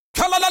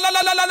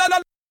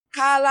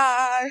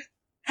Hello.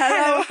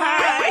 Hello,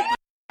 hi.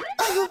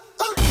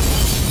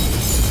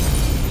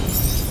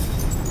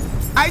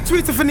 I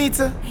tweeted for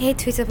Nita. Hey,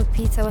 Twitter for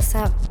Peter, what's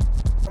up?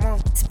 Come on.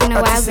 It's been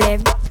a while,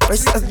 babe.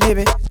 Where's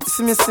baby?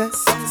 See me say.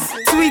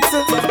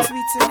 Tweeter.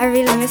 I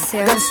really miss you.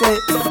 I gotta say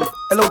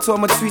hello to all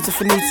my tweeter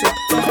for Nita.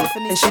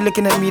 And she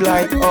looking at me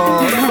like,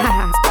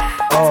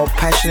 oh,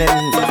 passionate.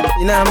 And,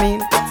 you know what I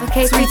mean?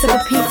 Okay, Twitter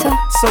for Peter.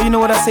 So you know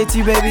what I say to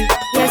you, baby?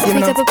 Yes,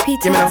 Twitter for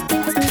Peter.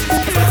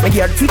 Me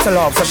give her the Twitter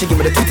love, so she give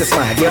me the Twitter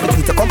smile. Give her the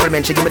Twitter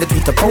compliment, she give me the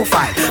Twitter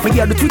profile. Me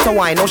give her the Twitter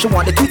wine, now she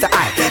want the Twitter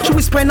eye. She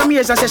whisper in her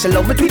ears and say she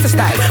love my Twitter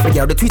style. Me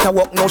give her the Twitter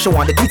walk, now she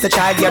want the Twitter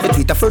child. Give her the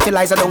Twitter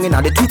fertilizer down in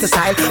her the Twitter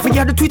style. Me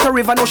give her the Twitter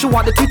river, now she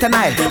want the Twitter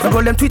Nile. Me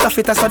roll them Twitter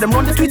fitter, so them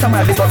run the Twitter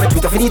mile. Because me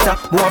Twitter finita,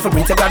 who want for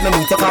Twitter, God me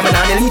meet you, come and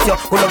I delete you.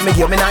 Who love me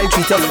give me now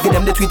treat you. Give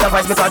them the Twitter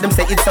vice because them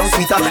say it sounds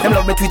sweeter. Them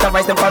love me Twitter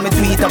vice, them call me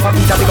Twitter for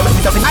Peter because me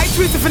Twitter finita. I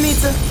tweet for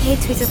Nita. Hey,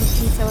 Twitter for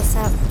Peter, what's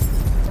up?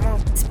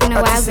 It's been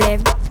a while,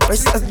 babe.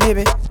 Where's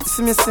baby?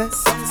 See me say.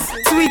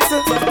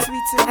 Tweeter.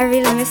 I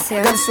really miss you.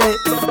 I gotta say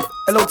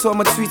hello to all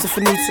my tweeter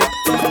for Nita.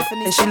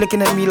 And she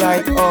looking at me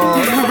like,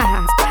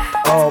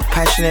 oh,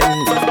 passionate.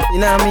 And, you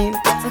know what I mean?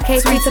 Okay,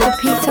 Twitter for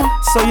Peter.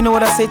 So you know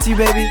what I say to you,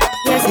 baby?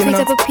 Yes,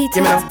 Twitter for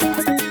Peter.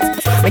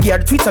 Me give her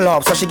the Twitter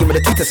love, so she give me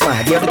the Twitter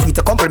smile. Give her the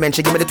Twitter compliment,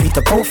 she give me the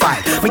Twitter profile.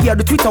 Me give her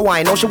the Twitter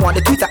wine, now she want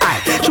the Twitter eye.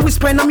 She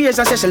whisper in her ears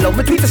and say she love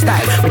my Twitter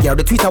style. Me give her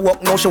the Twitter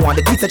walk, now she want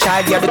the Twitter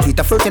child. Give her the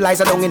Twitter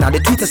fertilizer down in her the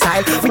Twitter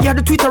style. Me give her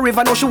the Twitter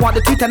river, now she want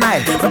the Twitter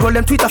Nile. Me roll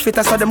them Twitter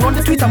fitter, so them run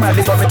the Twitter mile.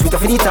 Because me Twitter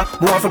finita,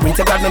 who want for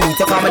Twitter, God me meet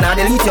you, come and I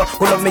delete you.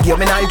 Who love me give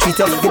me now treat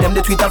you. Give them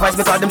the Twitter vice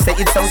because them say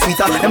it sounds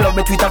sweeter. Them love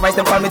me Twitter vice,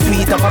 them call me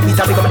Twitter for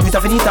Peter because me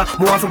Twitter finita.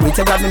 Who want for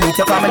Twitter, God me meet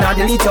you, come and I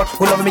delete you.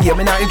 Who love me give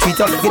me now treat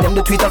you. Give them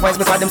the Twitter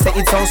vice because them say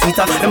it sounds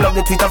sweeter. Them love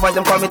the Twitter vice,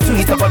 them call me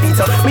Twitter for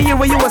Peter. Me hear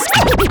where you was.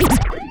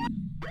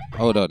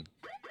 Hold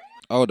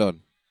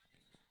on.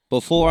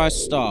 Before I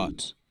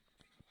start,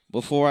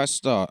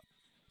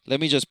 let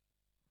me just.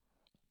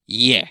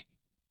 Yeah.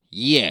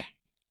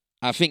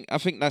 I think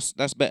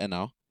that's better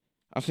now.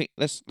 I think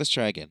let's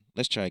try again.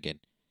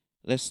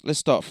 Let's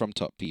start from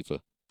top,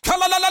 people.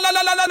 Hello.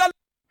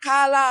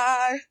 Hello,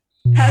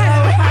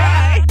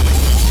 hi.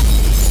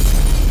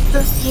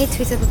 Hey,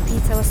 Twitter for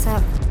Peter, what's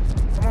up?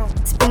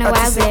 It's been a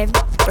while, babe.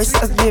 Where's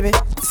baby?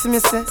 See me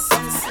say.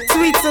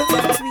 Tweeter.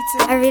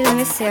 I really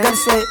miss you. I gotta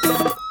say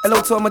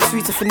hello to all my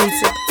tweeter for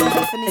Nita.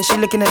 And she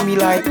looking at me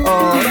like,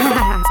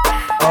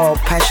 oh,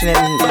 passionate.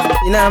 And,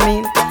 you know what I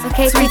mean?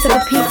 Okay, Twitter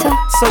for Peter.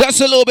 So That's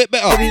a little bit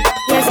better.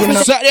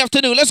 Yes, Saturday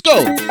afternoon, let's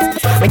go.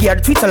 Me give her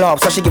the Twitter love,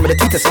 so she give me the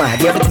Twitter smile.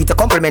 Give her the Twitter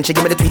compliment, she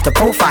give me the Twitter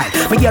profile.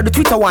 Me give her the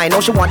Twitter wine, now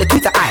she want the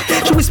Twitter eye.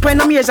 She whisper in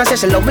her ears and say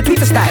she love my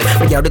Twitter style.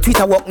 Me give her the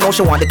Twitter walk, now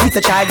she want the Twitter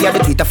child. Give her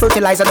the Twitter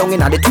fertilizer down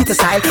in her the Twitter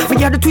style. Me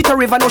give her the Twitter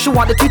river, now she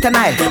want the Twitter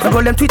Nile. Me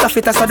roll them Twitter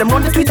fitter, so them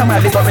run the Twitter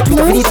mile. Because me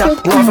Twitter finita,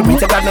 who want for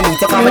Twitter, God me meet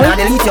you, come and I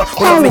delete you.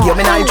 Who love me give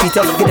me now treat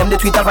you. Give them the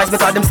Twitter vice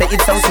because them say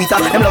it sounds sweeter.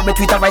 Them love me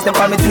Twitter vice, them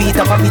call me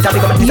Twitter for Peter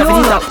because me Twitter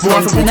finita. Who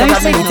want for Twitter,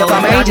 God me meet you,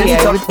 come and I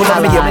delete you. Who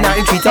love me give me now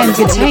treat you. Give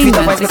them the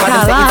Twitter vice because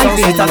them say it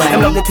sounds sweeter.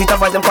 Them love the Twitter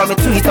vice, them call me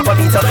Twitter for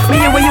Peter. Me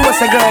hear when you was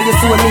a girl, you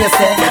see what me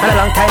say. And a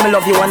long time I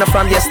love you, and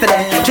from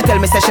yesterday. She tell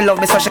me say she love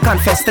me, so she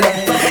confess today.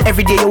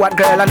 Every day you what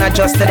girl, and not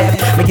just today.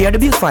 Me give her the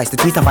bill voice, the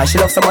Twitter voice she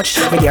love so much.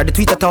 Me give her the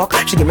Twitter talk,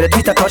 she give me the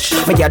Twitter touch.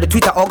 Me give her the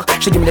Twitter hug,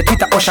 she give me the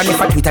Twitter push. And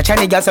if I Twitter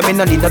Chinese girl, so me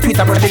no need the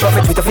Twitter brush. Because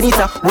me Twitter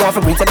finita, who want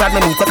for Twitter, God me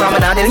meet you, come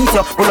and I delete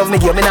you. Who love me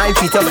give me now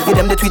treat you. Give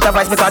them the Twitter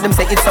voice because them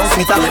say it sounds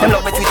sweeter. Them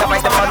love me Twitter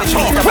voice, them call me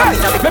Twitter.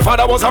 My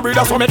father was a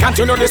breeder, so me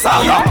continue this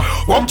saga.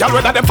 One girl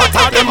whether them fat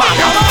or them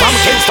maga. From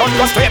Kingston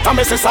go straight to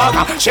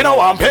Mississauga. She know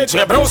I'm page,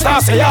 Blue Star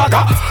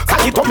Seaga.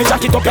 Cock it up, me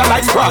jack it up, you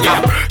like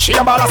Spraga. She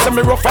a ball of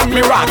me rough and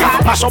me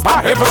raga. Mash up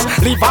her heavens,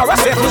 leave her a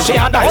settle. She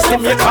a dice, me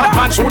make bad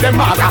man through them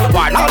maga.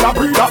 While all a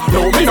breeder,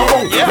 no me no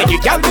wrong. Make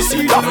it girl be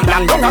cedar,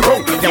 long down and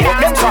grown. They work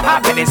them so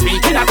hard, they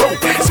speak in a tongue.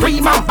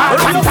 Scream and ball,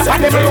 and tap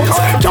on them lungs.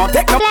 Can't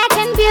take no Black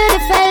and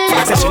beautiful.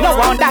 say she no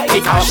want die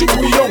because she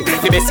too young.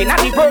 The best in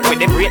the world with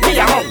them break me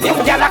around. Them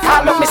gyal a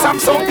call up me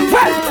Samsung.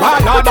 Well,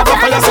 one other go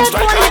for your son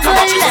strike like a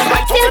match.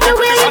 Still the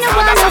way you know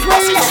I'm as well.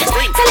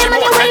 Tell him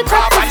when you wake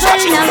up to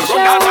friend and show.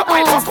 Girl,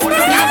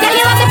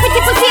 you have the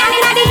pretty pussy and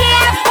in the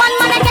hair. One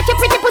man I get your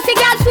pretty pussy,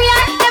 girl swear.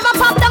 Never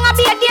pop down a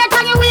beard, dear,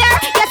 can you wear?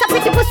 Yes, a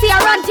pretty pussy a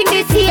ranting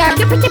this year.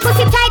 Your pretty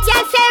pussy tight,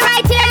 girl, say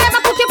right here. Never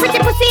put your pretty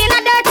pussy in a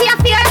dirty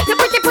affair. Your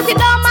pretty pussy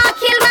don't mark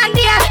kill man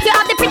dear. You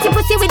have the pretty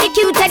pussy with the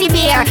cute teddy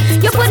bear.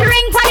 You put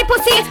ring for the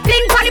pussy,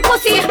 bling for the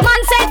pussy.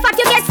 Man said fat,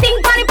 you get sting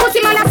for the pussy.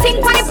 Man a sing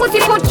for the pussy,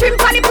 put trim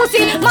for the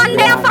pussy. Man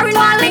they a foreign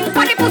one link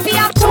for the pussy.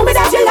 Show me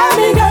that you love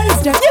me, girl.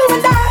 It's just you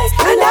and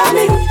I love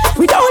me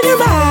with all your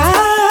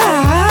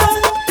mind.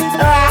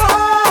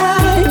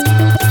 Right.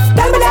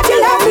 Tell me that you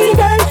love me,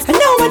 girl. And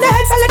no one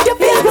else. I let you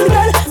feel good,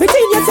 girl.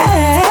 Within yourself.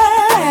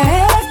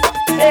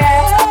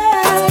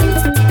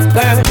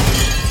 Yeah.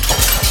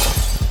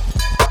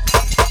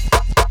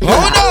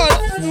 Hold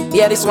on.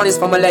 Yeah, this one is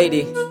for my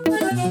lady.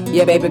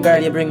 Yeah, baby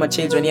girl, you bring my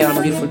children, yeah,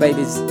 my beautiful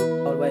babies.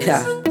 Always.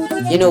 Yeah.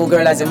 You know,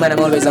 girl, as a man, I'm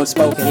always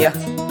outspoken, yeah.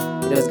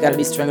 You know, it's gotta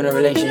be strong in a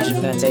relationship,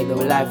 we're gonna take the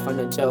life on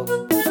the joke.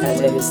 I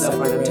tell you stuff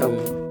on the tongue.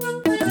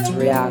 It's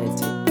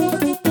reality.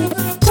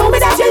 Show me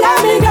that you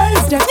love me, girl.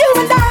 It's just you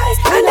and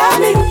love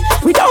me.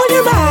 We don't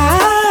your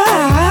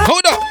mind.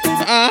 Hold up.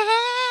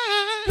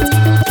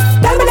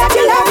 Tell me that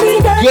you love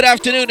me, girl. Good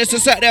afternoon. It's a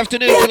Saturday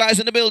afternoon.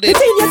 Eli's in the building.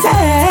 It's in your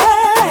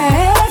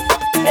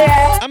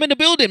head. I'm in the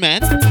building,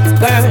 man.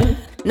 Girl,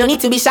 no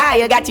need to be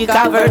shy, I got you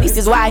covered. This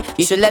is why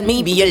you should let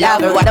me be your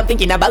lover. What I'm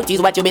thinking about you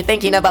is what you've been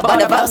thinking about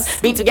both of us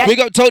being together. We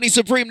got Tony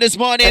Supreme this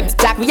morning.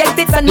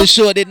 The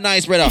show did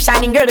nice, brother.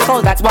 Shining girl,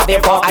 because that's what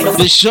they're for. I know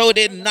the show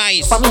did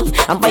nice. For me,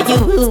 I'm for you.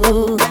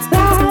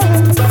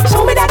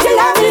 Show me that you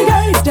love me,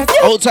 girl. It's just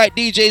you. Old tight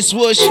DJ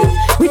Swoosh.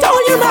 We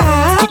don't your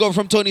mind. Took over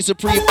from Tony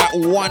Supreme at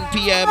 1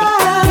 p.m.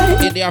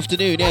 in the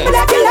afternoon, yeah.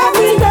 That you love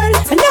me, girl.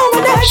 And no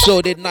one else.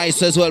 Show did nice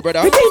as well,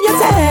 brother. Within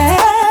your head.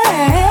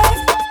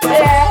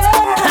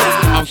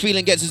 I'm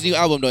feeling gets his new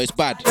album though, it's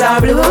bad.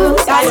 Blue,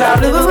 skies are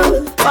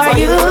blue for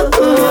you.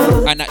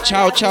 And that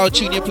Chow Chow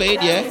tune you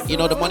played, yeah? You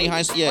know the Money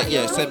Heist?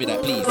 Yeah, send me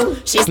that, please.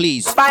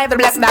 Please. By the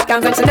blessing that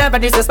comes, she never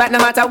disrespect no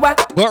matter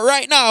what. But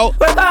right now,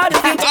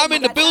 I'm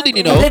in the building,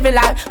 you know. Living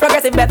life,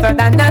 progressing better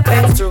than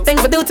nothing.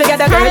 Things we do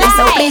together, girl, is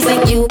so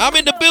pleasing you. I'm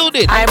in the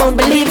building. I won't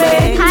believe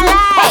it.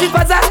 What it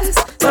possess,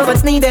 so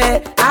what's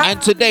needed.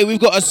 And today we've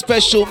got a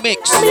special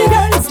mix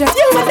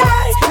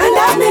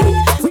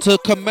to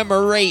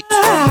commemorate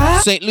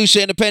St.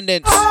 Lucia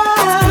Independence. Tell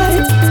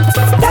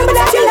me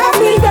that you love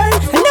me, girl.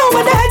 And no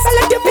one else. I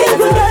let you feel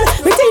good, girl.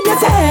 Within your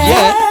head.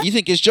 Yeah, you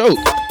think it's joke?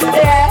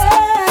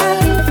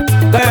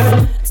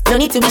 Girl, no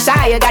need to be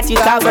shy, I got you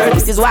covered.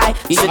 This is why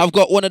you should. I've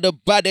got one of the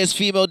baddest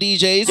female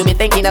DJs. You be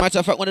thinking of matter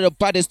of fact, one of the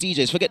baddest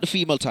DJs. Forget the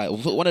female title.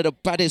 One of the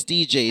baddest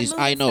DJs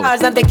I know.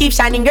 And they keep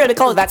shining, girl,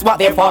 because that's what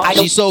they're for. I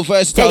She's so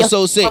versatile,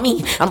 so sick. For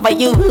me, I'm for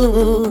you.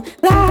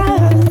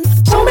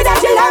 Show me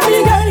that you love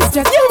me, girl. It's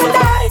just you and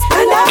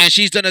and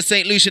she's done a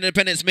St. Lucia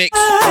Independence mix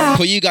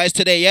for you guys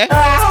today, yeah? Tell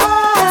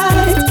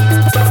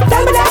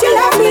me that you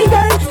love me,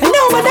 girl. And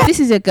no one else. This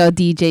is your girl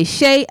DJ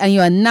Shay, and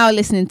you are now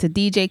listening to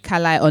DJ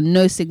Kalai on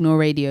No Signal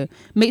Radio.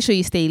 Make sure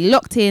you stay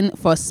locked in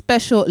for a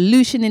special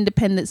Lucian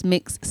Independence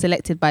mix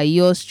selected by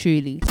yours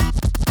truly.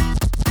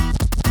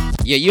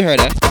 Yeah, you heard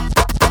her.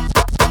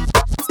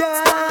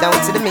 Down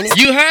to the minute.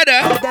 You heard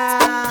her?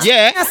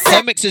 Yeah,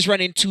 her mix is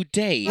running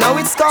today. No,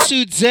 it's called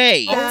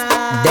today.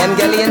 Them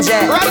Gelly and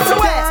Jet. Right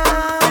away.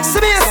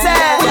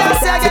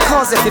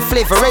 Because of the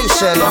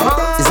flavoration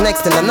is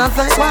next to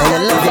nothing, and I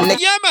love it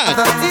next. Yeah, man.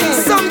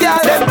 Some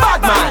girls, them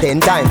bad man. 10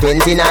 times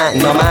 29,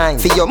 no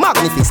mind. For your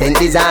magnificent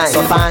design,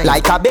 so fine.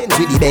 Like a Benz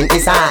with the Bentley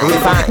sign.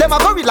 Refine. Them a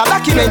gorilla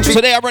documentary.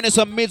 Today I'm running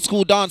some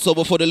mid-school dancehall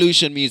before the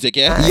Lucian music,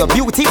 yeah? Your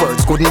beauty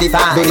words couldn't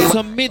define.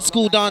 Some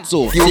mid-school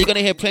dancehall. So you're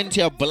gonna hear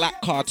plenty of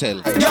Black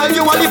Cartel. Girl,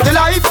 you wanna live the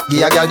life?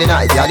 Yeah, girl, the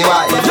night, yeah, the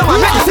wife. You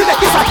want ready to make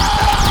this happen?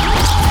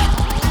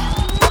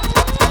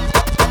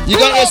 You're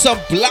gonna hear some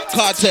Black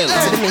Cartel.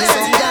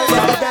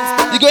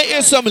 You're gonna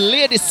hear some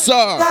Lady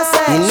Sir,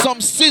 some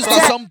Sizzler,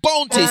 some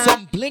Bounty,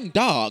 some Bling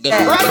Dog.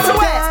 Right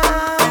away.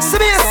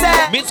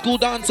 Mid-school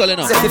dancehall, you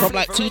know, from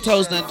like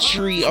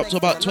 2003 up to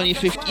about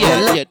 2015.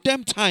 Yeah,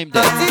 them time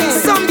there.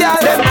 Some girls,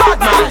 them bad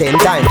man. 10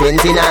 times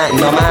 29,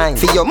 no mind.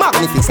 For your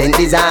magnificent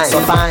design, so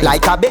fine.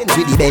 Like a Benz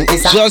with the Bentley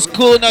sign. Just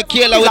cool, no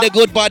killer with a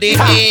good body.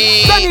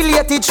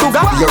 Granulated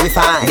sugar, you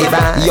refine,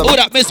 divine. Oh,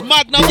 that Miss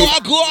Magna,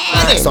 what go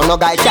on? So no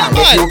guy can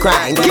get you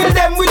crying. Kill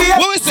them with the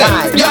what we say?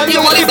 Girl,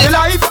 you want live the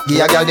life?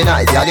 Yeah, girl, the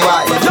night, yeah, the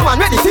wife. No man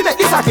ready to make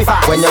the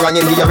sacrifice. When you're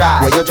running to your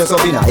ride, when you just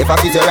up in a ever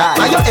fit your ride.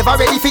 Are you ever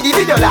ready for the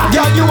video life?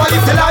 Girl, you want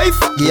live the life?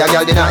 Yeah,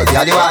 girl, the night,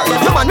 yeah, the wife.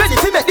 No man ready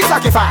to make the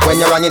sacrifice. When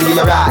you're running to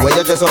your ride, when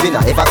you just up in a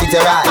ever fit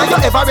your ride. Are you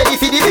ever ready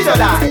for the video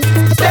life?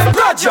 Them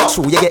Roger.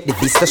 True, you get the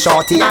vista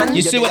shorty. And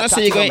you see when I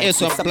say you're going to hear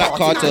some Black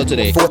Cartel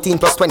today? 14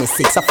 plus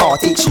 26 are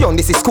 40. She on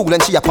this is school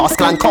and she a pass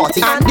clan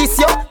Carty. And this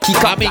year,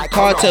 kick up. I mean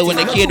Cartel when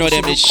the kid know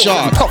them is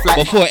short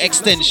before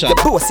extension.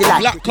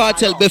 Black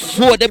Cartel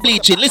before the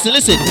bleaching.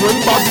 Listen. When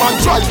bad man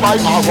drive by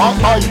our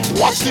eye,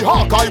 watch the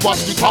hawk eye,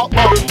 watch the top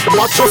man.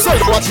 Watch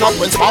yourself, watch not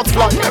when sparks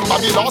fly. Remember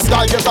the last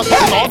guy get a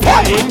pen off.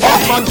 When bad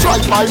man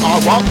drive by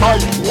our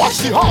eye, watch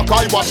the hawk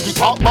eye, watch the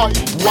top man.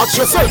 Watch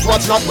yourself,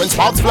 watch not when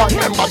sparks fly.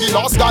 Remember the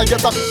last guy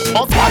get a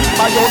off.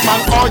 My old man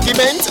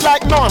argument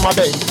like Norma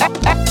Ben.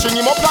 String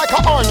him up like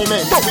an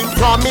ornament. Going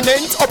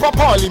prominent up a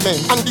parliament.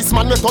 And this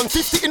man met on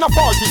 50 in a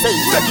 40 cent.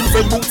 Let him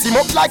say moves him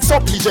up like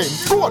supplicant.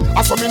 Go on,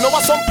 as some you know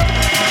what some.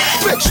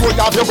 Make sure you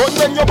have your gun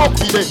when you buck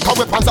with it. Cause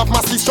weapons of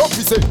mass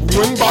destruction.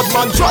 When bad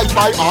man drive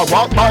by or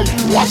walk by,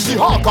 watch the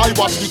hawk eye,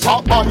 watch the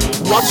top man.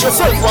 Watch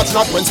yourself, watch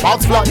not when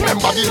sparks fly.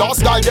 Remember the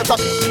last guy get a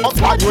off.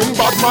 When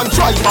bad man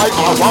drive by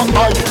or walk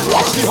by,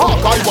 watch the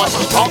hawk eye, watch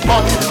the top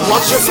man.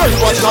 Watch yourself,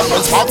 watch not when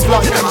sparks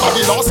fly. Remember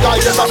the last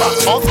guy get a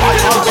off.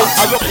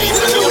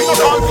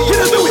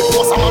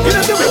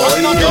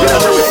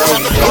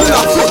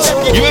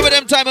 You remember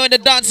them time when the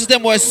dances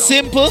them were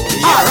simple?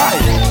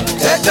 Alright.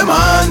 Take them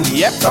on,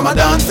 yep, from a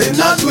dancing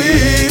not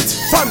sweet.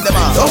 From them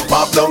on, don't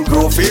pop, don't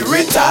groove,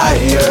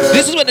 retire.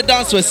 This is when the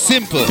dance was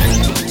simple.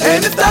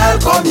 Any style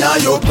come here,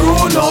 you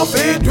crew no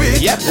fit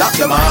with. Yep, lock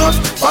them off,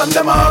 fund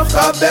them off,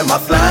 cut them a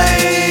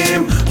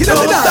slime.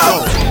 Don't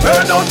stop.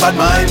 Burn out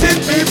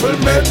bad-minded people,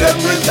 make them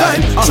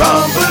resign.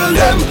 Trample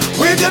them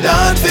with your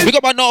dancing. We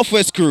got my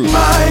Northwest crew.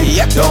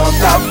 Don't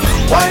stop,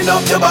 wind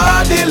up your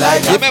body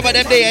like you remember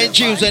them day in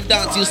dreams and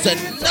dance used to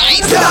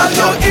nice.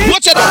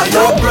 Watch it out.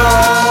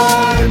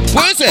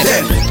 What is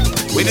it?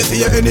 When you see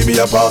your enemy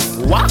apart,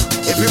 what?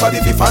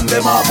 Everybody be fan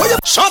them up.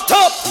 Shut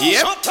up!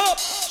 Yep.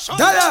 Shut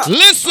up!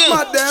 Listen!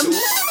 Mad them.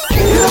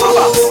 Get them a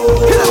box.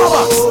 Get them a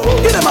box.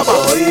 Get them a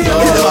box.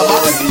 Get them a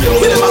box.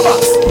 Get them a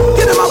box.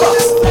 Get them a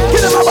box.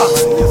 Get them a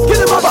box. Get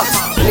them a box.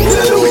 Get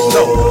them the whip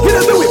now. Get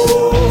them the whip.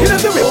 Get them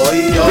the whip.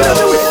 Get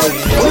them the whip.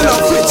 Put it on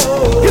switch.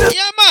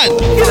 Yeah, man.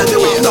 Get them the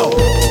whip now.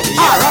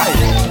 Alright.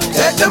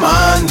 Take them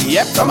on.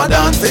 Yep, come a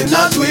dancing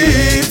and do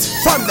it.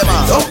 From them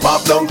on. Don't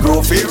pop, don't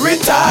crew, feel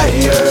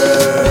retire.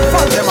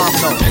 From them off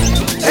now.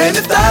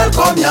 Any style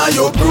come here,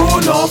 you crew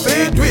no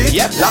fit with.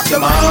 Yep, lock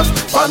them off,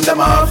 fan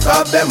them off,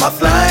 cut them a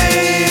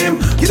slime.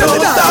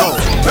 Don't stop,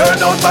 burn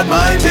out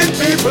bad-minded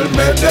people,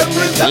 make them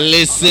resign.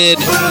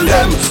 Listen,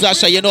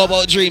 Sasha, you know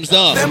about dreams,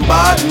 no?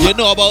 You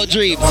know about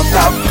dreams. Don't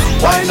stop,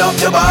 wind up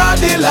your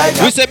body like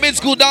we said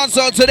mid-school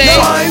dancehall today.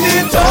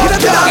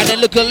 And then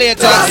look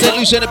later, St.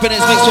 Lucia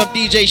Independence mix from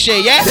DJ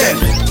Shay, yeah?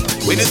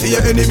 When you see your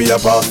enemy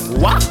apart,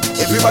 what?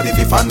 Everybody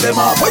fi fan them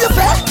up. What you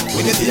say?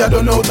 When you see you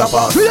don't know the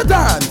part, do you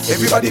dance?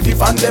 Everybody fi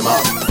fan them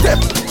up. Step,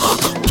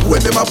 when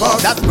them apart.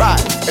 That's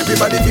right.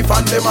 Everybody fi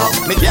fan them up.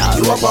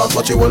 You apart,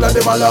 but you all of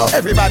them alone.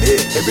 Everybody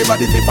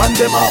fi fan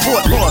them up.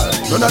 More.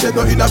 None of them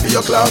no inna for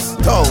your class.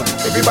 Town.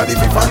 Everybody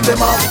fi fan them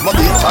up.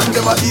 Mommy, fan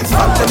them a east,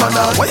 fan them a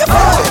north. What you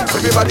say?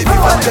 Everybody fi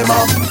fan them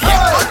up.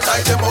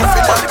 Tie them out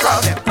fi the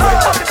crowd.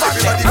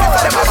 Everybody fi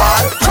fan them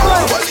up.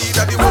 You a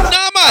leader, the whole.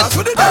 Nah, man.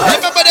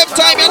 Remember them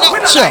time you're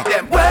not sure.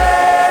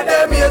 Where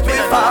them is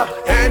before,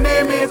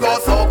 enemy go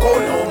so cool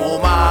no more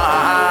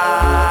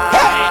man.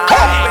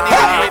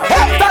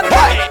 Stand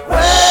by.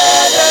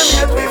 Where them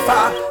is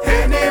before,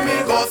 enemy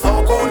go so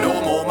cool no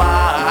more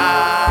man.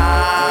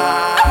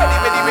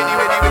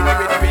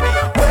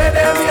 Where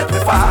them is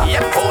before,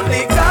 yep,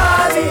 only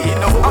God he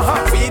know.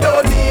 We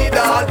don't need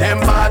all them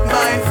bad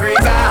mind free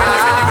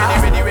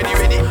guys.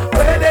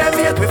 Where them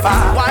is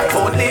before, why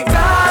only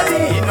God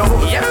he know.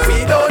 Yep, we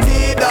don't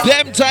need all.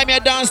 Them time you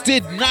danced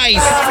it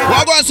nice.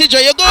 What go on,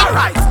 CJ? You good?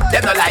 Alright,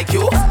 them don't like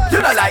you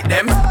don't like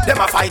them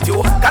a fight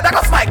you. Cause I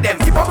go smite them,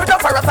 keep up with the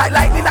parasite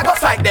lightning, I go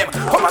strike them.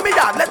 Come on me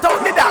dog, let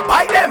out me dog,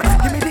 bite them.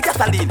 Give me the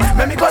gasoline,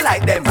 make me go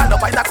like them. And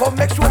up I come,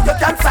 make sure you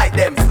can fight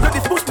them. You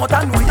this push more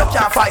than you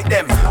can't fight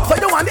them. So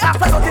you want the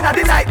after nothing at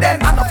the night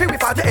then. And nothing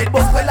without your head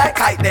bust well like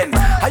kite then.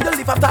 And you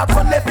live after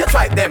run left, you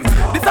try them.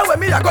 This is when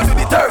me I go to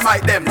the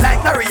termite them.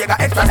 Like Noriega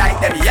extradite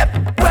them, yep.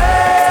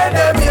 Where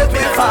them is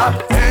me far,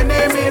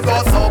 enemy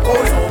go so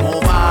cold no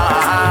more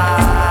man.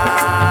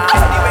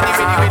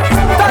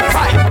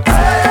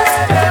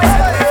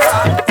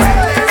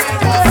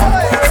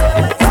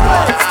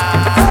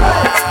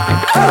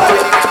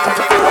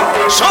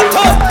 Shut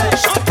up!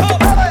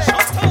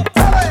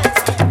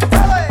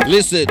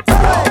 Listen,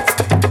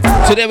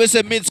 today we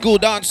say mid-school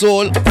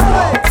dancehall.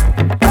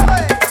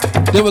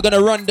 Then we're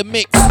gonna run the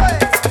mix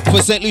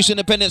for St. Lucia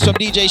Independence from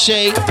DJ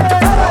Shay.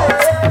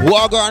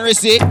 Walgo and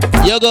Rissy,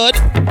 you good?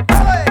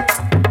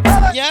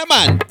 Yeah,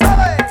 man.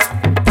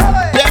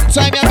 Them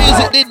time your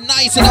music did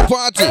nice in the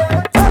party.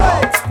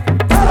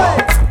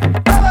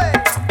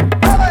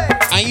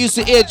 I used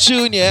to hear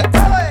tune, yeah.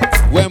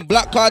 When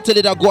Black Cartel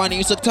did a go on, he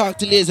used to talk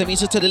to ladies and he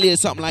used to tell the ladies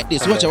something like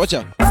this. Watch out, watch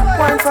out.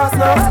 Wine fast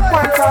now,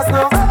 wine fast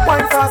now,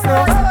 wine fast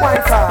now,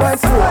 wine fast. Wine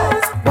slow,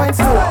 wine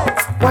slow,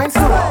 wine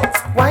slow,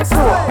 wine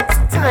slow.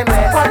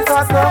 Timeless. Wine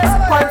fast now,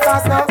 wine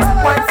fast now,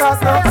 wine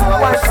fast now,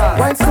 wine fast.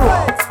 Wine slow,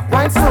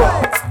 wine slow,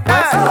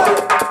 wine slow.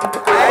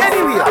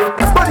 Anyway,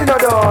 body no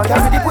door,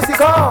 can be the pussy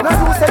gone. Now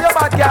you say you're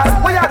bad girl,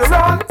 where you the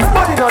run?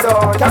 Body no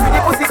door, can be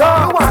the pussy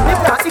gone. You want me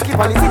plant icky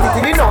on the city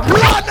till you know.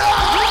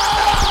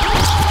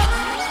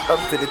 Up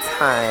to the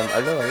time,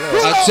 hello.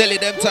 I tell you,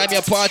 them time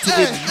your party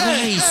did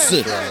nice.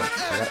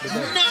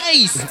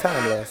 Nice.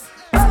 Timeless.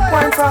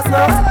 Wine fast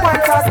now, wine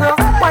fast now,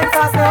 wine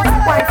fast now,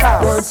 wine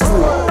fast. Wine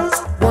slow,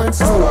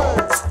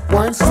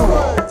 wine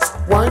slow,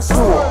 wine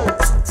slow.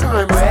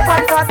 Timeless.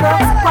 Wine fast now,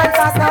 wine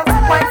fast now,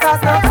 wine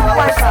fast now,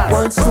 wine fast.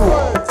 Wine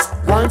slow,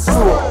 wine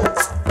slow,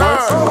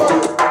 wine slow.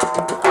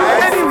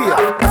 Anyway,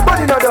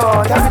 body no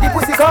door, can be the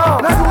pussy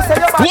gone. Now you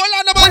say you're bad. Hold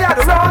on, man. Where you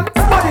the run?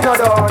 Body no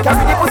door, can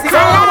be the pussy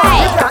gone.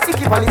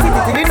 Keep on the city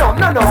till you know,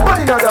 no,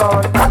 body no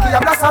done. Cocky a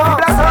blast on,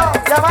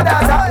 yeah, my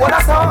dada, what a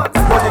son.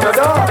 Body no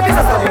done, this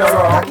a son in a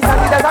row. Cocky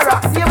sandy there's a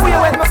rock, see who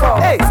you with me from.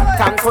 Hey,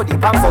 thank for the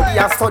bam body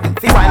and study.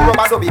 Feel wine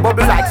rubber dubby,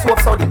 bubble like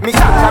soap soddy. Me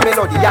chant a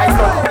melody, I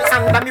bloody. Me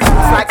anger me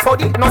roots like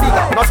soddy, no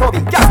digger, no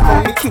chubby. Girl call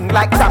me king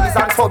like jammies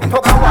and tubby.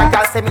 Hug a white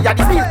girl say me a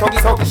the real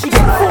tuggy. She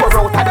get 4 out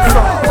of the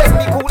struggy. When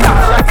me cool down,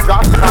 she a the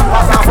drop, and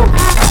pass and hug.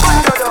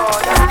 Body no done,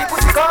 yeah, the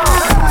pussy gone.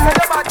 Say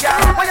the bad girl,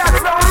 where you the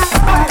run?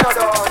 Body no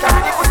done, yeah,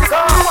 the pussy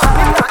gone.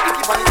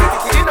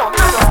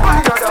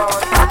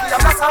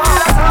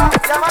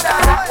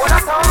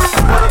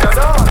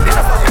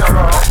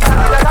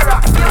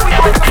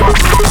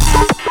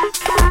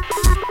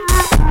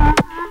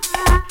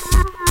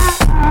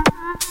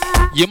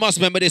 You must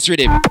remember this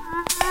rhythm.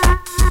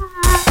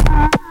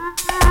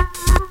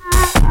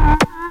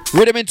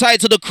 Rhythm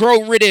entitled the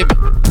Chrome Rhythm.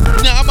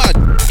 Nah,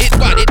 man. It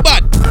bad, it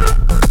bad.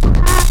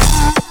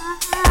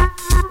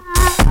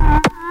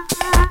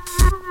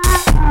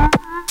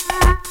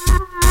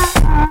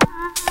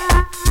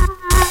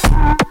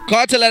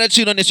 Cartel had a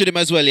tune on this rhythm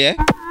as well, yeah?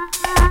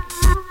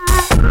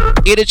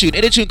 Hear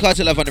the tune,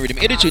 Cartel have on the rhythm.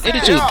 Hear the tune.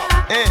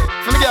 Hey,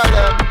 from the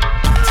girl,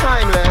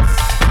 timeless.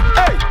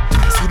 Hey,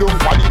 see don't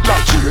panic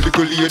like she a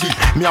little lady.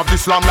 Me have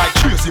this slam like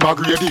Tracy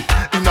McGrady.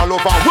 In a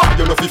love and war,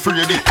 you know fi free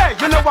it. Hey,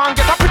 you know one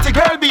get a pretty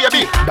girl,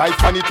 baby. Dive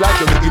on it like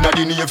you in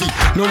the Navy.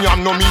 No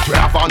yam, no meat, we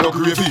have no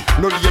gravy.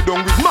 No lay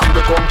down with man,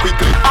 we come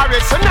quickly.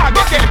 Alright, so now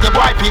go get the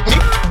boy pick me.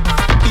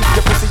 If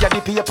the pussy a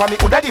the paper, me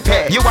coulda the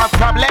pay. You have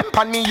problem,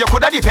 pan me, you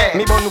coulda the pay.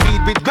 Me bun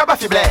weed with grab a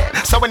fi blade.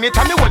 So when you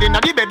tell me hold inna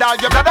the bed, all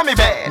your blood on me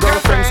bed.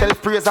 Girlfriend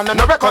self-praise and I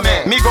no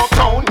recommend. Me go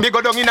town, me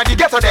go down inna the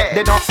ghetto there.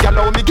 The dogs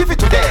allow me give it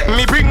to them.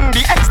 Me bring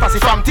the ecstasy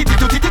from titty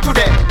to titty to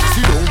them.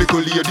 See down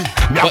little lady.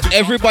 But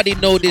everybody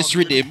know this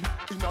rhythm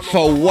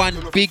for one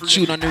big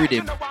tune on the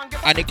rhythm.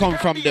 And it come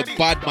from the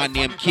bad man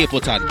named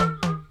Capleton.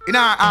 In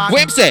our heart,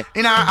 what him say?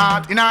 In our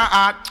heart, in our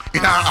heart,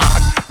 in our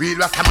heart. Real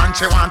Rasta man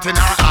she want in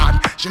her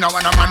heart. She know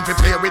when a man fi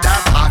play with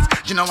her heart.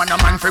 She know when a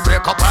man fi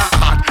break up her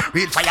heart.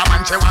 Real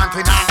fireman she want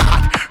in her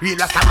heart.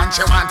 Real Rasta man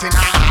she want in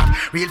her heart.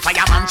 Real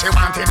fireman she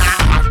want in her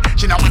heart.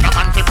 She know when a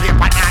man fi play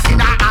with her in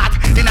her heart.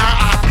 In her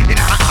heart, in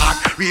her heart.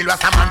 Real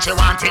Rasta man she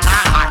want in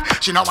her heart.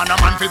 She know when a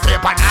man fi play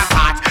with her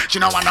heart. She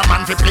know when a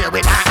man fi play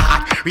with her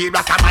heart. Real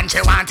Rasta man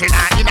she want in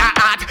her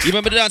heart. You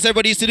remember the dance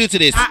everybody used to do to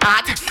this?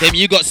 Them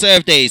you got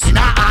served days. In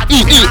her heart.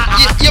 You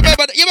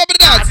remember the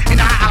dance? In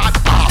her heart.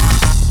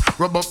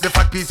 Rub up the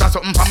fat piece of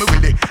something for me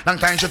willy. Long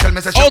time she tell me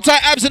say she all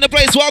tight abs in the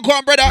place, walk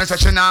on brother. me say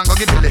she nah go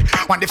give Billy.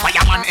 Want the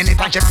fireman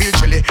anytime she feel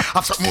chilly.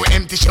 Have something more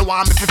empty she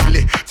want me to fill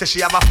it. Say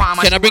she have a farm.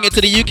 Can I bring it to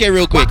the UK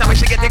real quick? Where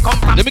she get it come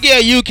from? Let me get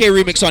a UK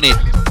remix on it.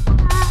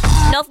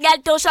 Enough girl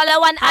to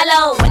shallow and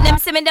hollow. When them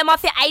see me, them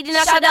off your hide in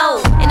a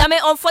shadow. And I'm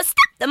on foot,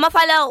 them a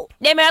follow.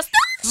 Them here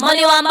stop,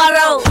 money one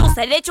borrow. Who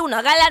said they tune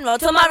a gal and roll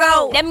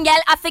tomorrow? Them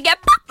girl I forget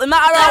pop with my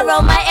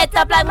arrow. My head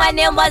up like my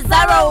name was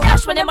Zorro.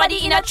 Dash with them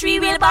body in a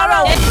 3-wheel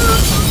barrow.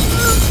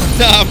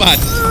 Nah man.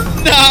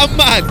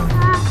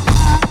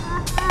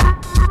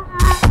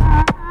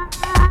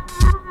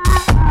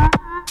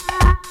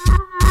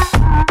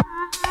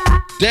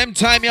 Them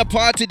time your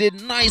party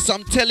did nice,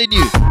 I'm telling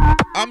you.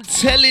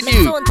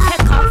 Don't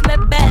take off my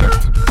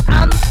belt,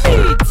 I'm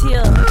beat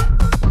you.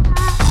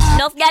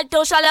 Enough girl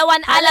to shallow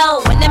and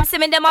hollow. When them see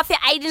me, them off your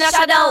hide in a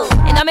shadow.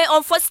 And I'm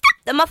on foot, stop,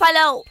 them a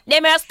follow.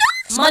 Them here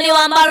stop, money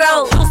one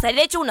borrow. Who said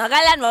they tune a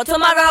gal and roll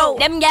tomorrow?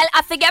 Them girl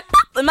I forget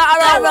pop with my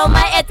arrow. My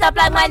head up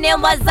like my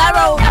name was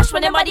Zorro. Dash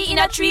with them body in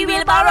a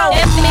 3-wheel barrow.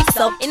 Them mix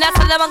up in a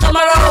Sodom and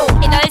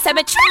Gomorrah. In a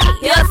cemetery,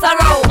 here's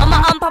sorrow.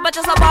 Mama and Papa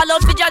just a ball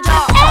out for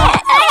Jaja.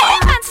 Hey,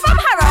 hands from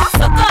Harrow.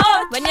 So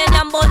good when you're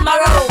numbered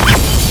marrow.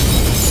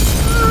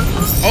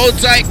 Old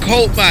tight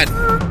coat man.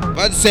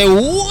 Man say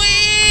wheel.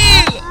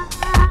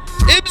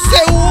 Him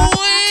say wheel.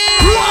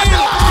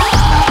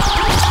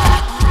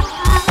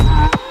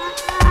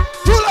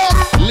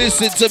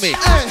 Listen to me.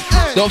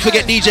 Don't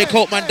forget DJ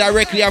Coatman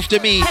directly after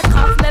me.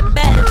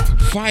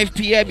 5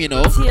 p.m. you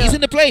know. He's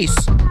in the place.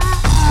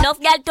 Enough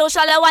girl to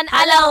shallow and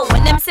hollow.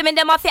 When them see me,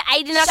 them off your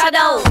hide in a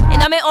shadow.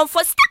 And I'm on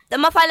foot, stop,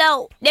 them a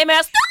follow. Them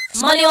here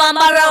stop, money one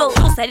borrow.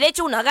 Who said they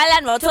tune a gal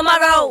and roll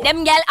tomorrow?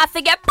 Them girl I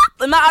forget pop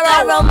with my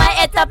arrow. My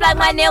head up like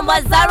my name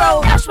was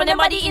Zorro. Dash with them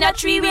body in a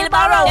 3-wheel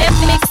barrow. Them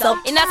mix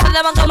up in a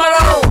Sodom and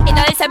Gomorrah. In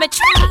a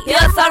cemetery,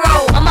 here's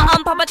sorrow. Mama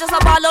and Papa just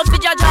a ball out for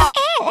Jaja.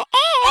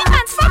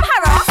 Hands from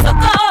Harrow. So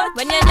good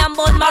when you're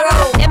numbered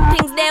marrow. Them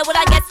things there would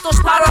I get to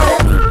sparrow.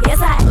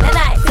 Yes I, then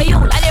I for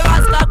you. Like the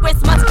Rasta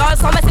Christmas girls,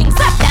 so me sing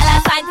slap.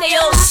 Sign to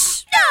you.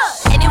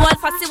 Anyone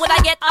fussy would I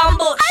get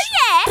ambushed? Oh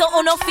yeah.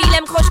 Don't no feel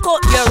them crush coat.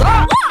 You're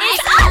wrong.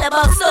 It's all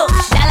about so.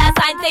 Dollar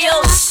sign to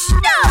you.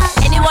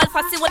 Anyone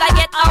fussy would I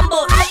get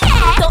ambushed? Oh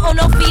yeah. Don't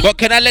no feel. But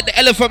can I let the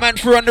elephant man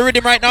through on the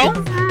rhythm right now?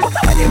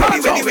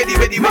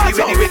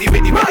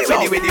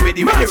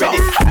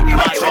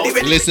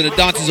 Listen, the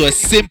dances were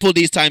simple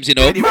these times, you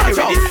know.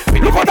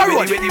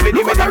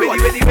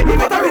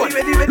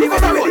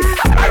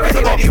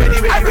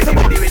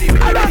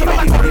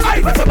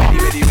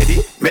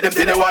 Make them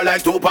see the wall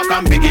like Tupac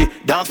and Biggie.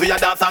 Dance with your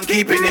dance and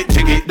keeping it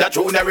jiggy. That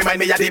tune that remind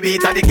me of the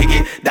beat and the kicky.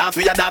 Dance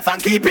with your dance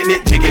and keeping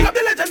it jiggy. Of the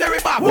legendary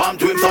Bob. Warm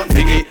to him son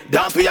Figgy.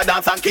 Dance with your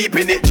dance and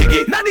keeping it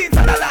jiggy. Nadine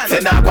Sutherland.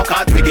 Say now cock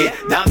and twiggy.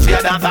 Dance with your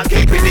dance and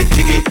keeping it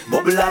jiggy.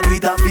 Bubble and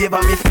with and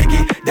favor Miss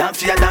Piggy.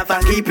 Dance with your dance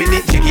and keeping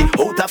it jiggy.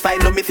 Out of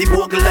style of Missy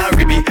Bogle and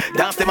Ribby.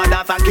 Dance them and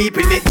dance and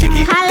keeping it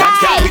jiggy. That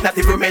can't win not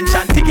if you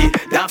mention Tiggy.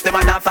 Dance them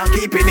and dance and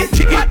keeping it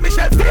jiggy.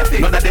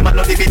 None of them are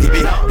not the bitty.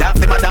 Dance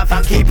them and dance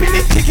and keeping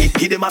it jiggy.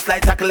 Give them a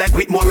slight tackle like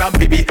with more and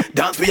baby.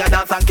 Dance with your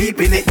dance and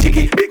keeping it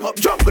jiggy. Big up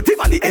jungle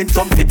Tivoli and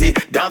some city.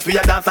 Dance with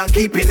your dance and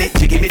keeping it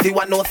jiggy. Missy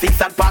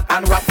 106 and Park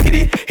and Rock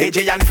City.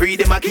 AJ and free,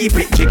 them a keep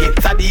it jiggy.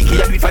 Sadiki,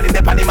 I do it for them,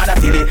 they pan him and a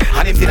tilly.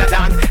 And him still a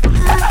dance.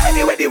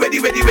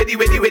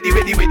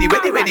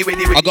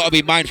 I gotta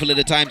be mindful of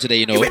the time today,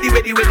 you know. I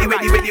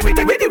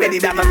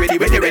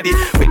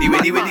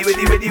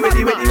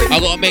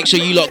gotta make sure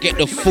you lot get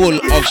the full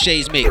of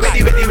Shay's mix.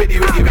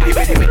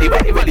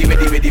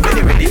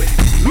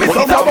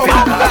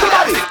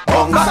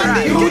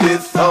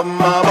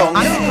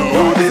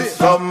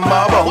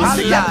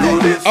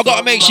 I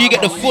gotta make sure you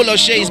get the full of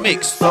Shay's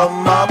mix.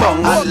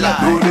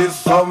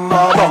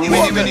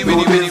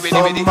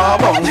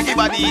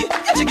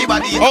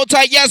 Hold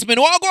tight, Yasmin.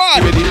 What go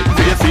on?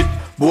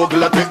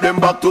 Bogle take them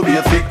back to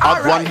basic.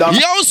 Have one down.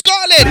 Yo,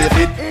 Scarlett.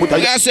 You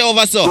gotta say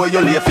over so.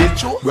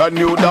 Brand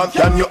new dance,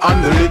 can you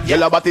handle it?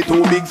 Yellow body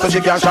too big so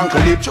she can't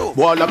shankle it.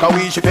 Boy like a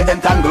wish if you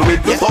entangle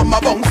with. Do some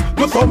bounce,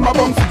 do some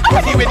bounce.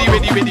 Ready.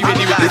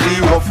 This is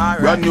rough.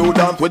 Brand new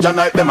dance with your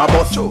night them a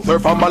bust.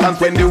 Surf and balance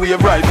when the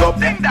wave rise up.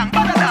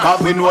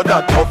 Cause we know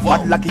that tough.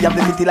 What lucky have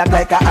the city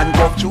like a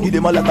handcuff. Give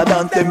them a lot of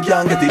dance, them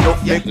can't get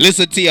enough.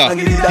 Listen, Tia.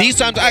 These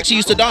times I actually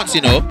used to dance,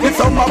 you know.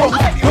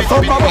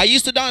 I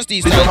used to dance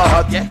these times.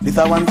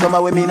 But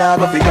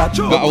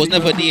I was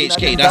never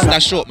DHK.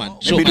 That's short man.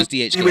 Short man's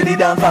DHK.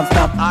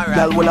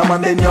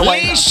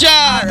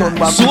 Leisha,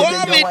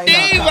 Swami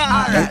Diva.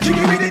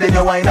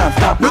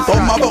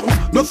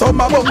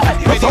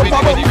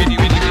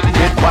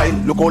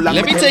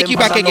 Let me take you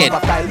back again.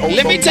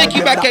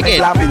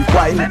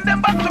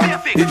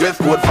 The dress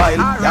code file.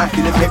 Like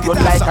a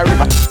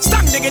river.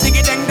 Stang diggy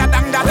diggy dang da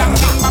dang da dang.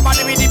 Baba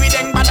diggy diggy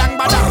dang ba dang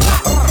ba dang.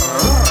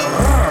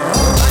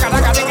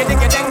 Raga diggy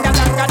diggy dang da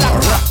dang da dang.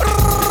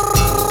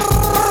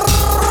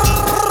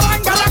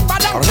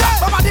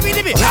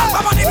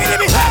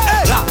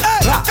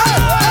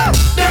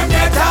 Them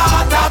get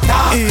ta-ta-ta.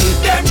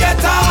 Them get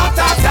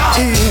ta-ta-ta.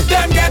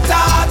 Them get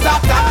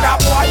ta-ta-ta.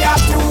 Boy, you're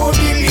too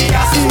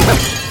delirious.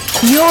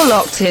 You're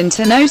locked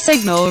into No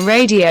Signal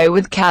Radio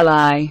with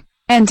Kalai.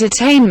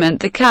 Entertainment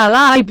the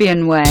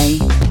Caribbean way.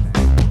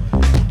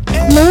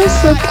 No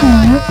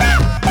Signal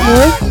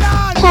with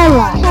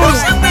Kalai.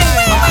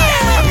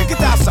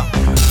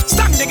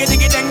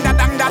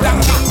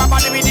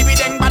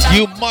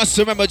 You must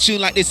remember a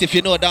tune like this if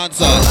you know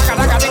dancehall.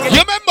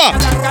 You remember?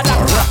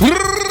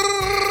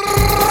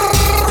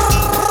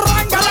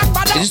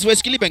 Is this where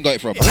Skilly Ben got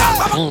it from? Hold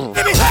on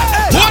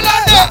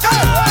there.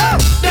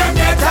 Them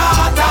get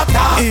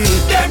ta-ta-ta.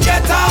 Them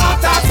get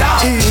ta-ta-ta.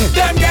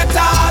 Them get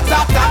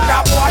ta-ta-ta.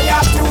 Boy,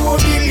 you're too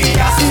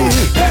delirious.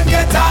 Them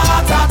get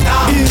ta-ta-ta.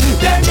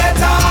 Them get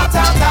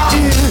ta-ta-ta.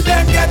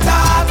 Them get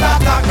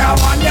ta-ta-ta.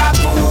 One, you're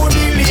too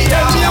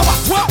delirious.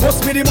 Must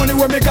be the money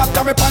where me got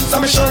to me pants and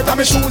me shirt and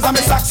me shoes and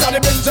me socks and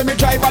the Benz and me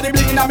drive and the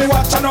bling and me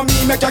watch and on me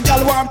make a gal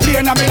want play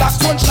and me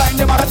last punchline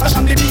them a rush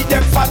and the beat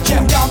them fat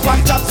them can't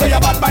plant that so you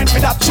bad mind for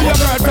that. She your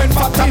girlfriend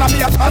fat and me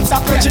a answer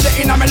when she the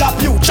in and me lap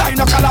you try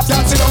no collapse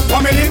dancing down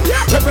for me limb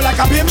ripple like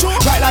a beam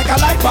right like a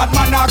light bad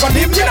man now go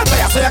dim you know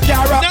say you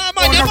can't rap. Nah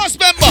man you must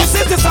remember. This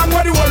is the song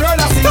where the whole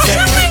world a sing.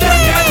 Them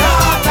get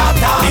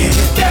ta-ta-ta.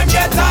 Them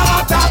get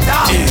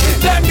ta-ta-ta.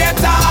 Them get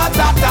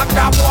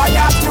ta-ta-ta. Boy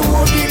you're too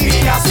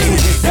delirious.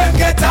 Them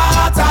get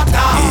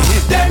ta-ta-ta.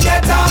 Them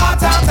get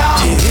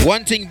ta-ta-ta.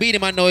 One thing Beenie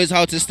Man knows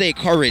how to stay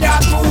current,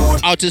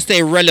 how to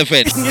stay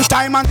relevant. This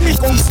time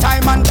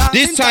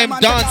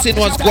dancing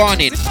was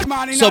gone in.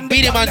 So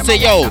Beenie Man say,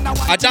 yo,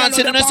 I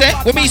dancing and I say,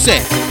 what me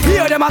say?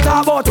 Hear them a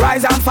talk about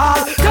rise and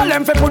fall. Tell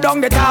them to put down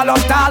the tall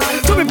of tall.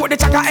 To me put the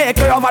chaka AK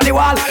over the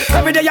wall.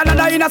 Every day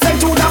another innocent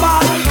to the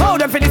ball. How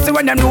them finish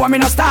when them know I'm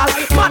in a stall.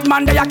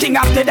 Madman they a king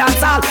of the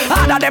dance hall.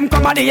 Harder them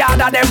come and the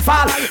harder them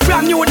fall.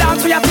 Brand new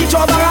dance for your teach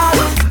overall.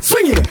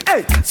 Swing it,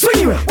 hey,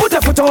 swing it. Put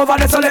your foot over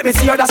there so let me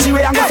see how that's the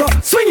way I'm going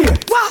to swing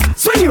it. What?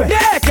 Swing it.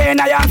 Yeah, okay,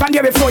 now I'm from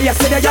there before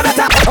yesterday. You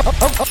better.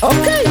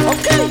 Okay.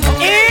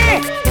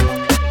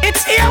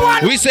 It's here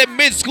one. We said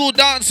mid-school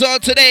dancehall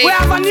today. We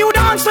have a new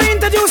dance to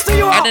introduce to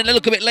you. And then a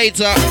little bit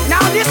later, now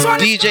this one,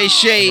 DJ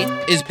Shay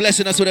is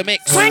blessing us with a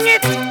mix. Swing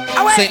it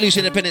away. St. Lucia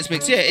Independence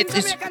mix. Yeah, it's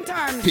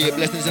pure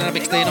blessings and a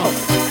mix day now.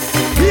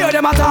 Hear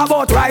them a talk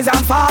about rise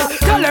and fall.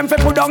 Tell them to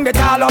put down the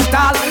tall of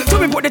tall. To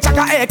me put the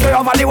chaka AK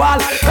over the wall.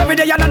 Every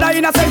day another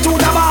innocent to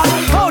the ball.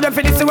 How them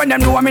finish when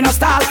them know I'm in a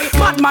stall.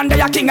 Madman they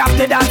a king of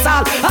the dance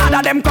hall.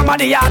 Harder them come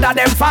and the harder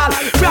them fall.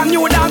 Brand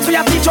new dance for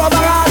your teach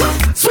overall.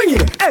 Swing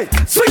it, hey,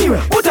 swing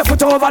it. Put your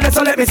foot over there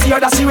so let me see how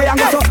that's the way I'm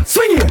going to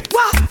swing it.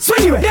 What?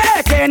 Swing it. Yeah,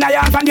 okay, now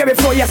I'm from there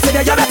before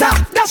yesterday. You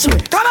better. That's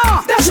it. Come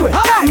on. That's it.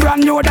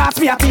 Brand new dance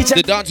for your teacher.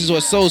 The dances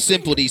were so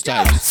simple these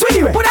times.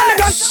 Swing it. Put on the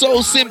gun.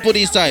 So simple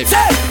these times.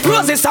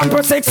 Say,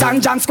 Sample 6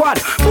 and John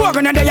Squad.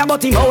 Working in there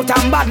about him out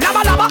and bad.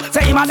 Lava lava,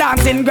 say him a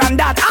dancing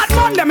granddad. At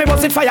Monday me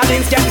bust it fire,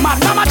 things get mad.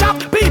 Mama chop,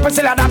 people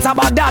still a dance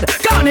about that.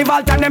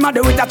 Carnival time them a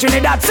do it at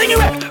Trinidad. Sing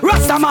away,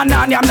 Rasta man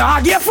and yam no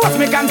argue. Force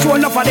me control,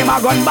 enough of them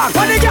a gun back.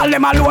 When the girl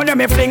them alone, them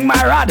me fling my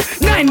rod.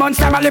 9 months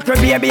time a little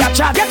baby a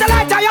chat. Get the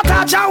light on your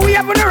touch and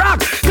wave on the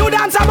rock. You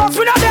dance about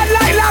we no dead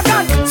like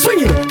Lagan.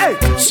 Swing it, hey.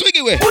 Swing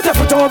it away. Put your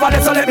foot over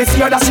there so let me see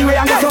how that's the way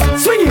I'm going to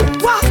swing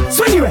it. What?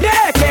 Swing it.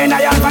 Yeah, okay,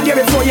 now I'm from there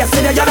before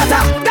yesterday. You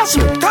better. That's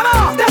it. Come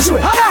on. show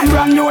it.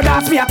 Brand new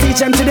dance, me a teach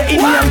them to the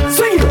Indian.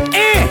 Swing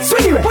it,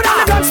 swing it. Put on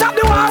the gun, stop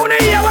the war. Wanna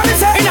hear what me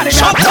say?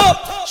 Shut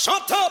up,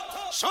 shut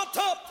up, shut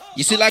up.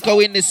 You see, like how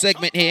in this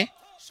segment here,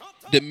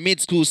 the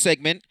mid-school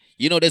segment,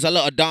 you know there's a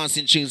lot of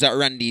dancing tunes that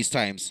run these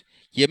times.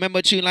 You remember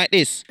a tune like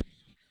this?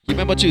 You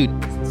remember a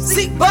tune?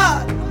 Sick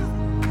bad.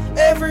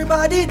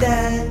 Everybody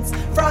dance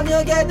from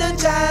you get the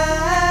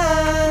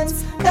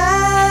chance.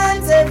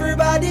 Dance,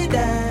 everybody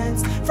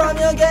dance from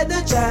you get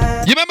the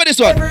chance. You remember this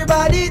one?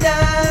 Everybody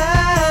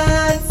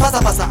dance.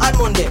 Passa on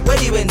Monday,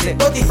 Wednesday, Wednesday,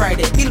 Dirty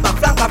Friday, Bill back,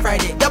 Flank back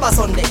Friday, Gabba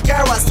Sunday,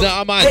 Carwas Sunday.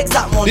 Nah,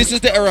 man. This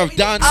is the era of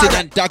dancing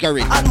and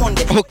daggering. On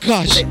Monday, oh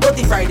gosh.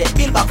 Dirty Friday,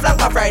 Bill back, Flank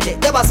back Friday,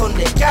 Gabba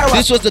Sunday, Carwas.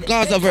 This was the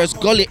Gaza verse,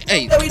 Gully.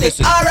 Hey,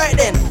 listen. Alright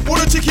then. Put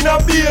the chicken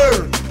and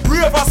beer.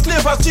 Ravers,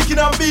 clavers, chicken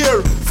and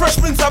beer. Fresh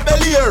Prince of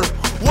Bel-Air.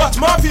 Watch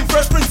Marvin,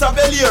 Fresh Prince of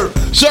Bel-Air.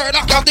 Sure,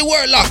 lock off the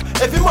word lock.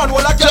 Every man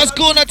will like just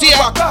go not here.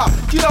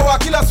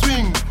 Killer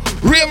swing.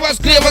 Ravers,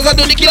 clavers, and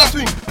do the killer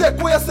swing. Take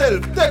for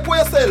yourself, take for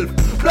yourself.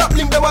 Black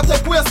link them a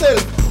take for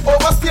yourself.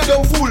 Over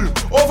stadium full.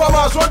 Over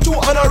Mars run 2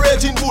 and a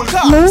raging bull.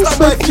 Stand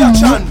by for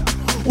action.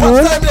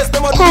 What's timeless,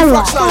 them a do the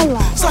fraction.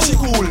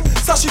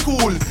 Sashi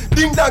cool.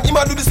 Ding dang, him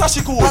a do the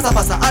sashi cool.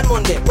 Passa on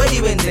Monday,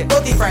 Wednesday,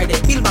 Dirty Friday,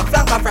 Bill back,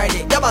 Flank back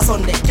Friday, Gabba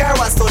Sunday,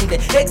 Carwas Sunday,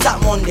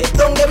 exact Monday.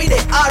 Don't get me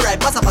there. Alright,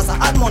 passa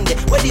on Monday,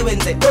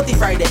 Wednesday, Dirty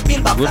Friday,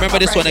 Bill back. Remember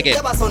this one again.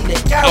 Gabba Sunday,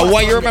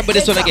 why you remember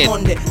this one again?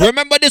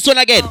 Remember this one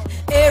again.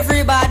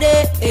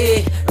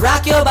 Everybody,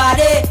 rock your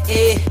body,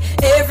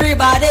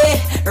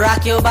 everybody,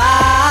 rock your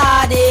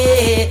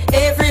body,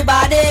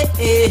 everybody,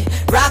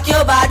 rock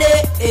your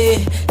body,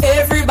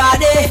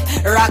 everybody,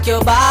 rock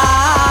your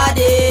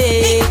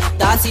body.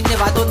 Dancing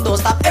never done, don't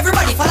stop.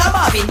 Everybody follow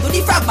Marvin, do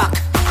the frog back.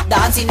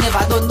 Dancing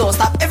never done, don't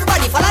stop.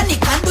 Everybody follow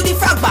Nick and do the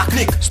frog back.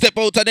 Nick, step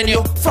out and then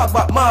you frog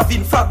back,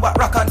 Marvin, frog back,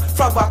 rock and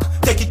frog back.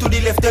 Take it to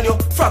the left, then you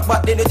frog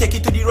back, then you take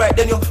it to the right,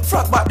 then you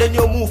frog back, then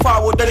you move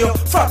forward, then you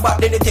frog back,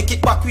 then you take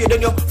it back way,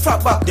 then you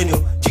frog back, then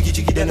you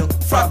jiggy, then you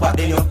frog back,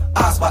 then you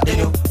ass back, then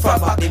you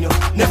frog back, then you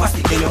never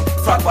stick, then you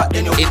frog back,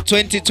 then you. In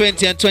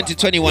 2020 and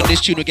 2021,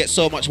 this tune will get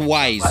so much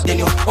wise. Then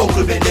you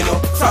Uncle Ben, then you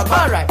frog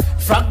back. Alright,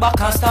 frog back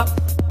and stop.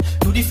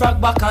 Do the frog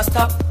back and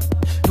stop.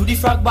 Do the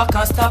frog back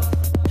and stop.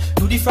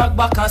 Do the frog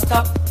back and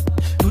stop.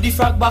 Do the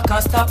frog back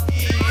and stop.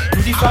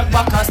 Do the frog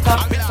back and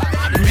stop.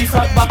 Do the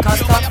frog back and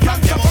stop. Do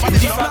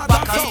the frog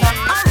back and stop.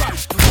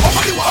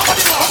 Over the wall, over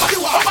the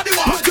wall, over the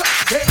wall, over the wall.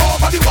 Hey,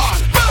 over the wall,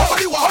 over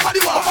the wall, over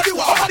the wall, over the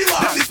wall, over the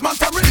wall. This man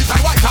from Redis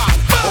and Whitehall.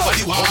 Over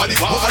the wall, over the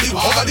wall, over the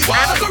wall, over the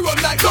wall. Go run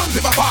like guns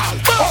if I fall.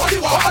 Over the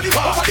wall, over the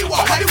wall, over the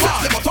wall, over the wall.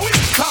 Them up to it,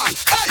 tall.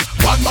 Hey,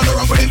 bad man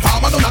around with him,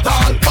 farmer none at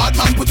all. Bad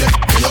man put it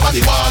over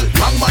the wall.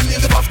 Wrong man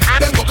in the buff,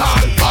 them go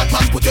call. Bad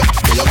man put it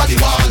over the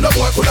wall. No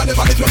boy coulda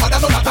never let your mother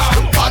none at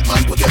all. Bad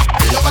man put it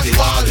over the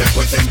wall. Them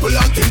put simple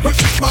and think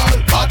pretty small.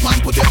 Bad man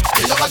put it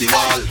over the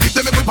wall. Give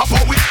them a quick pop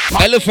out with.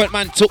 Elephant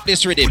Man took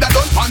this rhythm.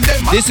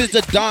 This is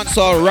the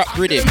dancehall rock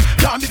rhythm.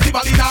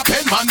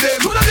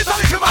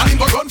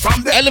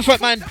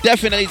 Elephant Man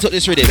definitely took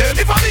this rhythm.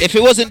 If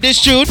it wasn't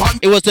this tune,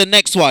 it was the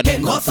next one.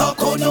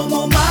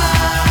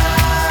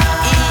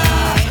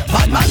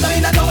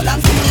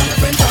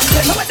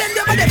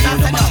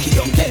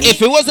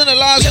 If it wasn't the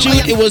last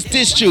tune, it was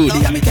this tune.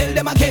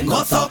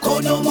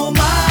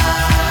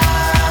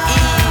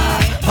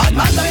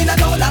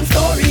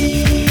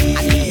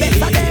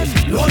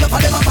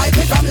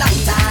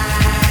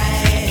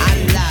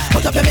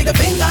 Put up your middle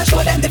finger,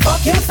 show them the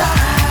fucking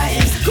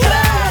signs.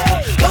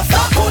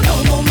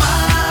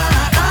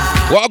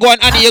 What going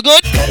on, Annie? You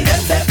good?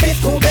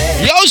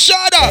 Yo,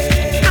 Shada!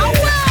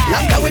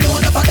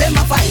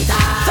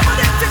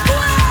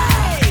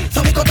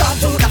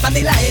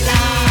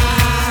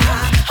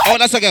 Oh,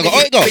 that's okay.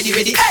 Oh, it go.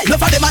 No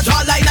for them a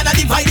draw line and a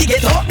divide the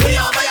ghetto. We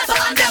over here, so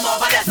and them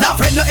over there. No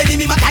friend, no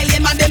enemy, my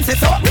Thailand man, them say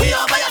so. We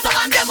over here, so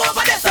and them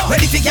over there.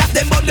 Ready to get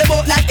them on the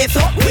boat like it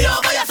so. We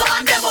over here, so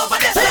and them over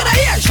there. So you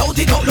hear, shout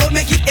it out loud,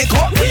 make it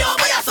echo. We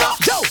over here, so.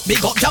 Joe,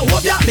 big up Joe,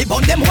 Hobia, me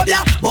bun them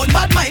Hobia. Bun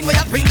bad mind, we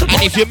a bring to.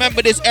 And if you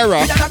remember this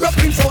era,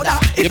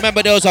 you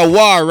remember there was a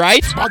war,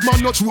 right? Bad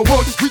man not true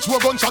word, which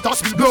were gunshot or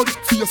speed blood.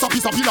 Face a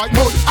piece of like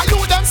mud. I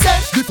know them say,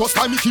 the first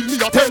time he kill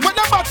me a 10. When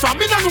them bad from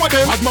me, no know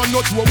them. Bad man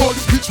not true word,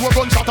 which were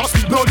gunshot or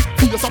speed blood.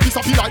 Face a piece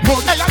of like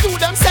mud. Hey, I know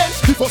them say,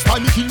 the first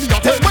time he kill me a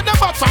 10. When them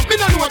bad from me,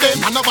 no know them.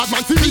 And a bad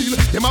man feel real,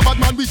 them a bad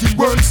man with his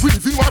words. We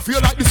live in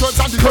warfare like the serves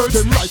and the curds.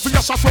 Them rifle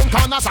your shot from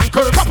corners and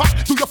curves. Papa,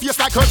 to your face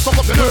like curves, some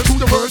of the nerves. To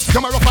the words,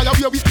 them a rough fire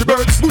away with the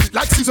birds. Bullet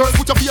like scissors,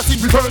 put your face in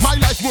reverse. My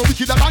life more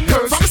wicked than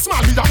yours. From the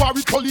small me, I war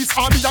with police,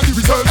 army and the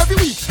reserve. Every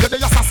week, they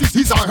assassinate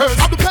his and hers.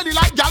 I'm the penny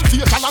like gal,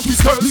 facial and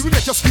twisters. We will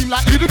make you scream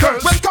like little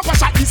girls. When copper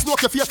shot, this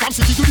smoke your face from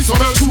city to the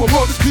summer. True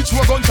word, which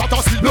were gunshot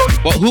or speed blood.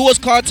 But who was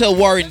Cartel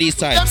warring these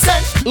times?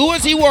 Who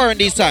was he warring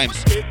these times?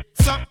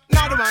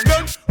 Now the man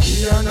done.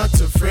 We are not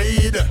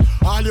afraid.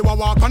 All you a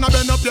walk and a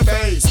bend up your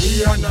face.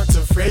 We are not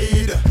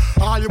afraid.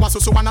 All you a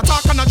so and a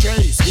talk and a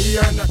chase. We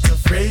are not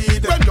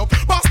afraid. Bend up,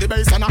 pass the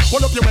base and a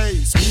pull up your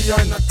waist. We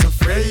are not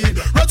afraid.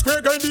 Red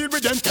Square going deal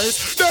with them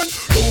case. Then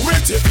do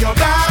it if you're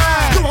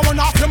bad. You a run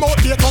off your mouth,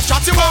 be a tough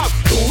shot you up.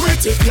 Do it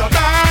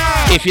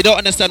If you don't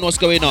understand what's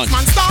going on,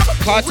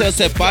 Cartel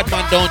said bad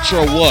man don't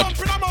throw wood.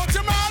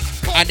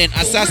 And then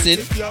Assassin,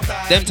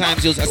 them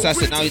times he was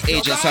Assassin, now he's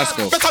Agent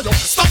Sasko.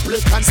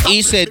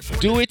 He said,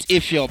 do it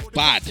if you're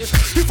bad.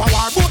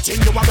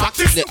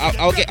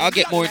 I'll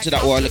get more into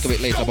that war a little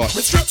bit later, but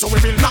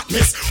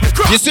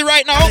you see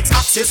right now?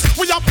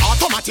 We have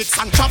automatics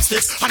and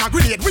chopsticks and a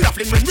grenade we have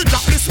fling when we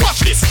drop this.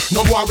 Watch this.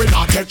 No more we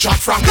not get shot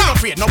from. No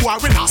afraid, no more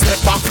we not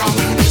step back from.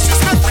 This is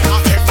me we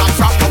not get that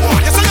from. No more.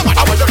 You say you man,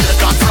 where you get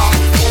that from?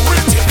 Who will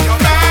take your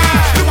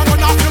man? You are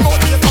gonna have to go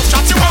be a tough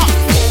shot you want.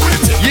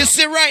 You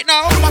see right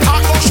now? You are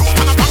talking about shoot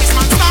and a promise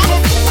man stop. Who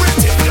will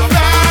take your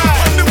man?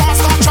 When the war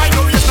start trying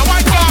to raise the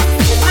white flag.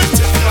 Who will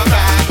take your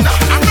man?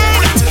 I'm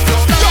going to take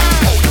your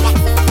man.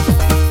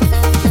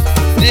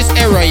 This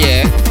era,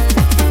 yeah.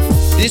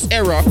 This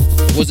era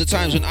was the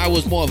times when I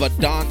was more of a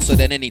dancer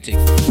than anything.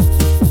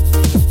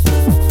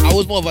 I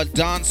was more of a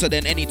dancer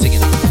than anything, you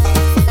know.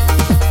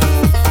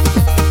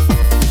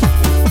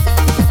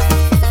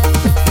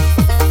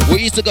 We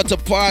used to go to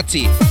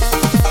party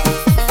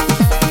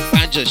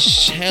and just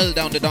shell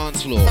down the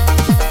dance floor.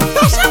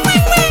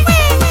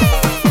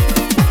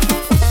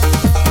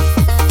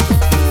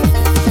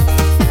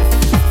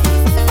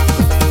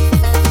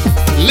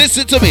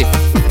 Listen to me.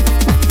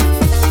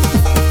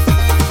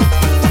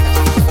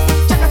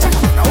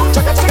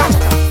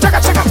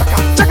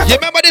 You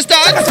remember this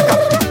dance?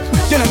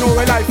 You don't know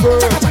where life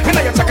works. You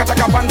know your chaka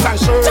pants and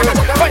shirt.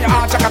 When your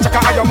heart chaka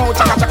and your mouth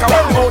chaka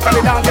one out and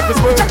the dance get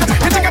this word.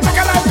 You chaka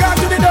life gone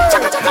to the dirt.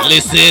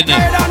 Listen.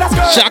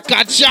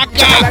 Chaka.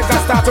 Life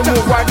just start to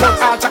move right now.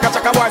 All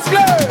chaka boys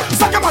play.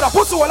 Suck your mother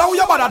pussy all who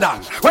your mother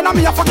done. When I'm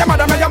here fuck your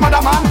mother, your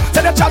mother man.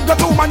 Say the chat go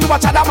to man, you a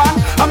chada man.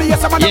 I'm here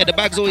some man. Yeah, the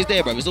bag's always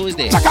there, bro. It's always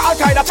there. Chaka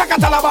Al-Qaeda, chaka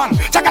Taliban.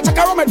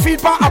 Chaka Roman feed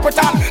pan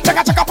Apertal.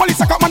 Chaka police,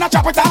 chaka man a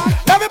chop it all.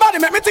 Everybody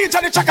make me teach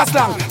you the chaka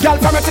slang. Girl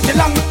from a city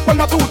long, but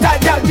not too tight.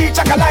 Girl teach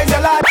chaka lies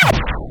your life.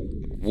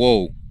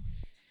 Whoa.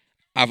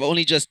 I've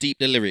only just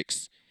deeped the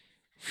lyrics.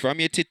 From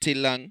your titty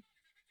lang.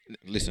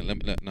 Listen, no.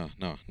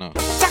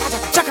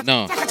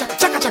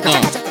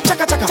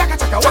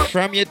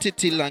 From your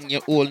titty lang, you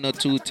all not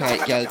too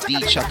tight, girl.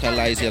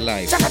 De-chakalize your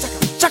life.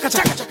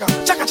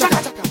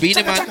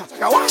 Beanie man,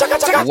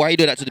 why you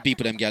do that to the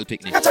people them girl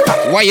picnic?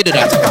 Why you do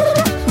that?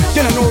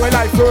 You don't know where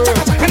life works.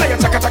 You know your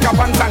chaka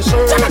pants and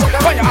shirt.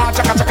 When your heart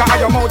chaka and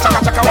your mouth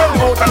chaka one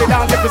out and the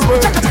dance get this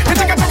word. You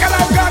chaka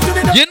life gone to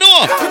the dirt. You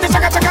know.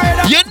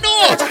 You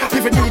know.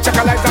 If you need chaka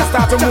life,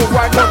 start to move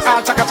right now.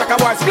 All chaka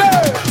boys play.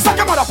 Suck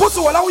your mother pussy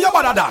all who your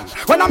mother done.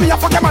 When I'm here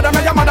fuck your mother,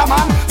 your mother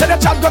man. Say the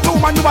chat go to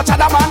man, you a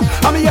chada man.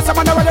 I'm here some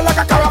man ready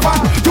like a caravan.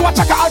 You a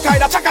chaka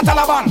Al-Qaeda, chaka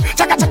Taliban.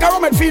 Chaka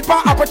Roman feed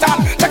pan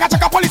Apertal.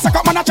 Chaka police,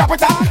 chaka man a chop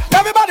it all.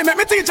 Everybody make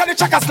me teach you the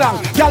chaka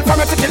slang. Girl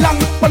from a city long,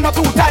 but not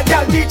too tight.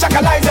 Girl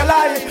de-chakalize your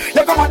life.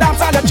 You come and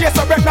dance all the chase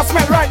so break no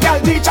smell right. Girl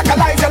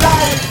de-chakalize your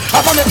life.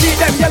 I from your teeth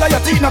them yellow,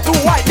 your teeth not too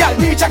white. Girl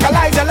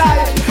de-chakalize your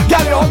life.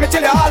 Girl you hug me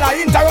till you all I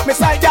interrupt me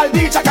side. Girl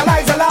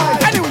de-chakalize your life.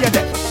 Anyway you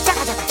there.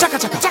 Chaka.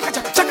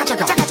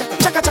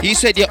 He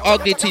said you're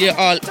ugly till you're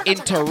all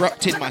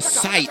interrupting my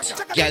sight.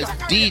 Girl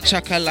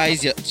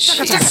de-chakalize your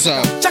Jesus.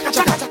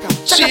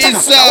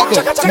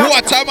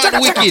 What a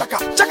man wicked.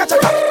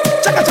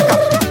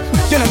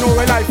 You don't know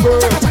where life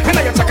works. You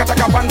know your chaka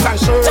pants and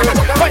shirt.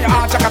 When your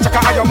heart chaka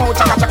and your mouth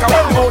chaka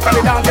one out and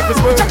the dance get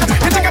this word.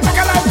 You chaka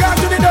life gone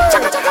to the dirt.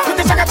 Put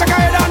the chaka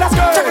head on the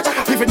skirt.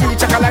 If you need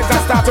chaka life, then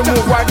start to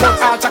move right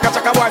now. All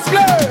chaka boys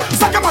play.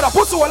 Suck your mother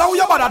pussy all who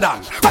your mother done.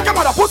 Fuck your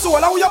mother pussy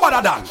all who your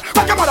mother done.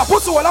 Fuck your mother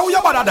pussy all who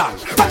your mother done.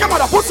 Fuck your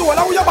mother pussy all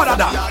who your mother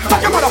done.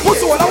 Fuck your mother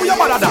pussy all who your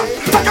mother done.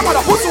 Fuck your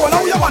mother pussy all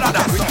who your mother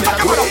done.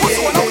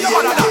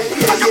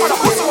 Fuck your mother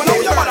pussy all who your mother done. Fuck your mother pussy all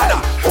who your mother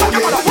done. Fuck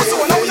your mother pussy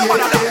all who your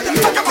mother done.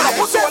 Fuck your mother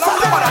pussy all who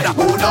your mother done.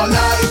 Who don't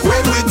like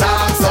when we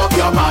talk, suck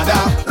your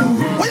mother.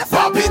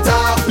 Pop it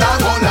off, now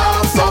go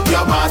laugh, suck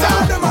your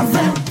mother.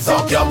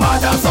 Suck your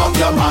mother, suck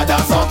your mother,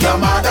 suck your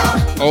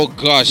mother. Oh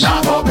gosh.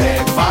 Now go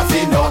beg,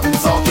 fussy, nothing,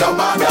 suck your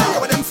mother.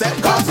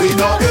 Cause we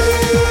know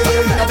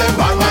it, now them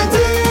bang my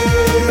thing.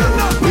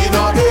 We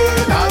know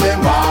it, now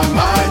them bang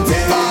my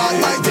thing.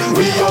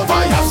 We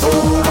over your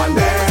soul and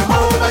them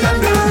over your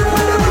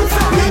nerves.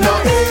 We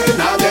know it,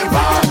 now them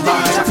bang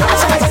my thing.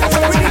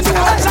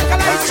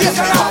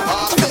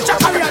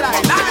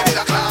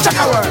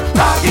 Chaka word.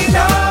 Backing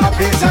up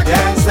is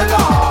against the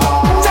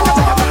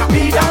law.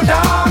 We don't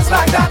dance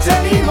like that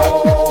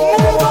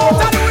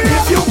anymore.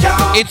 If you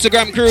can't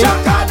Instagram crew,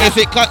 if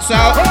it cuts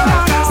out,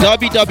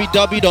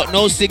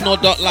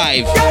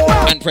 www.nosignal.live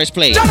and press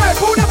play.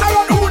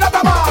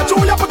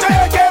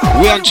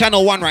 We're on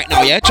channel 1 right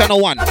now, yeah?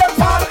 Channel 1.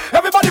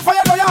 Everybody fire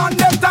your hand,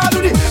 them down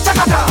to the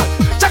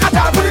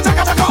chaka, put the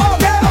chaka,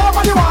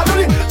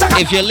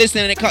 If you're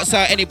listening and it cuts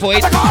out at any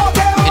point,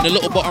 in the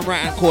little bottom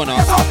right hand corner,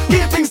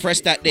 press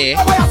that there.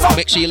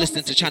 Make sure you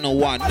listen to channel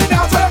 1.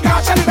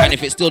 And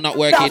if it's still not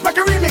working,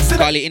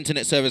 call your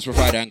internet service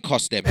provider and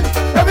cost them.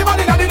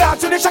 Everybody now the dance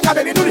to the shaka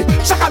belly, do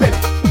the shaka belly.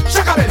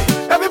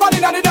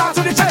 Everybody now the dance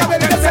to the shaka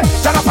belly. They say,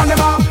 Jana fan them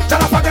out,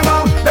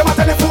 them a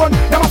telephone,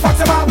 them a fax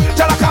them out.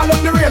 Jana call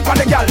up the rain for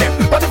the girl them.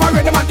 But if I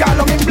read them and call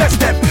them, him bless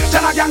them.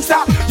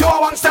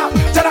 one stop.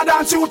 Jada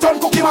dance you turn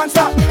cookie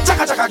monster.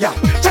 Chaka chaka gal,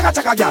 chaka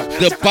chaka gal.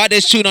 The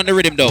baddest tune on the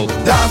rhythm though.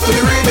 Dance to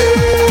the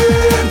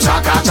rhythm,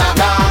 chaka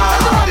chaka.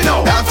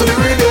 Dance to the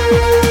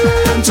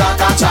rhythm,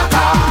 chaka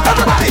chaka.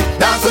 Everybody,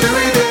 dance to the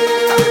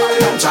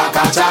rhythm,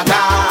 chaka chaka.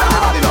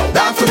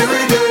 Dance to the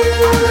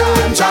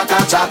rhythm, chaka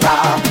chaka.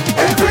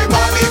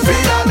 Everybody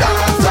feel a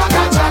dance,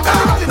 chaka chaka.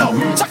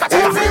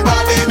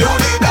 Everybody do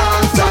the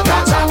dance, chaka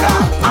chaka.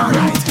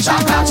 Alright,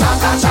 chaka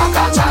chaka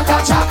chaka chaka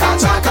chaka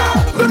chaka.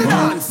 Do the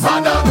dance,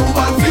 father do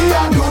one feel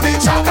and do the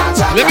chaka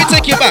chaka. Let me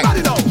take you back.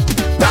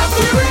 Dance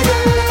to the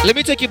rhythm. Let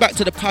me take you back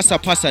to the Passa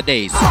Passa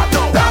days. Dance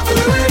to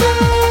the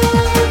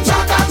rhythm,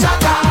 chaka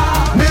chaka.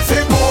 Missy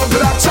boy be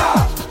a cha,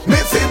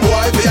 Missy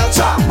boy be a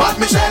cha, but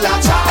Michelle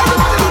a cha.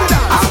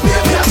 I'm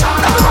baby a cha.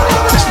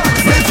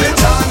 Missy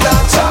John a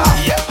cha,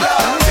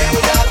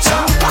 baby a cha,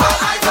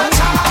 I a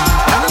cha.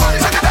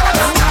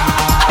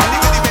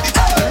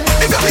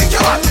 If you think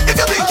you're hot, if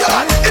you think you're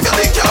hot, if you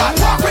think you're hot,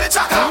 walk with the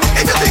chaka.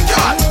 If you think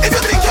you're hot, if you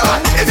think you're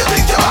hot, if you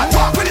think you're hot,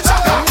 walk with the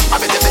chaka. I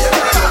bet you say you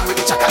can't run with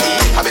the chaka.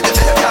 I bet you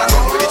say you can't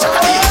run with the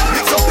chaka.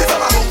 Mix up this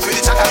other boom with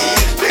the chaka.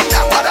 Bring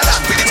that water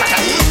down with the chaka.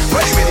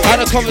 I had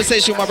a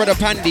conversation with my brother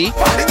Pandy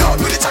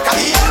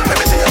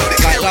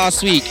like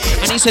last week,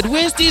 and he said,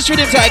 "Where's these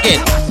rhythms at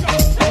again?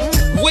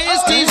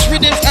 Where's these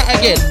rhythms at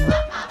again?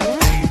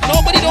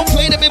 Nobody don't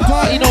play them in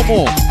party no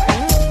more.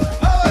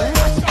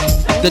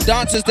 The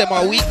dancers them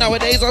are weak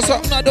nowadays or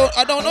something. I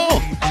don't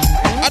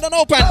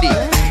know, Pandy.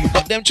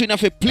 But them tune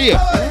have to play."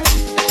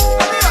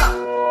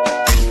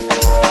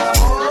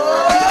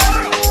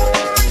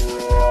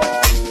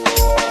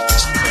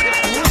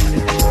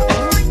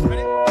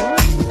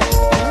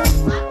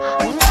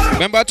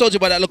 Remember I told you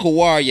about that little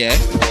war, yeah?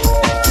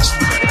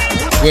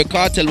 Where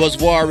Cartel was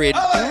warring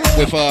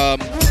with a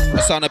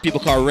sound of people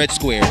called Red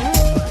Square.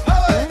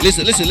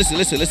 Listen.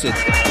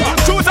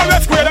 Choose a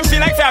red square, them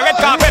feel like say a red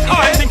carpet. Oh,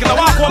 I think it's a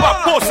walk over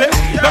post it.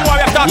 Them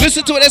warriors start.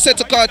 Listen to what they said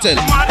to Cartel.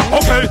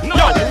 Okay,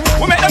 yo,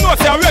 we make them know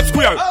say a red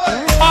square.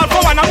 All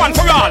for one and one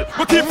for all.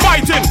 We keep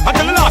fighting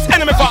until the last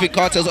enemy fall. I think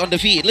Cartel's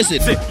undefeated.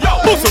 Listen.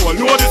 Yo, who's the one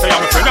know this? Say I'm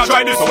a friend, I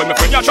try this. So when my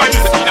friend, I try this.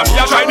 Me and me,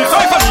 I try this. So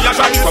if me, I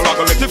try this. So I'm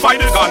gonna rectify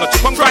this. Gonna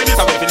chip and try this.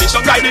 I'm gonna finish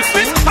and guide this.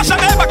 I shall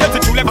never get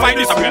it to left find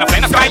this. I'm gonna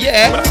find a sky.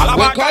 Yeah,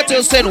 when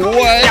Cartel said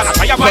words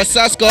for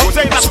Sasko,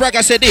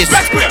 Spragga said this.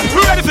 Red square,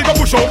 we ready to go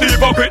push out the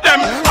hypocrite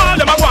them. All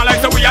them are going like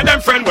so we are them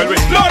friend. Well, we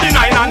load the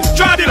nine and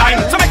draw the line.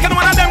 So make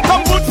one of them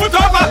come put foot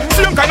over.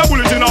 Same kind of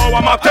bullet in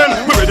our Mark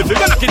 10. We ready to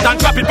go knock it and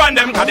clap it on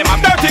them. Cause them have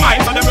dirty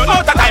minds so them run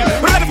out of time.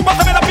 We ready to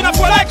bust them up in a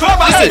fool like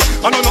clover. Hey,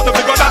 I know not to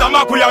figure that I'm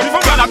up with you. If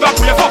I'm gonna back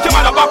with you, fuck your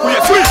man back with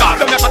you. Sweet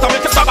out. Them never to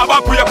make you stop a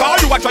back with you.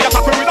 Cause you watch why you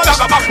talk with me, no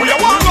dagger back with you.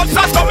 One gun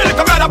Sasko, me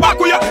little brother back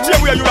with you. Same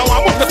way you don't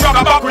want to move the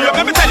Spragga back with you.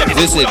 Let me tell you this.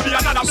 Listen,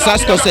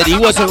 Sasko said he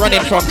wasn't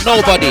running from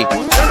nobody.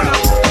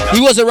 He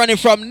wasn't running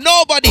from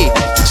nobody.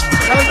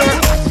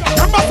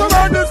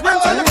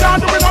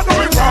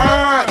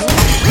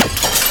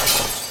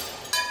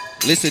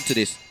 Listen to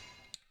this.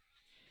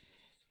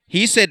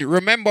 He said,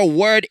 remember,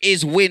 word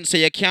is win, so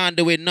you can't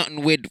do it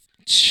nothing with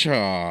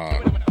cha.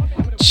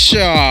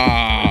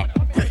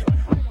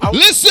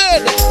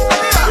 Listen!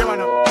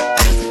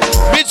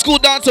 Mid-school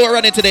dancer we're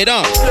running today,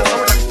 no?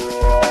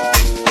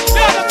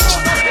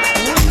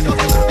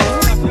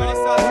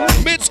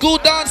 Mid-school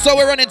dancer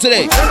we're running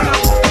today.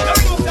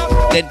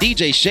 Then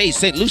DJ Shay,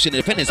 St. Lucian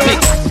Independence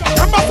Mix.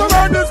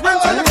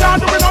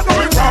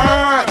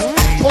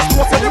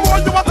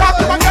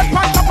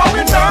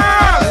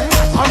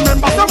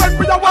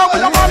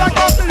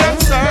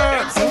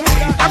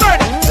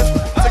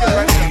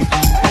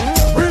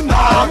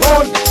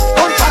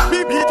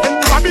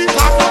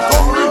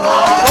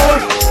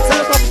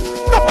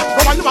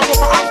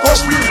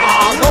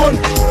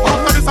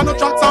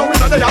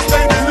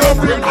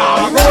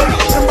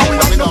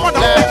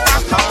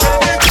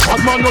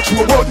 Man not true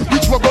word,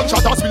 which were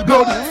gunshot as will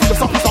blood. Feel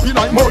sappy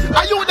like mud.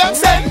 Are you them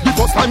send? The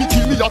first time he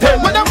kill me a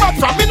 10. When them bad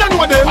from me, no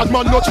know them. Bad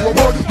man not true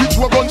word, which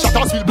were gunshot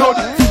as will blood.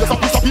 Feel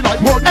sappy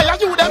like mud. Hey, are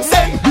you them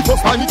send? The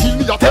first time he kill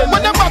me a 10. When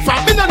them bad from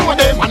me, no know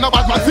them. And a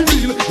bad man feel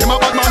real. Them a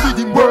bad man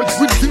reading words.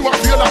 With the what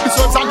feel like the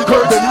serves and the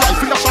curves. Then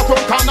rifle a shot on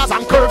corners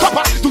and curves.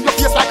 Papa, to your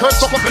face like hurt,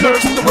 suck up the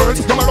nerves. To the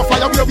words, them a rough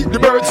fire away with the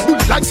birds.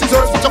 Bullet like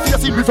scissors, put your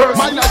face in reverse.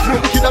 My life more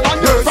wicked than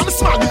yours. From the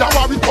small with a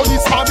war with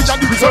police, army and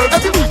the reserve.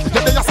 Every week,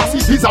 yeah, they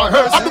assassinate his or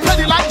hers. I'm the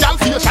penny like gal.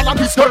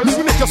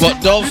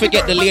 But don't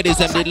forget the ladies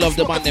them did love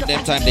the man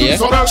them time there.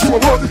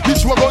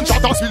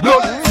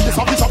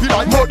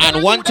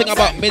 And one thing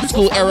about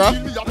mid-school era,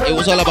 it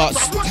was all about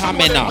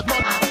stamina.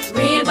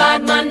 Real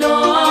bad man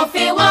know if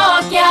he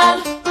walk,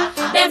 y'all.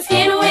 Them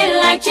skin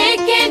will like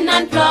chicken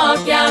and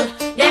pork, y'all.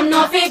 Them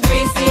no fi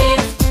grease it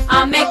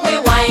and make we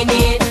wine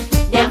it.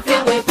 Them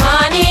fi we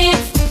pan it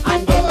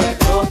and them we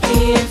cook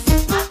it.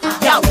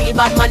 Yeah, real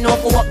bad man know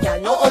for walk, y'all.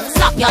 No up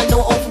slap, y'all.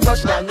 No up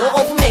brush, y'all. No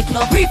up make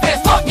love.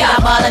 Reface fuck, y'all.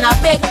 Ball and a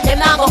beg. Them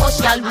now go hush,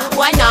 y'all.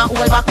 Why not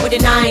hold back with the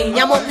 9?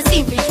 Yam up the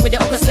steam fish with the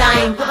upper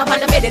slime. Put up on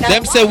the bed and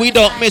them say we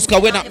don't miss,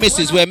 cause we're not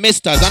misses, we're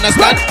misters.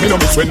 Understand? Me no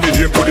miss when we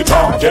aim to the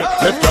target.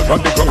 Left y'all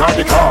on the ground on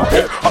the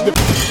carpet.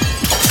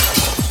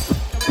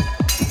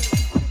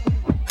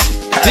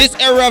 This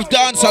era of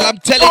dancehall,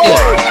 I'm telling you.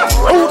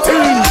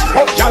 Routine.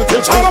 Oh, y'all feel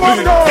so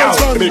clean. Y'all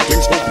make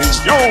things so clean.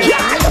 Yo.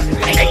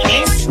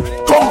 Ladies,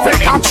 come for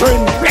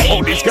capturing.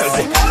 Oh, these girls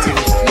are capturing.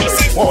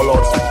 Oh,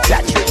 Lord,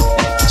 capturing.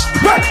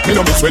 Me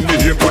no miss when me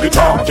aim for the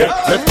target.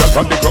 Left hand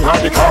from the ground on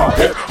the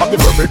carpet. I'm the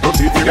perfect good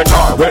beat to get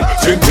target.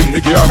 Same thing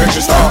me give her make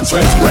she start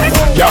sweat.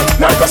 Yeah,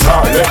 like a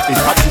starlet. It's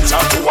a piece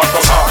of two and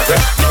goes hard.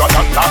 You got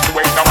that laugh the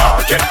way in the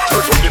market.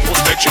 Her to the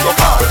post make she go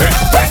carpet.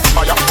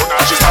 My young one now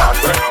she start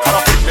with. I'm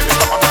a big minute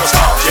from under the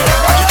start. Yeah,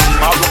 I keep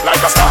my look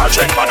like a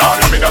sergeant. But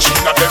I'm in a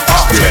sheen at them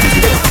party.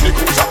 The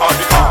cruiser on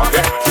the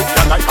carpet. You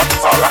can like a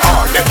piece of a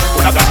hardet.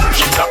 One of them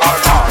she's a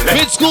hardet.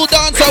 Mid-school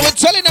dancer, we're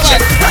telling them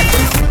man.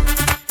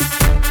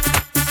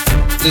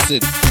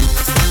 Listen,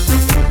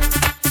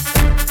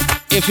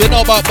 if you know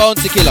about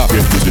Bounty Killer,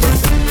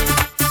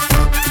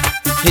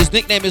 his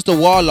nickname is the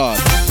Warlord.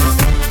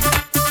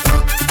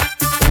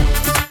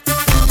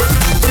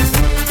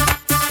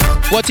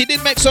 But he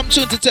did make some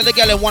tune to tell the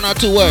girl in 1 or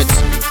 2 words.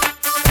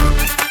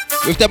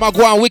 If them are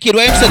going wicked,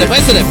 where him say them?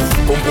 Where say them?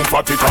 Boom boom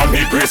fat it on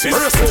me braces.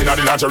 Sitting on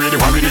the lingerie, the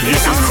one with the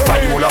laces.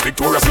 Buy the whole of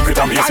Victoria's Secret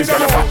and Macy's. Girl,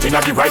 you're fat in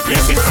the right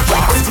places.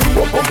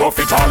 Boom boom buff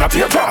it all at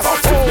your grass.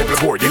 Little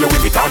boy, deal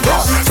with it on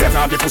grass. Seven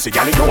on the pussy,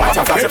 girl, you know what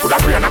I'm saying. Put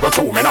a brain and go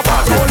through, men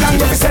apart. Roll on,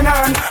 you listen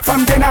on,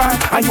 from then on.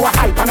 And you a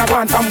hype and I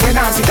want from when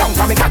on. Sit down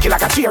for me cocky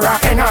like a chair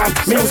or hang on.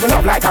 Me use me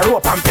love like a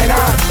rope and pen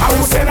on. I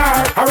will send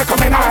her, I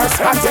recommend her.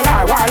 Until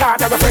I warlord,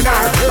 I go friend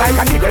her. Like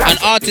a nigga. An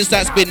artist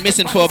that's been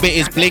missing for a bit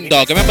is Bling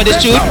Dog. Remember this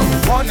tune?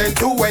 1 and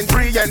 2 and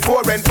 3 and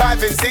 4 and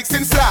 5 and 6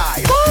 and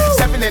slide.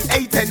 7 and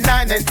 8 and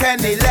 9 and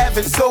 10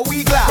 11. So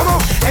we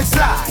glide and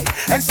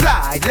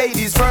slide.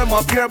 Ladies firm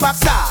up your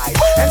backside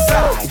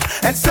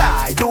and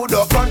slide. Do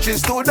the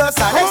crunches to the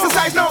side.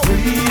 Exercise now.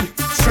 Breathe,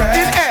 stretch,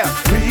 inhale,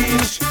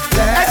 reach,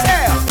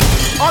 exhale.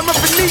 All my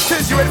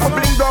Phoenicians, you ready for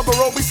Bling Dog or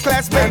Roby's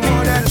class, baby?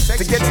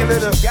 To get your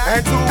little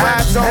and 2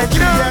 and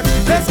 3.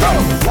 Let's go.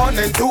 1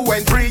 and 2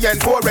 and 3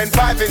 and 4 and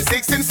 5 and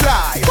 6 and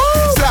slide.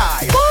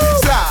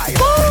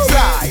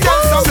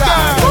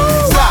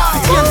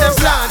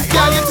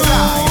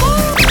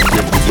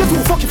 You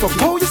too fucky,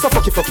 oh you so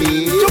fucky.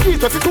 You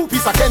beat with the 2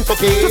 piece of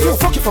Kentucky. You too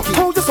fucky,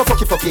 oh you so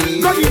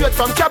fucky. Got you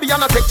from Cabby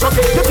and a take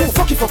chucky. You too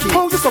fucky,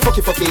 oh you so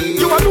fucky.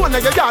 You alone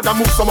in your yard and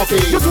move some okay.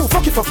 You too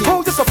fucky,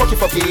 oh you so fucky.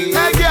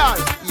 Hey girl,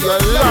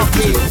 you're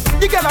lucky.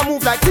 The girl a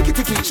move like ticky.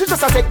 She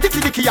just a take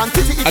dicky and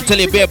titty. I tell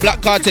you, be a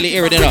black cartel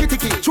here and then.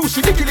 True,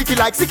 she dicky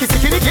like sicky.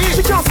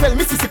 She can't spell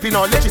Mississippi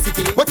nor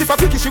electricity. But if I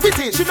picky, she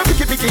witty. She no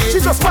picky. She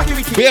just wacky.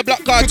 Be a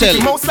black cartel.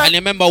 And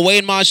remember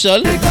Wayne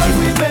Marshall. Because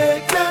we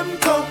make them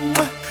come.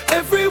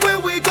 Everywhere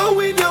we go,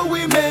 we know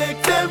we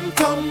make them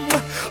come.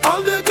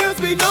 All the girls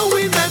we know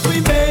we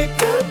make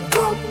them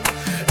come.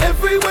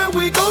 Everywhere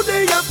we go,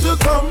 they have to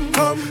come.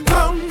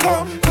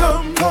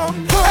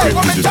 Hey,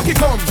 what make Jackie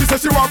come? She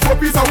says she want 4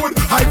 pieces of wood.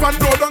 Ivan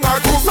blow down her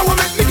groove. So what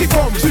make Nicky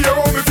come? She hear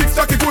how me fix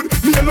Jackie good.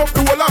 Me love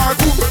the whole of her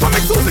groove. What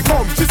make Susie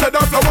come? She said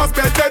her flowers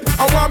bed dead.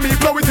 I want me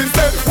blow it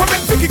instead. What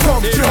make Vicky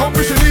come? She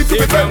hungry, she need to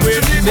be fed. She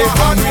need more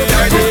hard work.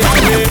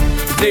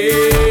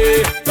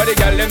 But the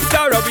girl them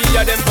star, we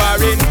are them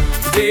foreign.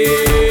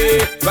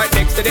 Right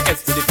next to the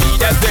S to the P,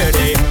 that's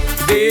dirty.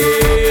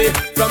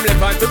 From left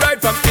hand to right,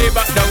 from A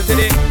back down to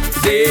the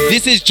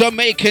This is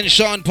Jamaican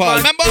Sean Paul.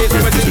 Remember?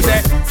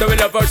 So we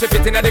love how she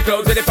fit in at the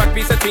clothes with the fat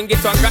piece of thing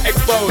get one got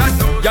exposed.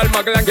 Y'all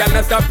muggle and y'all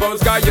not stop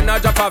pose, cause you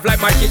not drop off like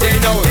Mikey J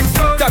knows.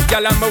 Top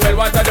y'all and my well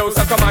water dose,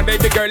 so come on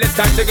baby girl, it's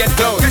time to get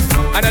close.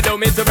 And I don't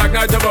mean to brag,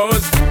 not to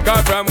boast,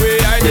 cause from we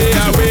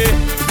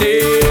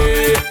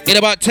in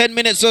about 10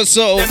 minutes or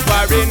so,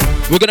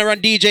 we're gonna run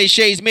DJ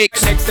Shay's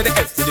mix next to the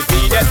S to the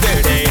P, that's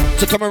dirty.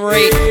 To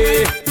commemorate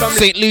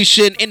St.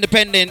 Lucian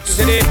Independence,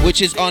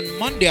 which is on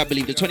Monday, I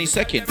believe, the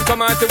 22nd.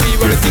 Come on to we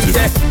where the things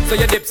say. So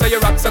you dip, so you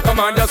rock, so come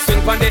on, just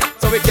swing on it,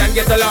 so we can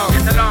get along.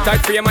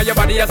 Tight frame on your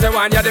body as a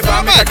one, you're the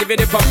bomb. I give you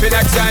the pumping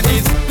action.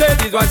 These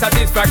ladies want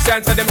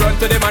satisfaction, so them run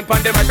to them and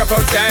pan the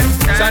microphone stand.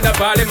 Stand up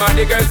all them and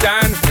the girls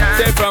dance.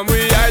 Say from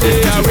we are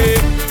the away.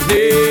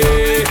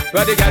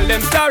 But the girl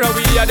them star,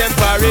 we are them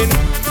foreign.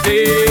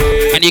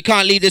 And you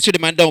can't leave this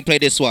rhythm and don't play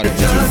this one.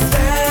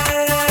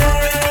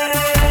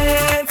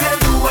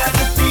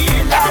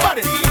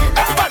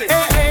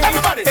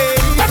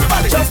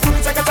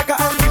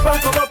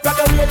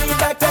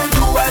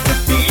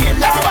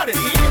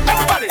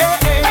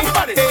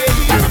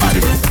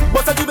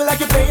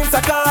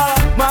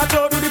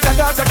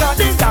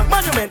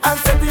 Monument and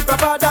set the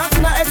proper dance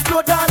in a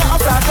explode down a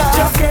flatter.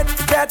 Just get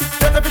that,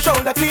 just up your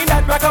shoulder, clean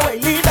that, rock away,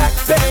 lead that,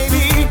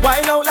 baby.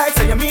 Why no like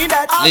say you mean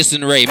that?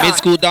 Listen, Ray,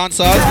 mid-school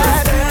dancehall.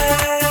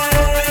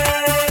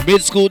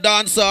 Mid-school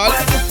dancehall.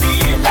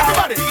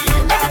 Everybody.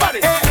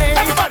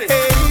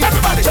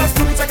 Just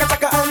do the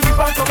chaka and keep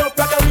on come up,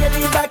 rock away,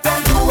 lean back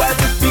and do what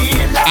you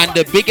feel. And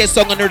the biggest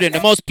song on the rhythm,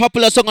 the most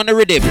popular song on the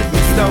rhythm.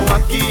 Mr.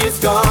 Wacky is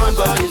gone,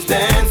 but his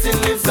dancing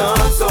lives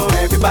on. So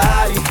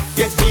everybody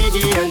get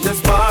jiggy and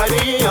just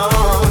party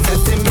on.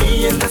 Setting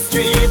me in the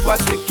street, watch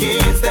the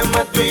kids, them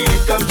a tweet.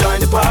 Come join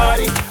the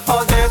party,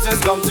 all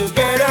dancers come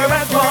together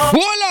as one.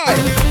 Hold on!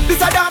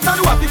 This a dance on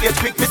the wacky get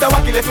quick, Mr.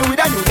 Wacky left me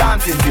with a new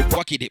dancing dip.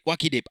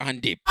 Wacky dip,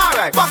 and dip.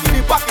 Alright,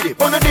 wacky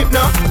dip, on the dip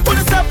now. Put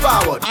a step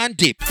forward. And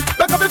dip.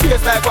 Back up the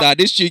face like Nah,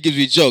 this tune gives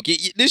me joke.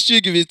 This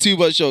tune gives me too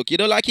much joke. You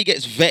know, like he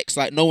gets vexed,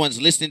 like no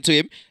one's listening to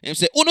him. And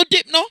say, oh no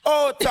dip, no?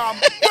 Oh, Tom.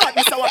 What,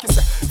 Mr. Wacky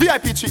say?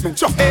 VIP treatment,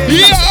 chop. Yo!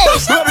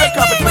 Roll red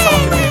carpet, Mr.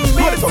 Wacky.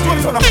 Roll it up, roll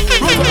it on.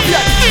 Roll it on,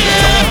 VIP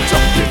treatment,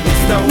 chop.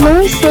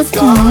 No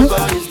signal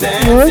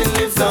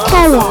with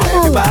Kala.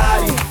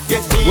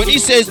 When he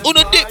says, oh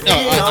no dip, no,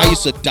 I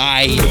used to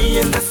die.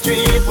 In the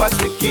street, watch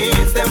the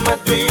kids, them a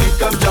do it,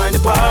 come join the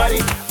party.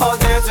 All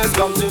dancers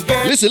come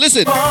together.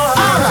 Listen.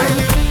 Alright,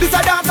 this a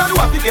dance on the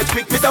wacky get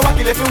quick. Mr.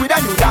 Wacky left me with a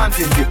new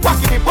dancing dip.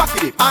 Wacky dip, and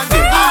dip.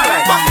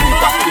 Alright, wacky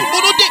dip.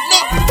 Oh no dip, no.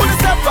 Put a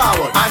step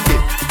forward, and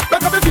dip.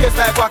 Back up the face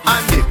like wacky,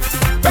 and dip.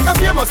 Back up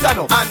famous stand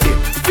up, and dip.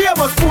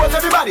 Famous pose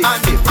everybody,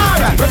 and dip.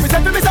 Alright,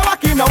 represent to Mr.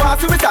 Wacky, now I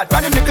see we start.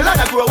 Van him nickel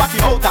and I grow Wacky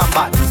out and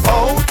back.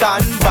 Out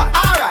and back.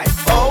 Alright,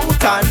 out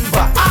and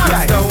back.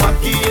 Alright, Mr.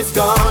 Wacky is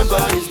gone,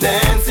 but his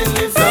dancing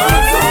lives on.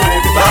 So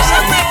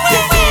everybody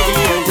get busy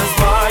and just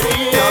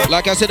party.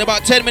 Like I said,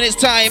 about 10 minutes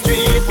time.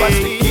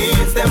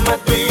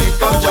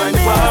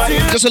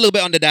 Just a little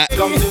bit under that.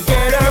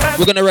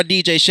 We're gonna run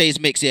DJ Shay's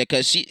mix here,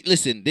 cause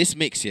this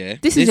mix here.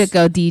 This is your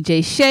girl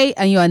DJ Shay,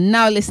 and you are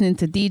now listening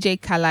to DJ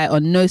Kalai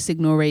on No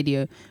Signal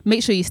Radio.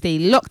 Make sure you stay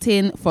locked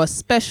in for a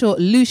special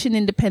Lucian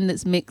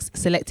Independence mix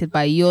selected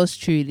by yours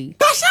truly.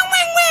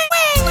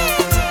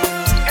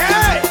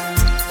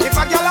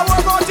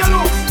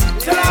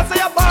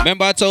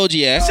 Remember I told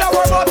you, yeah?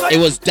 It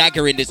was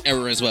dagger in this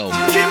era as well.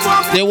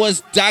 There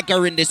was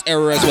dagger in this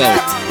era as well.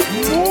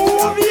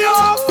 Move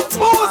your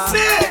pussy.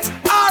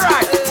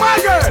 Alright, my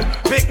girl.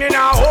 Pick me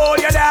now,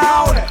 hold you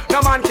down. No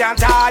man can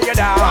tie you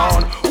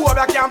down.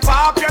 Whoever can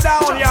pop you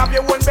down. You have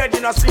your own bed,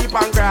 you no sleep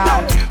on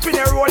ground. Spin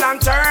your roll and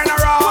turn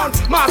around.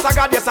 Master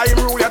God, yes, I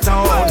rule your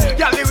town.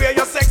 Girl, the way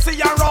you're sexy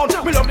and round.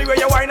 Me love the way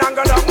you whine and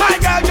go down. My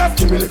girl, just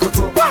give me a little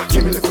pop.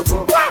 Give me a little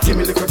pop. Give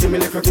me a little, give me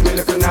a little, give me a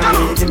little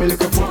now. Give me a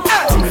little pop.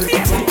 Give me a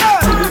little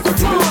pop.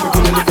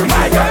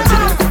 My girl, give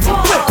me a little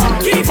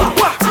pop. Keep up.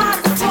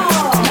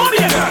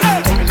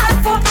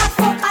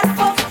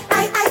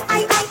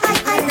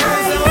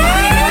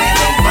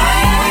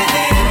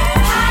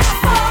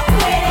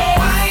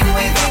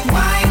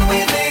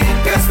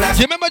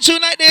 You remember a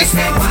tune like this?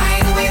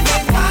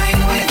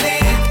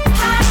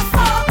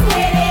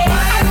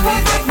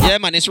 Yeah,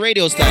 man, it's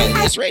radio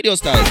style. It's radio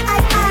style.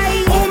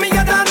 Oh, me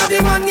got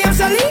another one named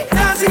Sally.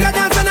 Now she got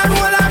dance and a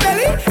roll her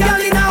belly. Girl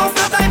in a house,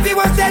 no time for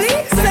watch telly.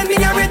 Send me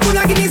a Red Bull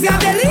like it is your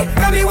belly.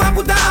 Come me want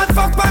put a hot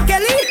fuck back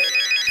Kelly.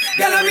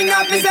 Girl, I ring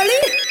up Miss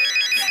Ellie.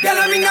 Girl,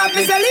 I ring up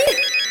Miss Ellie.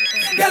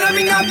 Girl, I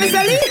ring up Miss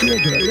Ellie.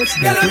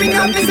 Girl, I ring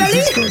up Miss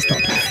Ellie.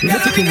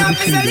 Girl, I ring up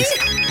Miss Ellie.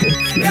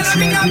 Girl, I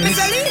ring up Miss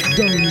Ellie.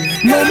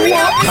 Girl, I ring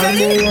up Miss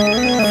Ellie.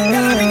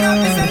 Girl, I ring up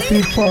Miss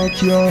Ellie.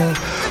 Fuck you.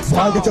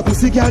 Wanna get your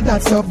pussy girl,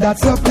 that's up.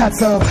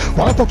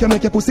 Wanna fuck you,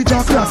 make your pussy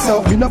jaw cross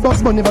up. We no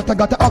Bugs Bunny, but I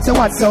got to ask you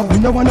what's up. We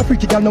no want a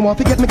freaky girl, no one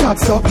forget me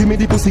cocks up. Give me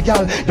the pussy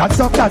girl, that's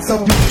up.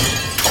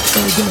 Oh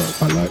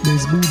girl, I like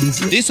these boobies.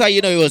 This how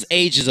you know it was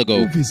ages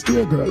ago.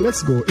 Here, girl,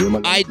 let's go.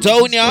 I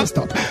don't ya.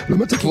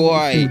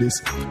 Boy,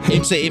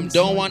 him say him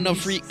don't want no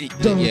freak.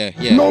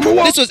 Yeah. No,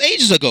 this was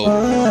ages ago.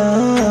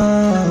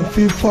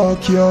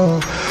 Fuck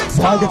you.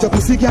 Wanna get your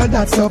pussy girl,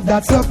 that's up.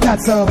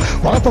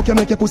 Wanna fuck you,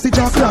 make your pussy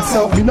jaw cross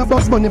up. We no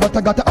Bugs Bunny, but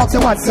I got to ask you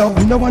what's up.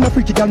 We no want a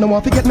freaky girl, no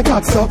one forget me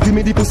cocks up. Give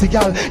me the pussy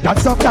girl,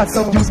 that's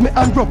up. Use me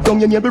and rub down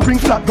your neighbor, bring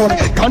flat gun.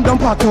 Condom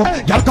pack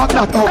up, girl cock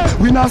that up.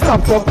 We not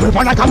stop up, we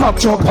wanna come up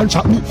chuck. One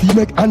shot me, he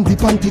make and the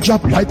panty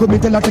drop. Like when me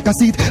tell her take a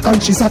seat,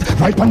 and she sat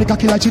right on the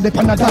cocky like she dip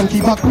on a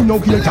donkey back. We no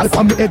hear girl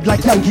from me head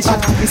like Yankee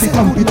hat. She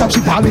pump it up,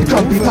 she call it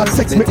trump it hot.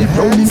 Sex make me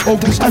browning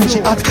ugly and she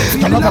hot.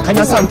 Girl have a kind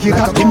of sanky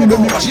cat. Give me no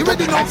mirror, she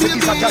ready now.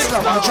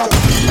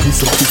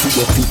 This is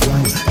what we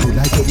wine. You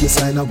like your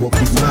waistline, I walk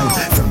with mine.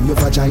 From your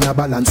vagina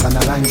balance and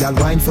a line, girl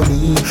wine for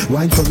me.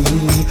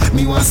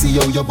 Me want see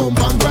how your bum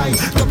bang grind.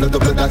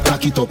 Double that,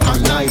 cock it up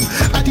and line.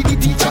 I did the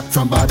teacher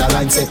from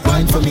borderline said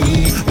wine for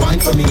me.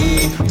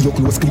 Your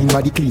clothes clean,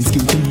 body clean,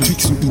 skin clean.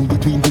 Tricks you in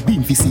between the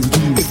beam, fissing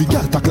clean. Every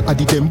girl tackle at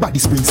the them body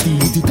spring steel.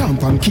 The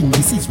tampon king,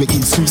 this is where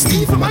in street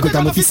Steve. My God,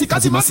 I'm a physique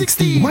as him a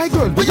 16. My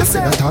girl, what you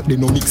say? I thought they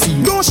no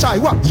mixing. Don't shy,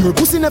 what? Your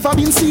pussy never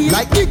been seen.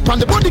 Like kick on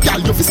the body, girl,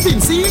 you fi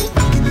spin, see?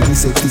 Give me the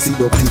sexy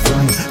seductive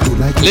wine.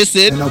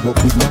 Listen,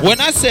 when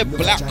I said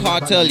Black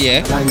Cartel,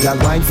 yeah, I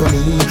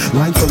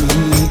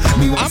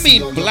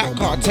mean Black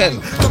Cartel.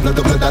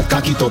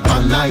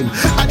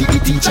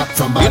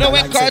 You know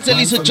when Cartel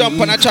used to jump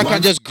on a track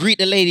and just greet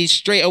the ladies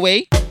straight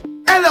away?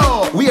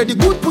 Hello, where the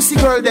good pussy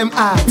girl them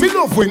at? Me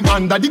love when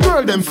under the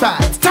girl them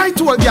fat. Tight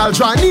to a girl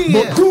draw near.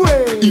 But go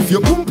away. If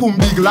your pum pum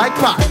big like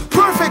pat,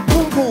 perfect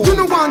pum pum. You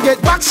no want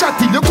get back shot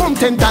till you come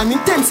 10 times in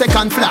 10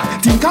 second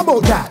flat. Think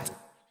about that.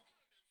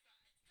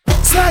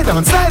 Slide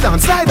on,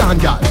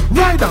 girl.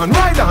 Ride on,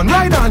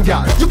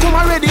 girl. You come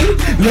already?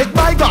 Let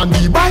bygone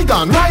be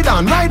bygone. Ride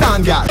on,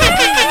 girl.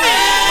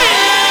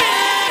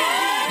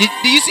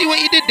 Do you see what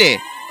he did there?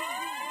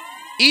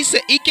 He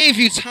said he gave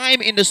you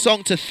time in the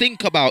song to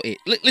think about it.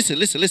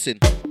 Listen.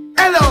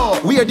 Hello,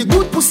 where the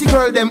good pussy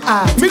girl them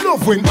at? Me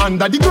love when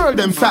under the girl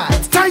them fat.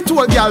 Tight to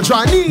a girl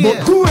draw near.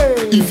 But go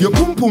away if your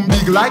pum pum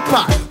big like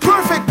pat.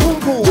 Perfect pum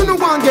pum. You no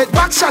want get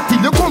back shot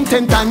till you come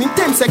 10 times in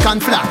 10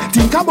 second flat.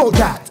 Think about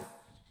that.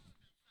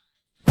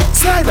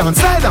 Slide on,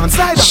 slide on,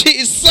 slide on.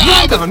 She's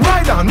ride on,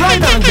 ride on,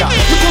 ride on, girl.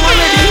 You come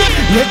already?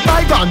 Let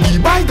bygone be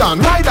bygone.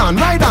 Ride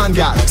on,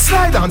 girl.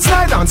 Slide on,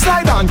 slide on,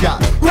 slide on, girl.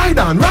 Ride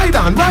on,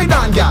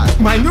 girl.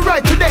 Mind me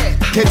right today.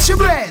 Catch your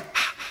breath.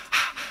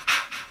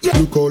 Yeah.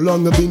 Look how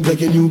long I've been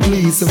begging you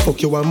please. So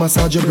fuck you and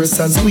massage your breasts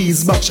and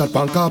squeeze. Back shot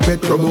on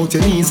carpet, rub out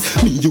your knees.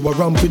 Me you a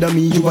ramp with a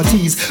me you a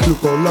tease. Look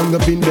how long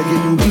I've been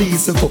begging you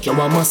please. So fuck you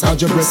and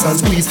massage your breasts and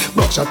squeeze.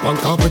 Back shot on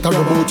carpet and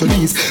rub out your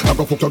knees. I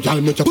go fuck your girl,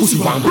 make your pussy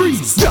warm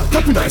breeze. Yeah,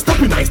 tappy nice,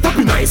 tappy nice,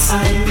 tappy nice.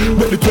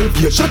 Make the 12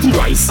 year shotty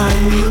rice.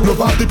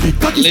 Love out the big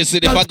cocky.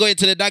 Listen, if I go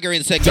into the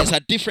daggering segment, it's a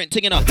different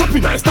thing, you know.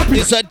 Tappy nice, tappy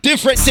nice. It's a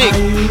different thing.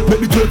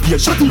 Make the 12 year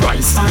shotty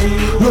rice.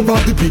 Love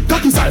out the big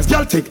cocky size.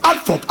 Girl take hard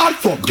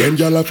fuck. Them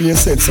girl have your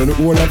sense on the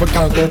whole of a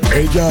cock up.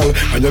 Hey girl,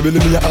 and you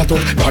believe me a hot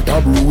up. Back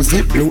and bruise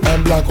it, blue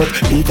and black up.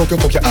 Me fuck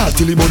your heart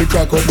till the body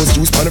crack up. Bust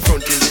juice on the front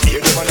till the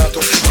ear never not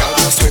up. Girl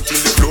go sweat till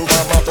the floor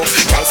and mop up.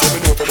 Girl say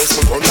me know for bust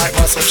me run like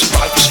my son. She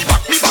ball she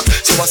back me back.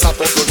 So I sap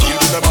up, no deal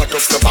with the back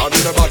up. Step on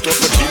in the back up,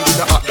 no deal with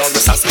the hot dog.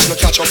 The sausage no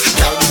catch up.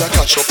 Girl me no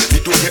catch up,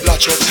 the door get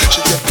latch up.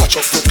 She get patch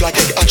up, look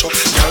like egg hatch up.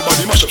 Girl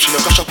body mash up, she no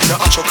cash up, no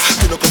hatch up.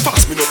 Me no go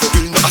fast, me no go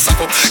will no ass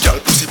up. Girl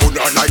pussy bone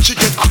her night, she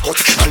get a cut.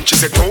 And she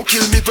said don't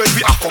kill me when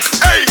we a fuck.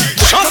 Hey,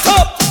 shut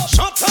up,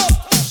 shut up.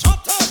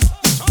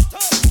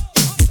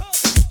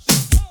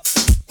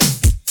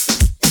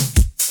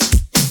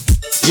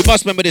 You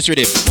must remember this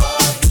rhythm.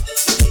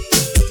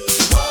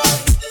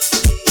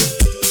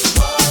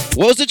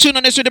 What was the tune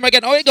on this rhythm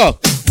again? Oh, you go.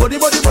 Body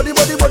na your pum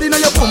pum. Body na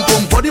your pum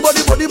pum. Body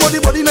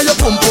na your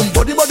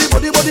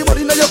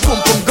pum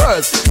pum.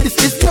 Girls, this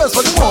is yours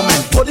for the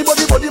moment. Body na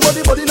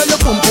your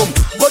pum pum.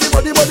 Body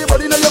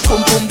na your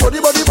pum pum. Body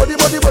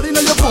na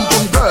your pum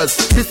pum. Girls,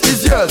 this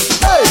is yours.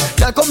 Hey,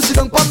 girl, come sit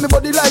down on me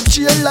body like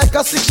chair, like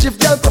a 6-shift.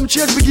 Girl, come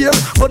change me gear.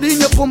 Body in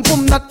your pum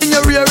pum, not in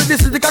your rear.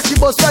 This is the cocky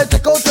bus right.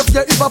 Take out of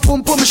here. If a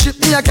pum pum ship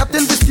me a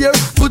captain this year.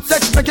 Good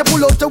sex make you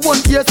pull out the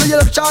one ear. So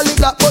you look Charlie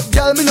Black, but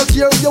girl me no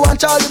care. You want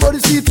Charlie body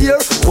seat here.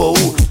 Whoa,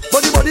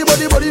 body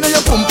na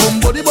your pum pum.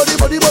 Body na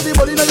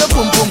your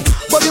pum pum.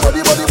 Body na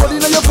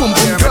your pum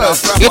pum.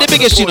 Girls, you're the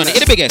biggest tune on it.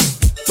 You're the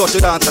biggest. Touch the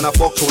dance and a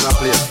fuck tune a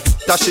play.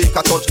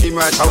 Tashika touch him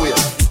right away.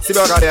 See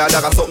baga there,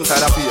 daga something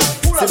side of here.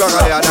 See baga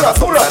there, daga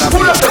something side of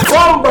here.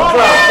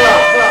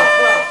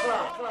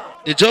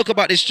 The joke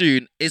about this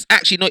tune is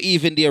actually not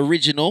even the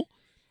original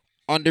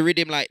on the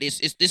rhythm like this.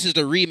 This is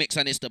the remix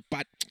and it's the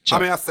bad. I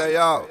mean I say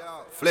yo,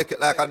 flick it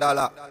like $1.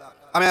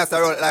 I mean I say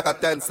roll it like a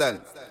 10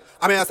 cents.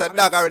 I mean I said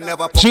Dagger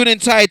never. Tune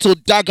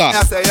entitled Dagger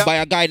by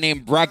a guy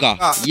named Braga.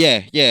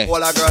 Yeah. All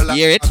a girl like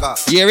hear it?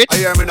 Hear it? I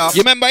hear me now.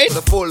 You remember it?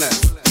 The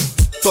fullness.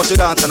 Touch the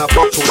dance and a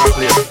fuck tune a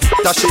play.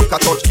 Tashika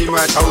touch him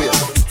right away.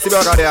 See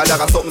Braga there,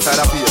 Dagger something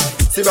side of here.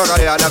 See Braga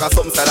there, Dagger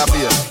something side of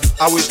here.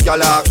 I wish y'all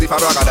ask if I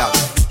Braga that.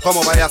 Come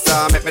over here sir,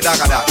 make me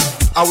Dagger that.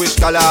 I wish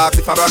y'all ask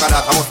if I Braga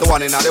that. I'm not the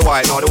one in the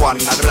white, nor the one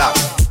in the black.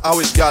 I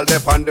wish y'all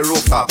deaf on the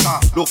rooftop.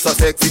 Look so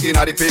sexy in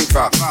the pink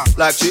frock.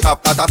 Like she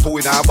have a tattoo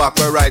in her back.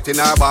 We're right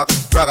in her back.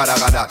 Braga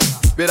Dagger that.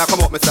 Better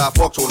come up, Mr.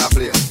 Fuck tune a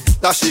play.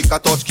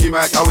 Tashika touch Kim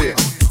right away.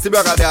 See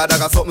Braga there,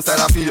 Dagger something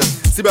side of here.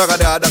 See Braga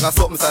there, Dagger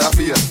something side of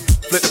here.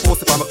 Flip the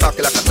post on my cocky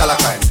like a dollar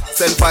kind.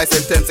 Send 5,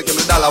 send 10 to give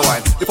me $1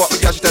 wine. The fuck me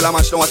girl, she tell her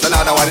man she don't want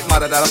another wine. It's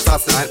madder than a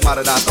assassin, it's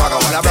madder than a swagger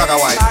wine. A Braga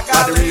wine,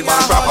 not the real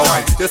man proper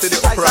wine. They see the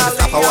upper and the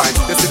stopper wine.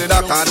 They see the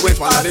doctor and the wait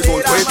one and they go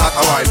to wait like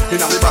a wine. In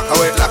the back I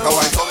wait like a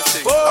wine. So me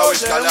sing, I wish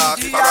y'all ask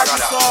if I Braga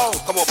that.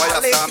 Come over here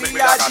sir, make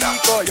me Dagger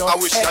that. I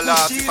wish y'all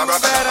ask if I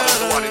Braga that. I'm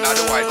the one in the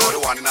white, not the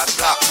one in the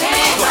black.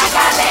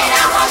 Magalhães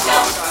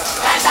rojão,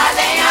 traz a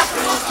lenha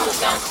pro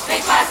fogão,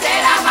 vem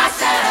fazer a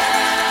maçã.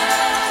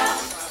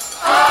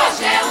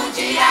 Hoje é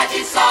dia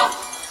de sol,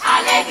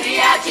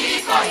 alegria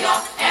de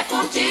coió, é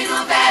curtir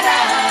o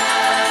verão.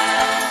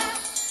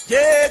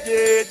 Yeah,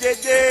 yeah, yeah,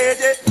 yeah,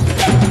 yeah.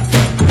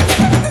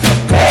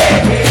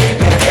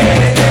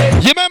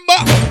 You remember?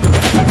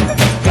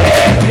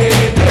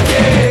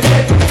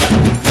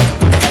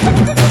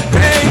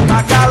 Vem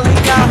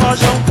Magalhães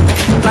rojão,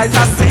 traz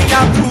a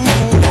senha pro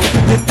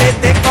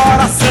TT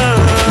coração.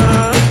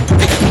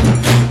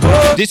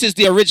 This is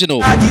the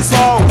original.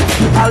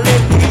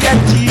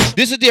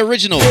 This is the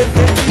original.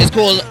 It's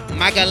called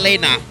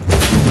Magalena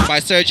by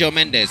Sergio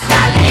Mendes.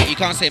 You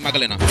can't say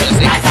Magalena. You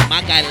say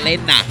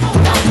Magalena.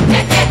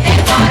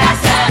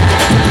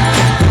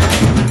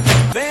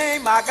 Vem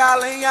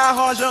Magalhães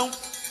rojão,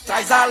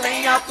 traz a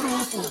lenha pro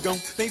fogão,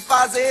 vem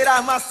fazer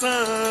armação.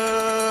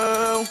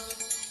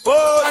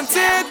 Hoje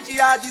é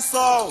dia de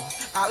sol,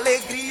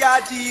 alegria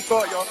de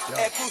coió,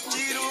 é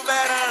curtir o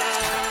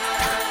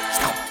verão.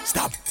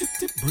 Stop.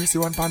 Brace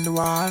you one pon the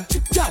wall.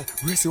 Girl,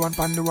 brace you one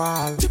pon the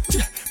wall.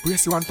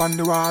 Brace you one pon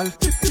the wall.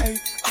 Hey,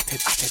 at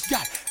it,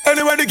 girl.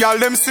 Anywhere the girl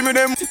them see me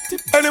them.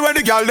 Anywhere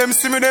the girl them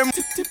see me them.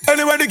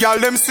 Anywhere the girl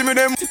them see me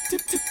them.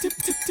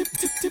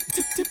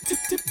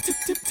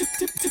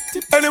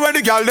 Anyway,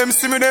 the girl them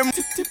see me them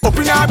up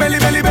in her belly,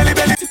 belly, belly,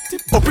 belly.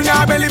 Up in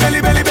her belly,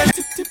 belly, belly, belly.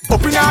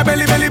 Up in her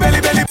belly, belly,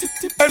 belly, belly.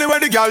 Anyway,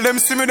 the girl them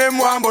see me them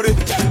one body.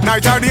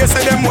 Night or day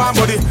say them one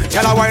body.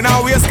 Girl a wine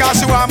her waist 'cause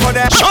she one body.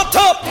 Shut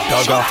up,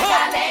 dogger.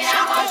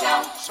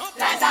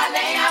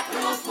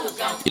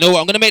 You know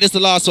what? I'm gonna make this the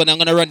last one. I'm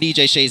gonna run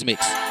DJ Shay's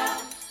mix.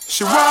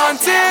 She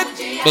wanted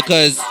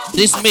because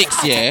this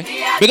mix, yeah,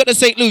 we got the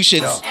St.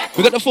 Lucians,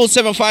 we got the full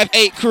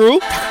 758 crew.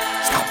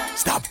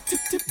 Stop.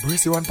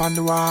 Brace you one pan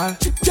the wall.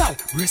 Girl,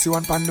 brace you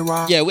one pan the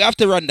wall. Yeah, we have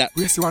to run that.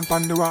 Brace you one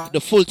pan the wall.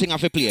 The full thing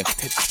have to play.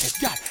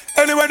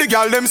 Anyway, the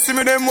girl them see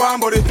me them one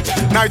body.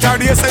 Night or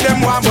day say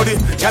them one body.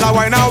 Girl a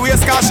wine her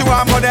waist 'cause she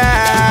one body.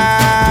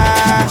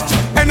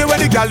 Anyway,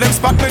 the girl them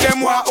spot me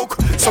them one hook.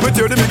 So me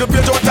tear the middle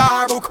page out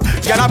her book.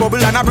 Girl a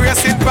bubble and a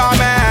brace it for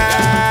me.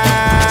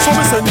 So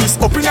me send this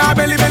up in her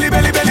belly, belly,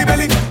 belly, belly,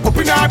 belly. Up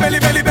in her belly,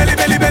 belly, belly,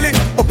 belly, belly.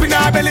 Up in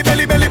her belly,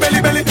 belly, belly,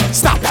 belly, belly.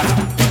 Stop that.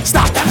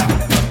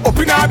 Up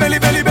in her belly,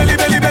 belly, belly,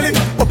 belly, belly.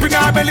 Up in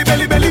her belly,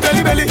 belly, belly,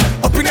 belly, belly.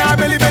 Up in her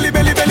belly, belly,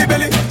 belly, belly,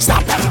 belly.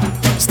 Stop that.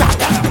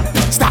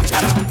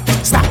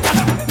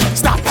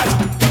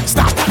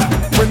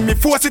 When me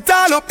force it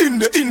all up in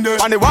the.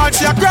 On the wall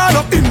she a crawl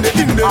up in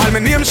the. All my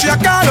name she a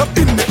call up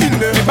in the.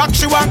 The back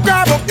she want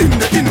grab up in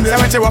the. So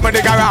when she want me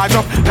the garage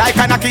up, like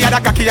a knocky and a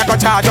cocky I go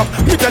charge up.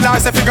 Me tell her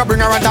say figure bring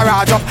her and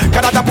garage up.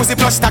 Got that pussy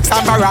plus stacks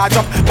and barrage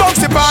up.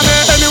 Bounce it on me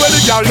anyway the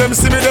girl them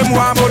see me them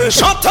want body.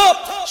 Shut up.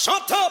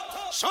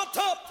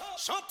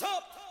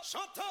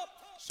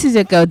 This is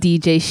your girl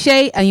DJ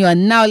Shay, and you are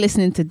now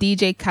listening to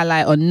DJ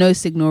Kalai on No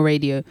Signal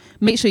Radio.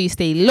 Make sure you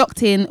stay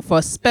locked in for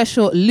a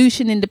special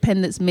Lucian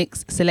Independence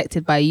mix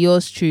selected by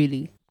yours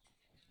truly.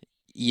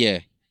 Yeah.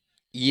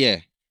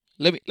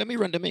 Let me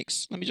run the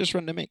mix. Let me just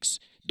run the mix.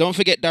 Don't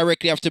forget,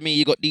 directly after me,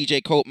 you got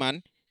DJ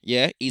Coatman.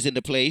 Yeah, he's in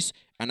the place,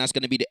 and that's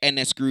gonna be the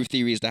NS Groove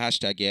Theory is the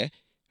hashtag.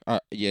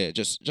 Yeah,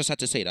 just had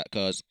to say that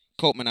because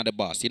Coatman are the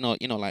boss. You know,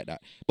 like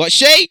that. But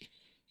Shay,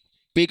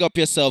 big up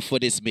yourself for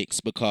this mix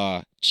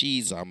because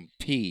cheese and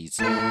peas.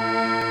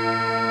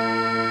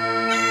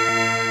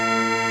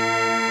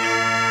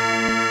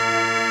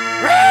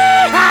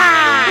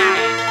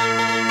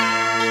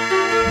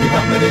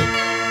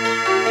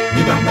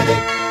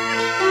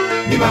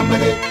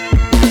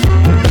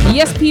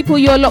 Yes, people,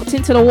 you're locked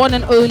into the one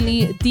and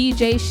only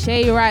DJ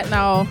Shay right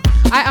now.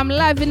 I am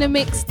live in the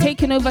mix,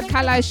 taking over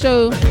Kalai's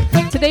show.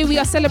 Today we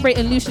are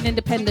celebrating Lucian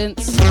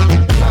Independence.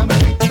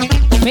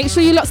 Make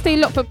sure you lot stay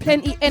locked for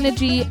plenty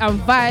energy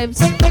and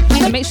vibes.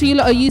 And make sure you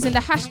lot are using the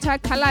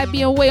hashtag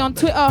KalaiBeAway on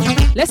Twitter.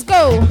 Let's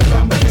go.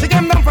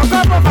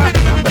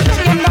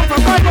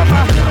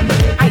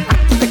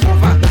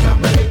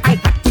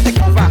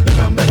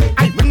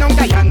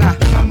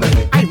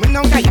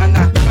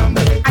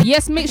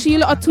 Yes, make sure you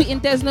lot are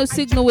tweeting There's No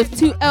Signal with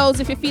 2 L's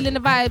if you're feeling the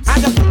vibes.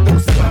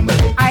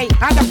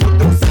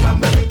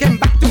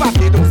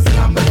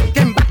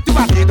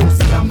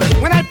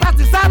 When I pass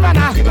the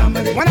savannah,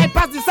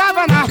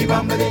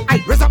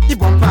 I raise up the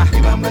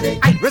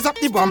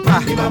bumper,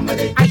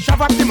 I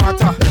shove up the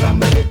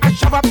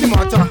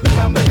motor,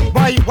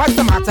 Boy, what's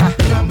the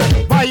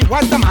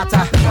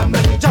matter?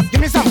 Just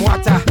give me some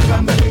water,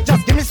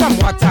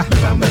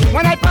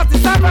 When I pass the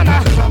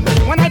savannah,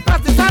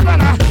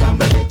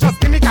 just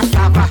give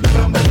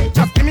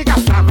me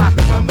cassava,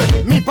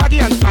 Me body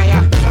on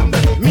fire,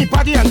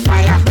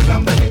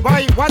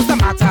 Boy, what's the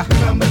matter?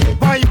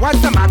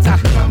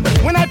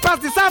 When I pass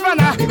the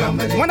savannah,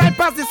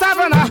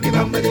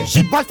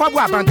 she bought for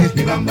bois bandit.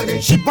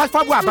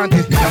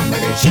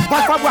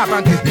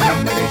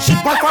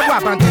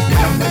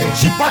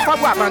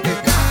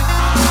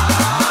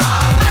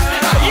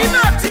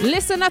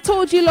 Listen, I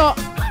told you lot,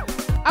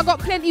 I got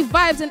plenty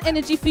vibes and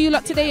energy for you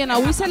lot today, you know.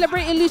 We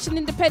celebrating Lucian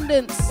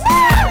Independence.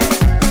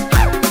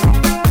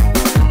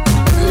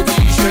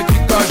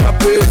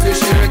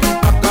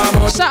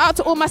 Shout out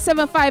to all my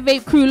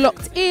 758 crew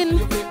locked in.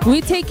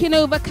 We're taking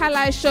over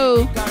Kalai's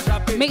show.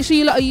 Make sure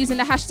you lot are using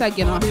the hashtag,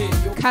 you know.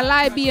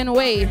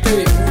 KalaiBeAway.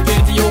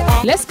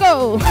 Let's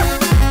go.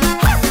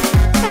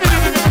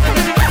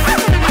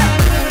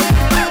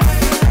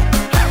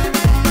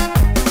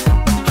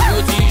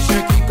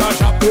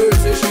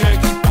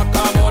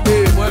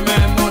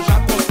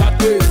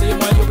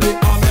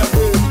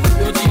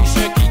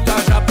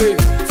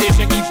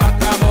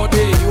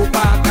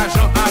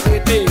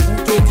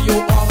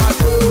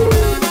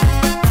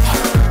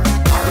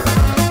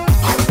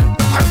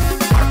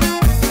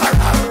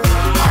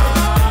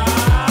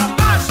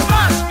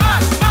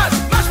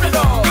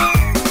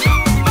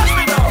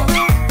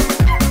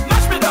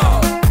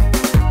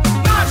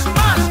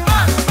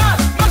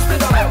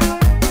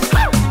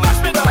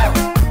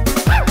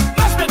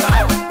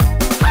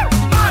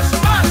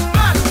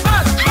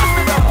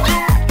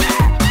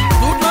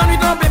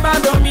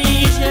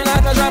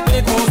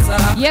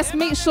 Yes,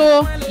 make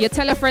sure you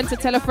tell a friend to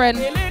tell a friend.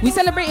 We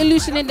celebrating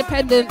Lucian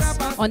Independence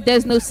on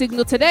There's No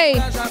Signal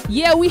today.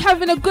 Yeah, we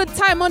having a good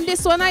time on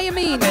this one, how you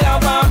mean?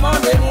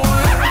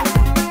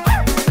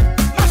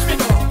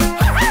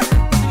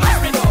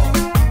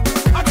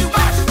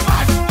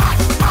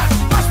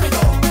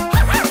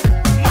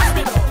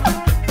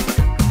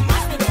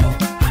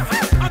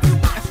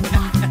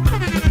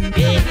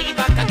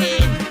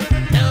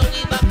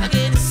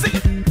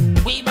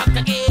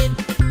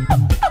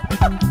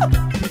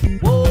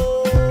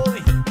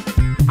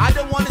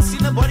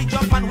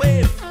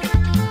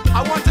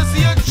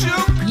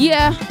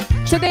 Yeah,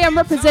 today I'm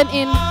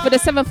representing for the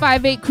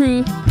 758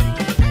 crew.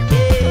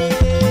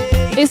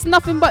 It's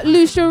nothing but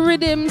Lucian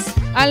rhythms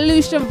and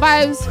Lucian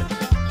vibes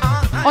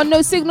on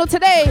No Signal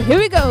today. Here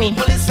we go.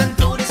 People listen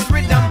to this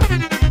rhythm.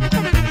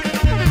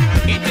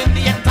 It's in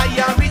the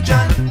entire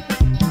region.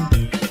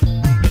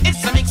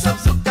 It's a mix of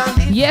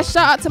soca. Yeah,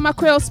 shout out to my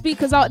Creole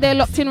speakers out there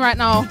locked in right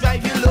now.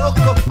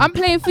 I'm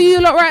playing for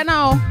you lot right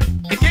now.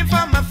 They came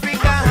from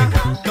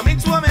Africa, coming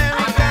to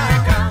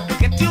America.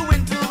 Get you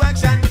into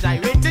action,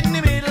 gyrate in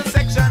the middle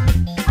section.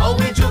 How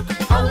we juke,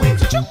 how we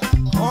juke.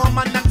 Oh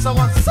man, that's so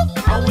on soak.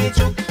 How we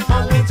juke,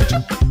 how we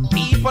juke.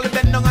 People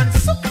bend down and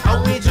soak.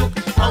 How we juke,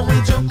 how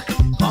we juke.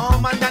 Oh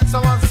man, that's so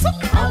on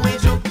soak. How we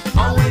juke,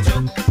 how we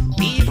juke.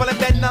 People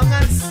bend down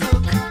and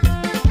soak.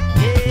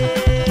 Yeah,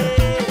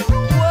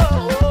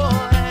 whoa.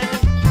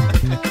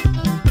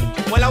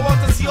 Well, I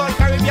want to see all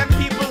Caribbean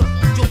people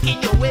juke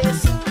in your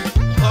waist.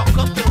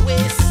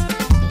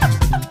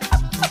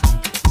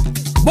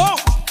 Bon,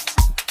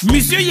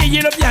 Monsieur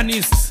Yeye le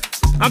pianiste,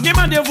 en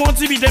demandé vont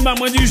t'imiter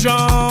maman du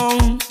genre.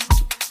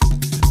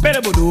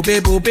 Pele bodo be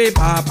poupé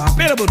papa,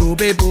 pele bodo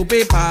be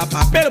poupé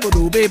papa, pele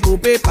bodo be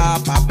poupé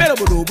papa, pele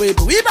bodo be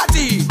poupé. Oui,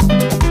 parti.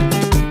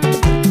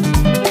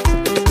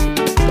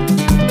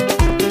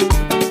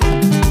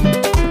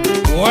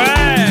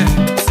 Ouais,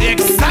 c'est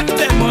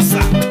exactement ça.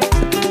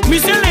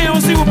 Monsieur Léon,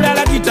 s'il vous plaît, à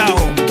la guitare.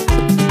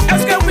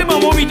 Est-ce que vous pouvez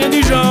m'envoyer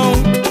du genre?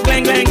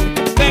 Gling, gling,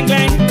 gling,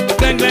 gling,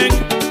 gling, gling,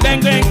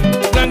 gling, gling,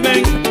 gling,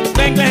 gling,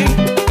 gling, gling,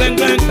 gling,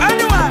 gling.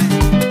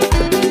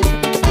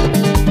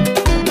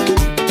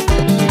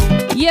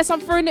 Yes, I'm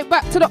throwing it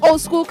back to the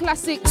old school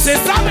classics.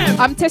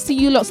 I'm testing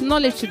you lot's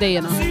knowledge today,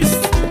 you know.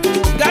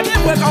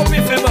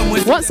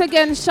 Once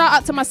again, shout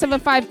out to my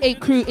 758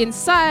 crew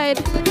inside.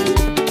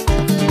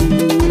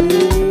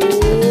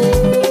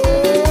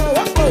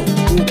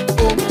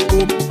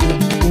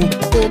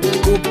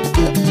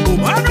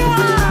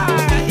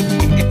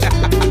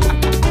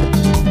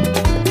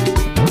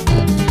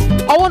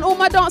 I want all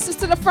my dancers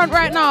to the front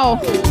right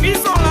now.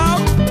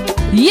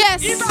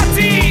 Yes.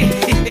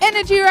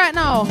 Energy right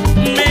now.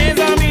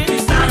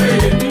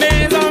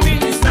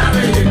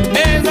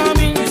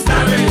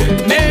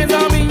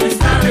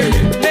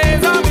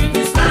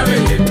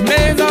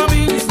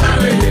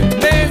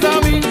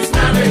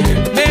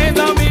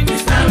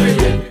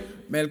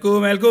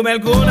 Melku, melku,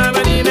 melku, na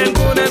bani,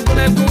 melku, melku,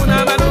 melku,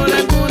 na balo,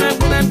 melku,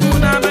 melku, melku,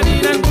 na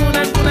bani, melku,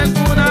 melku,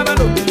 melku, na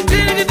balo.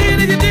 Dirigi,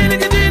 dirigi,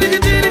 dirigi, dirigi,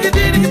 dirigi,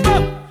 dirigi,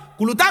 pop.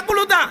 Kuluta,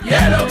 kuluta.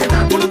 Yellow,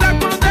 kuluta,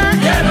 kuluta.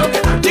 Yellow,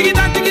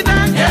 tigita, tigita.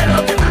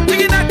 Yellow,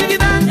 tigita,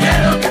 tigita.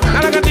 Yellow,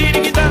 alaga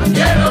tigita.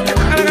 Yellow,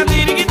 alaga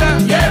tigita.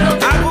 Yellow,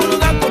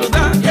 akuluta,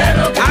 kuluta.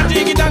 Yellow,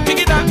 atigita,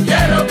 tigita.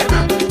 Yellow,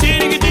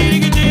 dirigi,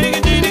 dirigi, dirigi,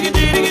 dirigi,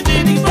 dirigi,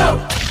 dirigi, pop.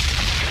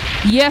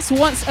 Yes,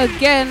 once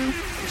again,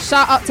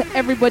 shout out to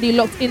everybody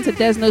locked into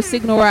There's No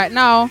Signal right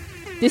now.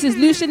 This is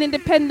Lucian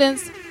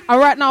Independence. And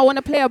right now I want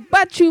to play a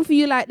bad tune for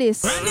you like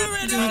this. Hey,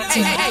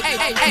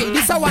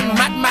 this a one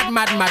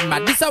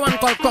mad. This a one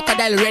called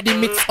Crocodile Ready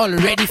Mix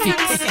Already Fix.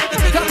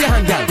 Clap your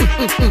hand, girl.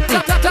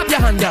 Clap your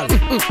hand, girl.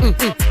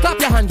 Clap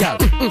your hand, girl.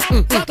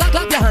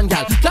 Clap your hand,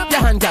 girl. Clap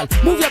your hand, girl.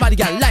 Move your body,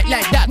 girl, like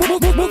that.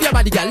 Move your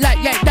body, girl,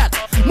 like that.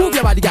 Move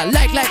your body, girl,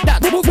 like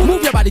that. Move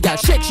your body, girl.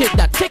 Shake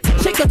that.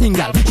 Shake your thing,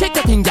 girl. Shake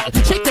your thing, girl.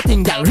 Shake your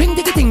thing, girl. Ring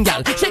diggy ting,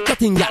 girl. Shake your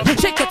thing, girl.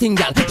 Shake your thing,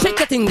 girl. Shake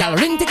your thing, girl.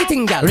 Ring diggy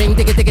ting, girl. Ring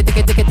diggy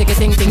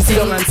ting ting. Sit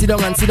down and sit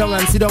down and sit down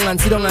and sit down and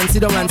sit down and sit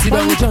down and sit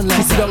down. John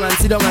like sit down and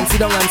sit down and sit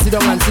down and sit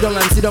down and sit down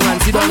and sit down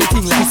and sit down.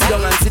 Ting like sit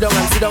down and sit down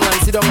and sit down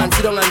and sit down and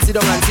sit down and sit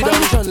down and sit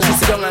down. John like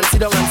sit down and sit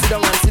down and sit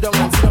down and sit down and sit down and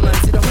sit down and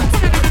sit down.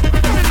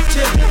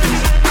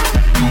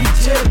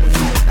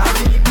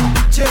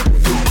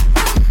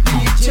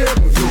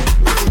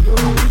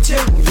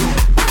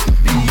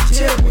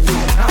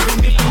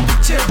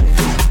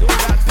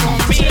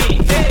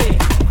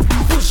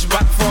 Push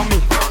back for me,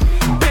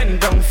 bend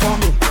down for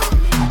me,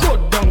 go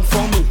down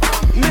for me.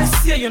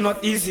 Messiah, you're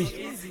not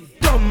easy.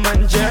 Tom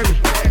and Jerry,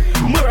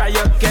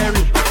 Mariah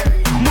Carey,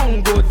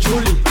 Mongo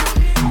Julie,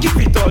 give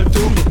it all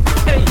to me.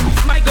 Hey,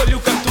 my girl, you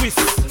can twist,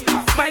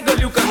 my girl,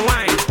 you can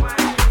whine,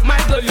 my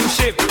girl, you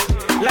shape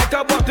like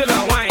a bottle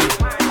of wine.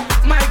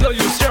 My girl,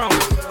 you strong,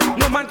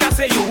 no man can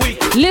say you weak.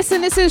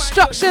 Listen, this is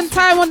instruction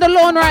time on the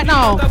lawn right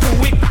now.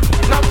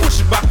 Now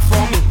push back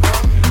for me,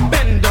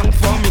 bend down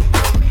for me,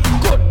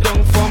 go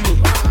down for me.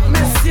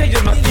 Messiah,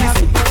 you're not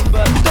easy.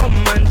 Tom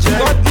and Jerry,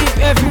 God give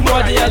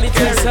everybody a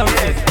little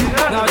something.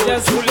 Now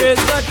just praise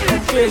God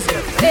and praise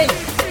God. Hey,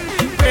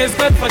 praise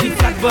God for the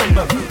fat bum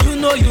bum. You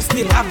know you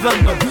still have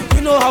bum bum.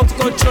 You know how to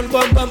control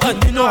bum bum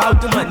and you know how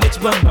to manage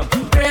bum bum.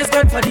 Praise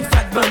God for the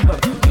fat bum bum.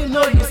 You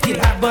know you still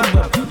have bum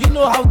bum. You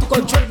know how to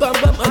control bum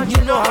bum and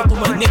you know how to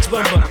manage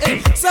bum bum.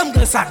 Hey, some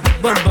girls have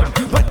big bum bum,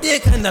 but they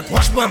cannot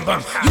wash bum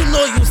bum. You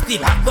know you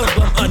still have bum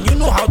bum and you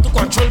know how to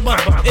control bum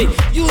bum. Hey,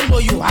 you know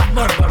you have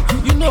bum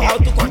bum. You know how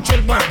to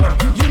control bum bum.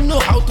 You know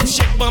how to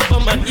shake bum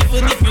bum and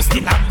even if you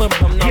still have bum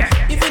bum now,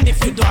 even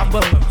if you don't have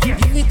bum bum, give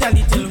it a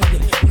little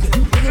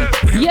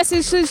wiggle. Yes,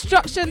 it's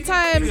instruction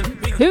time.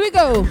 Here we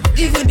go.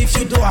 Even if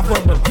you don't have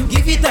bum bum,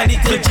 give it a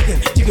little jiggle,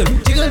 jiggle,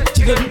 jiggle,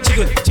 Hey,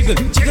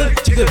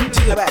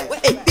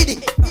 bidding,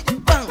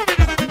 bang,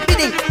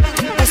 bidding.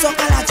 Eso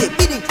calache,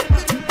 bidding,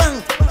 bang,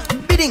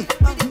 bidding.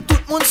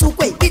 Tout monde sous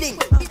quoi, bidding,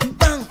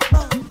 bang,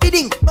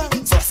 bidding.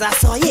 So ça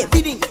soye,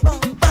 bidding,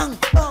 bang,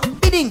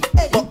 bidding.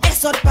 Bon,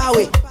 eso pas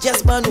ouais,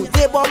 just ban nous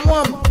des bons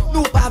mômes.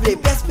 Nous pas vle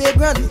best pay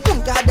grand.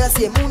 Moun ka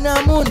danser moun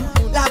a moun.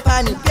 La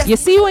pani. You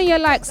see when you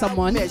like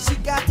someone.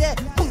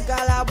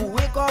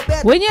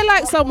 When you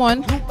like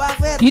someone,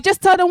 you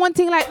just tell them one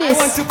thing like this.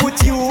 I want to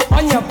put you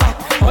on your back,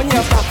 on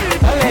your back.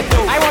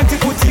 I want to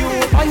put you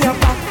on your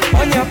back,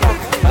 on your back.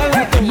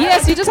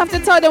 Yes, you just have to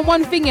tell them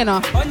one thing, you know.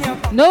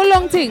 No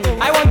long thing.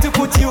 I want to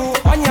put you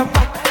on your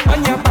back,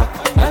 on your back.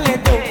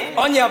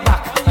 On your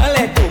back,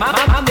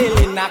 Mama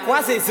Melina,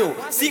 quoi c'est ça?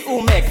 Si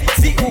ou mec,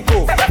 si ou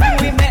go.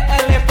 We met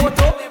a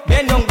photo,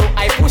 Benongo,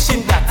 I push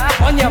in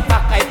that. On your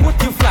back, I put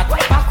you flat.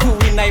 Back who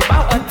win, I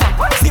bow attack.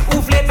 Si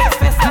ou flip,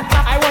 first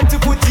attack. I want to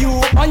put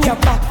you on your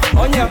back,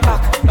 on your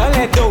back.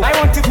 I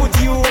want to put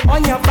you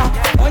on your back,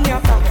 on your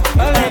back. I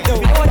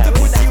want to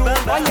put you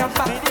on your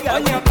back,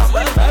 on your back.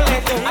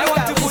 I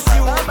want to put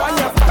you on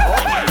your back.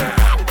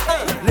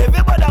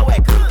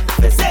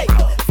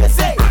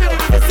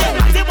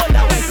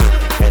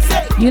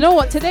 You know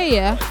what, today,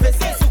 yeah,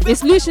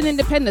 it's Lucian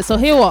Independence, so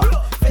here what?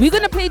 We're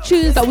gonna play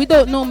tunes that we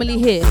don't normally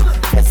hear.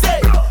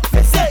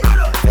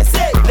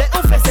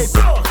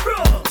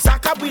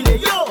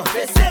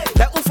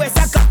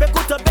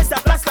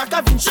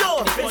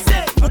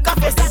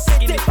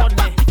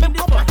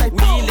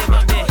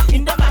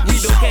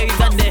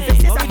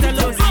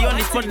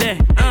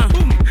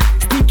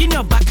 Sneak in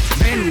your back,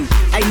 Ben.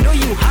 I know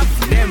you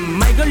have them.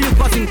 My girl, you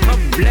causing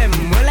problem.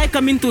 Well, I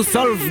come in to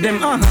solve them.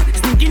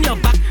 Sneak in your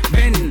back,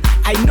 Ben.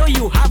 I know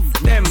you have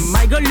them.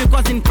 My girl, you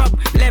causing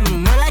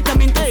problem. Well, I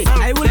come in to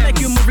solve I will them. Make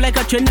you move like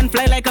a train and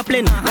fly like a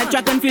plane. Like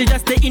track and field,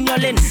 just stay in your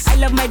lane. I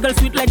love my girl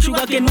sweet like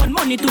sugar cane. Want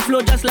money to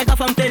flow just like a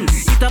fountain.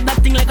 Eat up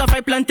that thing like a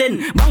fried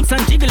plantain. Bounce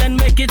and jiggle and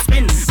make it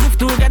spin. Move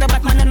together,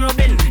 Batman and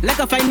Robin. Like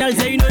a final,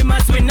 say you know you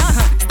must win.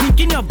 Sneak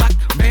in your back,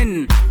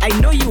 Ben. I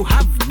know you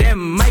have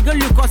them. My girl,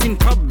 you causing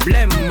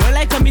problem. Well,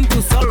 I come in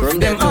to solve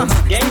them.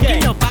 Sneak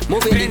in your back,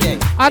 Ben.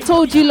 I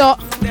told you lot,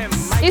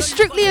 it's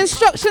strictly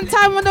instruction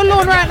time on the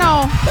lawn right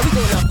now.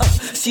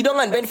 Sit down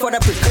and bend for the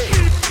prick.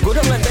 Go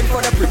down and bend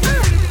for the prick.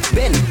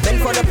 Bend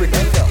for the prick.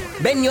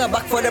 Bend your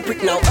back for the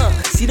prick now.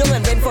 Sit down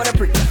and bend for the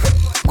prick.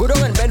 Go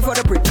down and bend for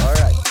the prick.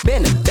 Alright.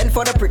 Bend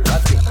for the prick.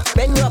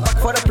 Bend your back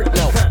for the prick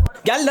now.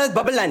 Girl does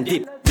bubble and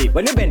dip.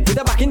 When you bend, put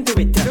the back into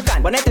it. You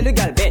can. When I tell you,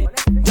 girl, bend.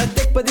 Just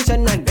take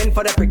position and bend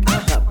for the prick.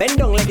 Bend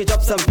down like you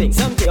drop something.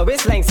 Your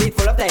waistline say it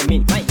full of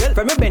timing. My girl,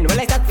 from your bend, when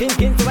I start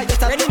thinking, so I just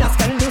start ready to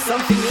can do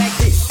something like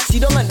this.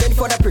 Sit down and bend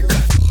for the prick.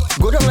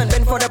 Go down and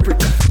bend for the prick.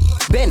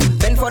 Bend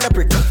for the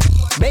prick.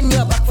 Bend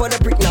your back for the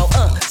prick now.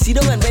 Sit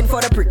down and bend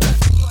for the prick.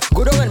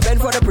 Go down and bend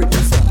for the prick.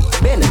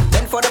 Bend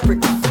for the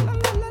prick.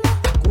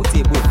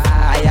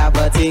 I have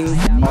a thing.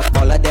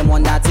 All of them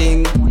want that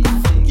thing.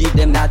 Give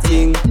them that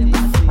thing.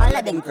 All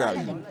of them cry.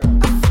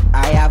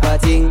 I have a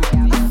thing.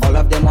 All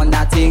of them want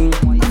that thing.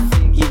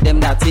 Give them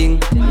that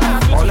thing.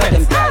 All of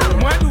them cry.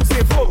 Moi tout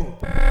c'est faux.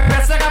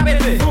 Laisse la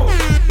péter.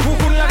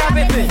 Beaucoup la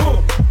péter.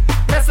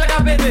 Laisse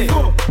la péter.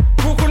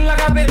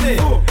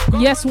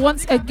 Yes,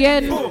 once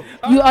again,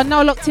 you are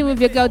now locked in with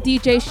your girl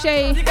DJ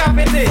Shay.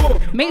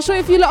 Make sure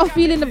if you lot are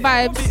feeling the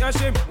vibes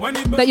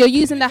that you're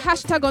using the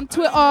hashtag on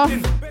Twitter,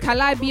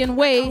 Caribbean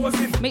Way.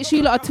 Make sure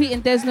you lot are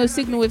tweeting There's No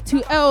Signal with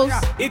 2 L's.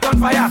 It on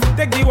fire,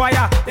 take the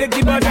wire, take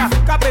the burger.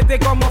 Capete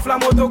come off la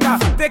motoka.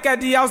 Take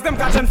at the house, them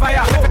catching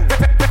fire.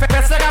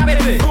 Fesse la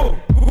pété,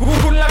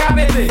 beaucoup la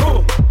pété.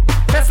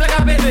 Fesse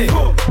la pété,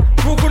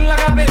 beaucoup la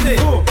pété.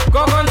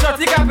 Gogon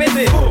shorty ka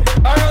pété,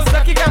 orange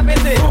saki ka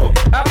pété,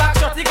 a back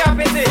shorty ka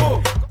pété.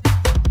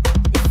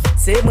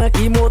 C'est moi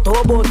qui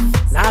motobot,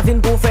 n'a vin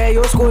pour faire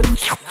yo scout.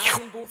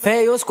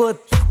 Faire yo scout,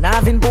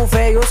 n'a vin pour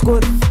faire yo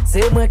scout.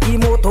 C'est moi qui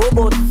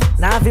motobot,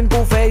 n'a vin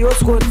pour faire yo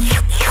scout.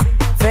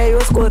 Faire yo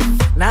scout,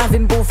 n'a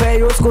vin pour faire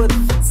yo scout.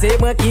 C'est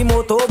moi qui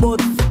motobot,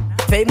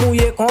 fais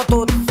mouiller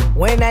contre.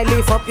 When I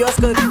lift up your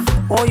skirt,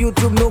 on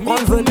YouTube no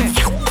convert.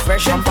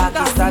 Fresh from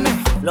Pakistan,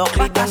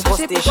 luckily don't go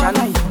station.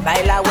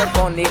 Baila with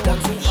on nigga.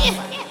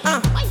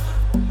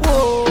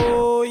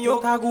 Oh, yo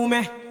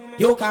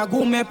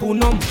kagoume pour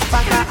nom,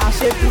 pas qu'à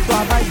hacher pour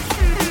travail.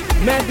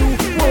 Mais d'où,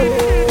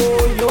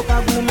 oh, yo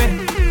kagoume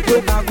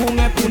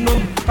pour nom,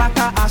 pas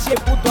qu'à hacher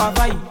pour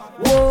travail.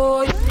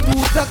 Oh,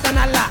 tout ce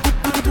canal là,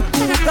 tout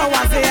ce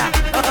wazéa,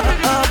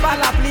 pas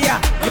la plia.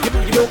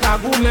 Yo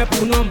kagoume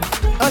pour nom,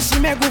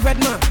 chimé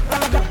gouvernement,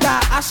 t'as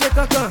haché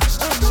quelqu'un,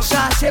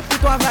 cherché pour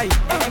travail.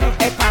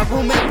 Et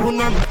kagoume pour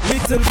nom,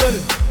 little girl,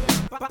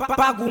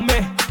 pas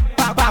gourmet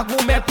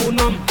pour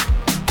nom.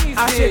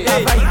 Haché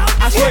travail,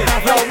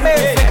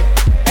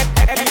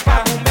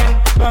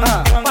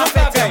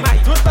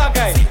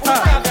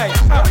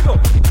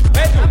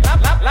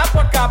 la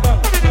porte cabane,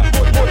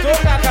 moto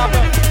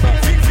cabane,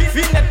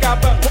 finet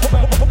cabane,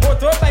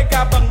 moto bay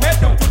cabane,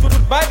 mettons tout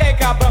bagay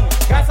cabane,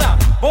 kasa,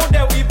 bon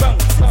de wibang,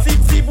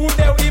 si bon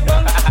de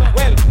wibang,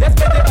 well, let's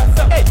get it on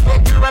some. Hey,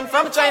 you run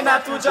from China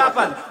to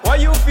Japan, why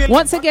you feel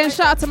Once again,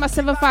 shout out to my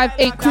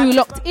 758 crew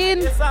locked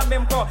in.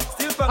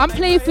 I'm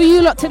playing for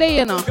you lot today,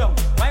 you know.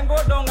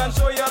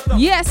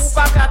 Yes.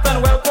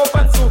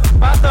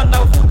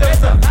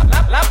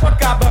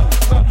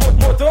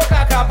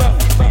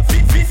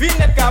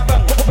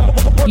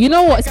 You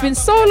know what? It's been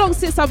so long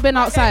since I've been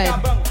outside.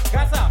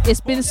 It's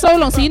been so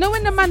long. So you know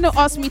when the man don't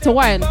ask me to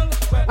whine,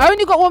 I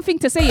only got one thing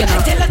to say, you know.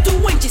 I tell her to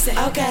when she say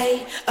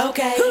okay,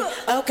 okay,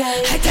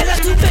 okay. I tell her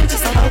to bend, she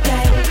say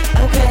okay,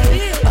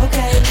 okay,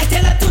 okay. I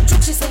tell her to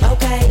juke, she say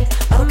okay,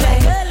 okay,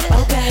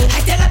 okay. I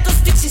tell her to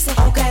stick, she say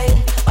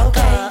okay,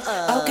 okay,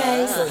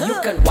 okay. So you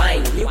can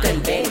whine, you can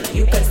bend,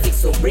 you can stick,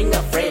 so bring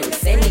a friend.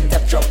 Send it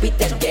up, drop it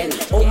again.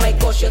 Oh my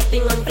gosh, your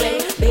thing on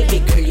play. Baby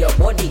girl, your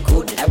body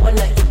good. I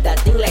wanna eat that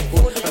thing like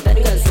food. But that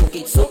girl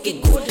soak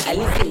it good. I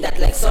live in that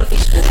like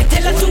saltfish food. I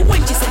tell her to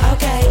when she say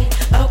okay,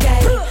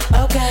 okay,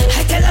 okay.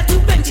 I tell her to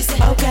bend, she say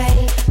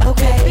okay,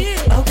 okay,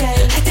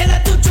 okay. I tell her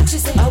to juke, she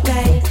say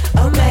okay,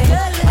 okay,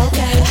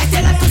 okay. I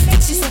tell her to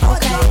stick, she say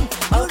okay,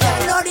 okay.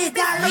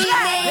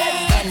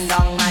 Bend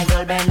down, my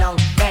girl, bend down.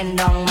 Bend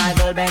down, my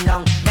girl, bend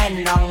down.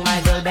 Bend down,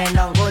 my girl, bend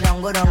down. Go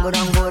down, go down, go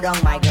down, go down,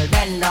 my girl.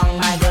 Bend down,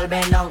 my girl,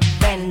 bend down.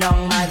 Bend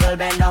down, my girl,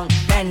 bend down.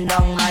 Bend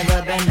down, my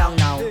girl, bend down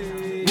now.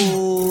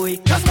 Boy,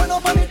 just when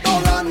up on it,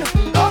 don't run,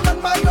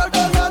 my girl,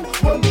 don't run.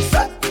 When we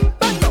set,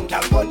 bend down,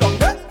 girl, go down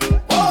there. Boy,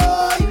 I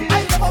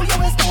love how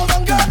you is so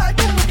long, girl. I've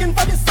been looking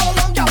for this so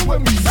long, girl.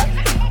 When we set,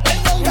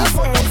 bend down, girl,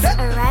 go down there.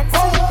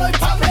 Boy,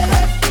 family,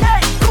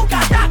 hey, look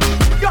at that.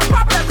 Your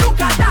problem,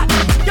 look at that.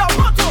 Your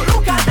motto,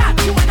 look at that.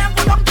 You and them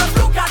go down, just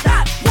look at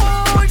that.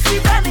 Boy, she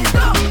bending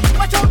down.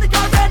 Watch out the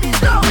girl bending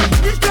down.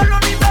 This girl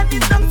only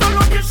bending down, so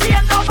look if she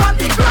end up on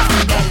the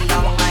ground. Bend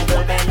down, my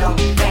girl, bend down.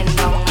 Bend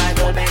down, my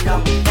girl, bend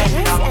down.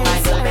 Bend down, my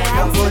girl, bend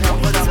down. Go down,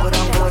 go down, go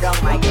down, go down,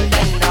 my girl.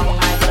 Bend down,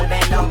 my girl,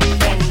 bend down.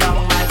 Bend down,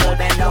 my girl,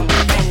 bend down.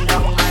 Bend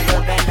down, my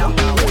girl, bend down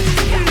now.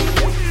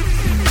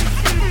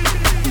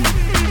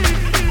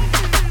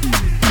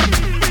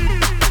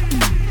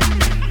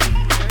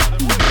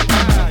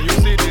 You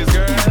see this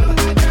girl?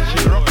 She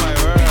rock my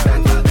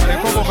world. They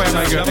come over here,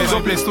 my girl. There's no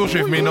place to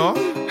shift me, no?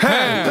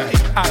 Hey,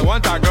 I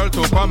want a girl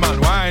to come and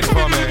whine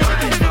for me.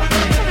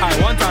 I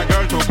want a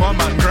girl to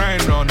come and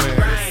grind on me.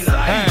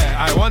 Hey,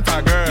 I want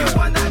a girl.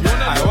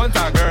 I want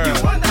a girl.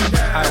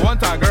 I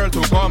want a girl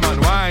to come and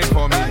whine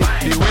for me.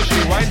 The way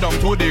she wind down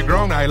to the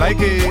ground, I like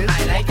it.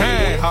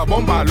 Hey, her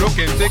bumper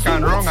looking thick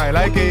and wrong, I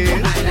like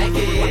it.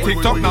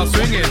 TikTok now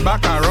swing it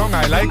back and wrong,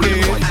 I like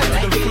it.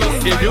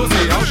 If you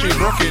see how she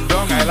broke it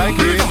down, I like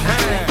it.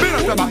 Hey,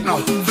 the back now.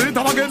 Send it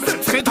up again,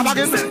 send it up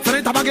again, send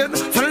it up again,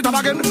 send it up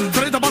again,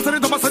 send it up, send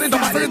it up, send it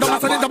up, send it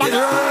up, send it up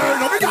again.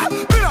 No, we got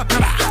bit up the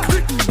back,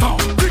 tick tock,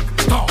 tick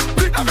tock,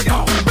 tick tock,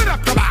 bit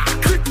up the back,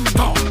 tick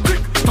tock,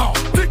 tick tock,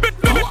 tick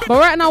tock. But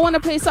right now, I want to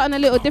play something a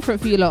little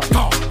different for you lot. Tick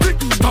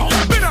tock,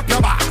 bit up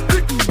your back,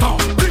 tick tock,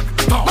 tick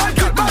tock. My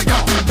girl, dong,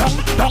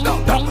 dong,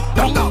 dong, dong,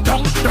 dong,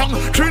 dong.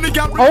 Trini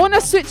girl, I want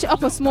to switch it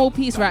up a small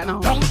piece right now.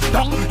 dong,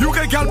 dong. You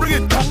can girl bring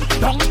it, dong,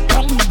 dong,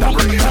 dong, dong,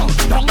 bring it, dong,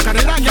 dong. Can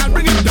I girl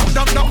bring it, dong,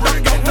 dong, dong,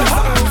 dong, dong, dong.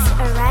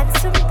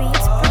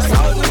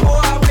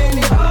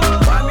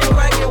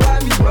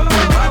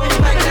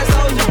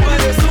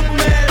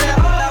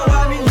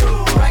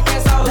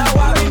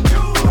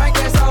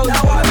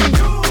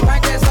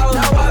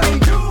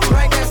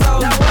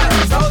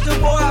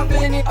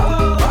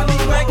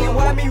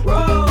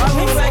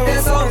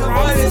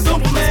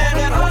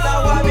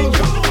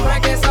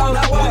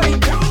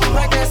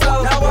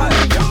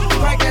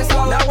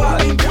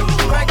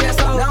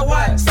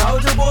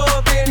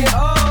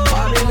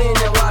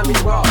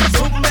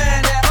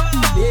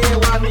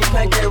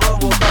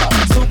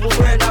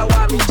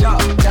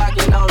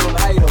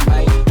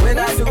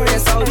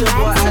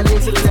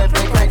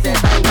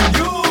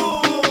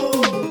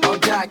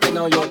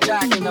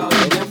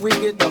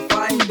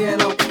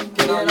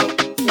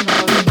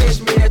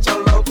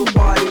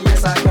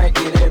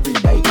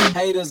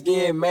 Haters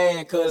getting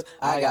mad cause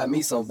I got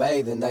me some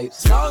bathing apes.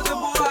 Soldier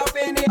boy up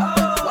in it,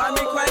 why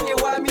me crank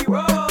it, why me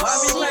roll? Why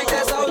me crank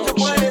that soldier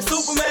boy and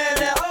Superman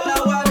that?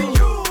 Now why me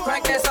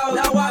crank that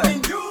soldier? Now why me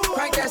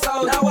crank that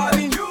soldier? Now why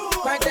me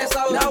crank that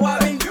soldier? Now why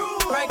me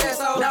crank that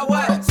soldier? Now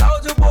what?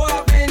 Soldier boy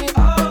up in it,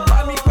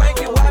 why me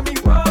crank it, why me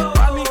roll?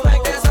 Why me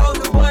crank that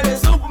soldier boy and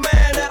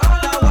Superman that?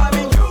 Now why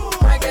me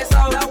crank that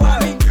soldier? Now why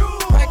me crank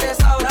that soldier? Now why me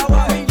crank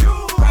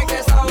that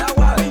soldier? Now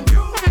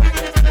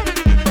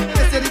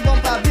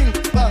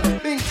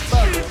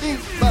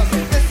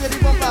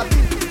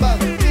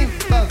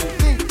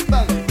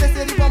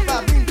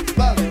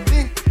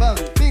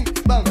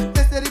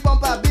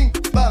why me?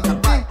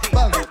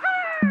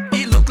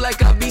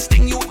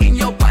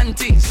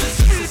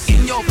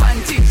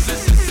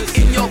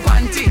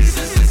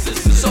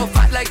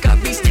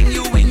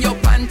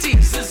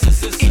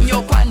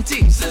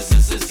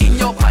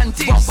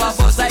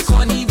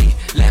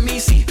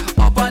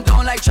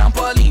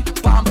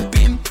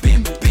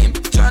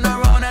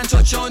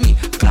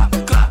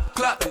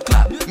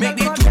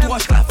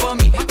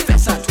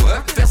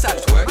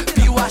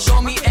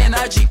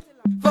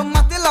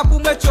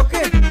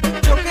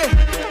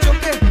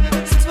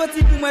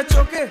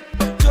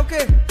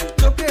 choke,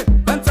 choke.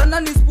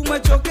 Banana is pour me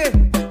choke,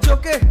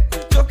 choke,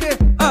 choke.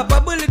 Ah,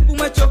 bubble it pour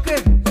me choke,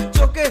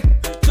 choke,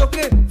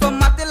 choke. From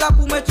Matela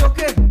pour me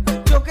choke,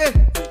 choke,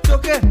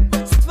 choke.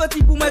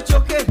 640 pour me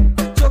choke,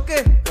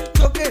 choke,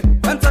 choke.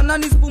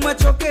 Banana is pour me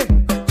choke,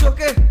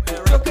 choke,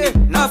 choke.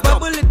 Ah,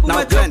 bubble it pour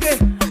me choke.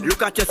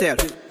 Look at yourself.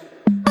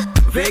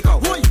 Vego,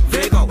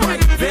 Vego, Vego,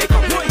 Vego,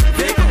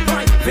 Vego,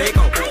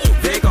 Vego,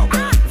 Vego,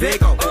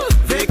 Vego,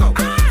 Vego,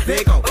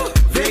 Vego,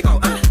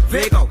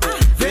 Vego,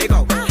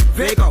 Vego,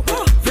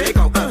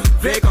 Vego,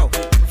 Vego,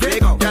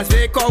 Vego. Just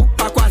Vego,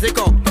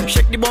 Aquasico.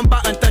 Shake the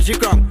bumper and touch the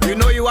ground. You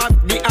know you have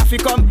the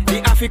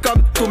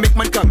Africum to make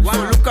man come. So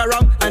look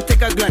around and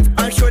take a glance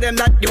and show them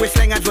that the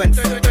waistline advance.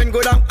 Turn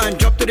go down and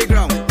drop to the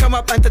ground. Come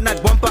up and turn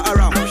that bumper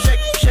around. Shake,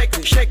 shake,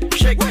 shake,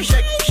 shake,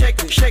 shake, shake,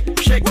 shake, shake,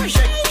 shake,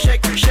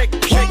 shake, shake,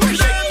 shake, shake.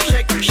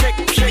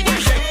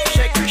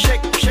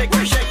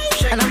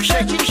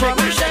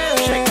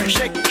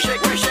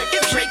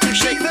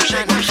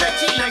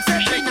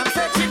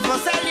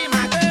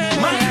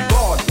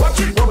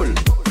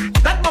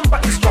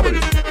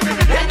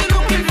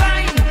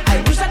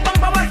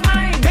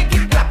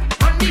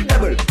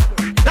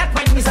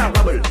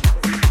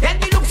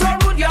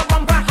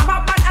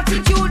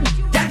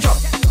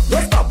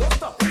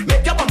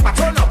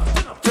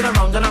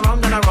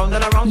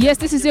 Yes,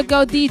 this is your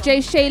girl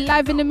DJ Shay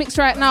live in the mix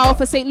right now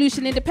for St.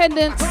 Lucian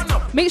Independence.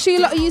 Make sure you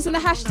lot are using the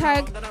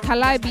hashtag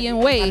Caribbean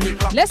Way.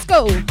 Let's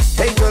go.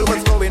 Hey girl,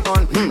 what's going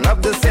on?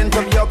 Love the scent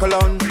of your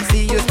cologne.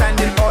 See you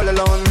standing all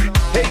alone.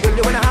 Hey girl,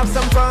 you wanna have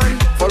some fun?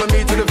 Follow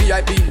me to the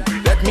VIP.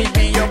 Let me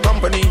be your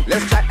company.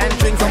 Let's chat and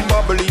drink some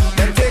bubbly.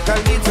 Then take a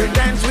little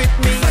dance with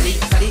me. Sally,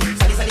 Sally,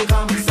 Sally, Sally,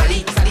 come.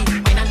 Sally, Sally,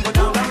 wine and go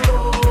down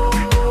low.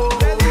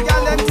 Baby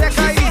girl, then take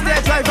a easy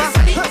driver.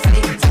 Sally,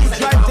 Sally, Sally,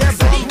 drive their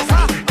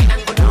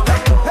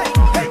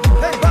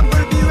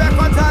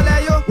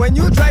when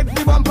you drive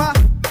the bumper,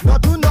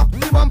 not to knock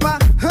the bumper.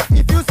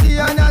 If you see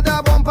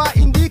another bumper,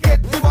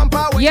 indicate the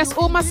bumper. Yes,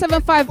 all my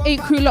 758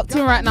 crew locked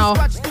in right now.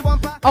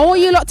 I want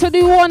you lot to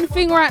do one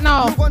thing right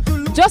now.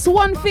 Just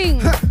one thing.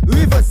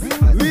 Reverse,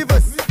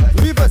 reverse,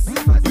 reverse,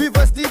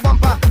 reverse the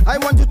bumper. I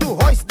want you to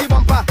hoist the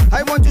bumper.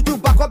 I want you to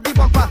back up the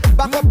bumper.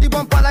 Back up the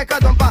bumper like a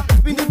dumper.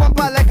 Spin the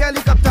bumper like a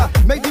helicopter.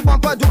 Make the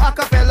bumper do a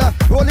cappella.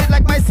 Roll it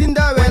like my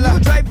Cinderella. When you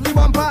drive the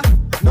bumper,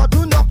 not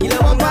to knock the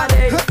bumper.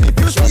 If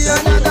you see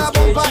another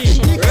bumper,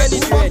 indicate the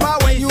bumper.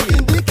 When you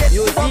indicate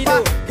the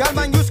bumper, girl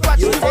man, you scratch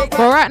the bumper.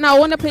 But right now I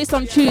want to play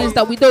some tunes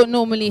that we don't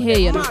normally hear,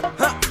 you know.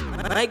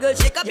 My girl,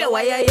 shake up your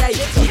wire,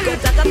 she can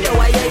tack up your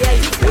wire, you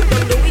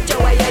can do it your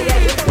wire,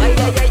 wire, my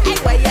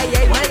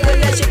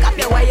girl, shake up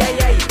your wire,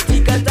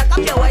 she can tack up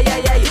your wire,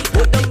 you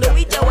can do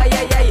it your wire,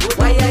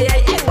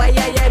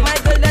 my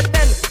girl, let's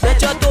bend,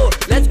 let your toe,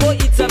 let's go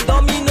eat some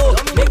domino,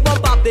 make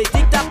bumper play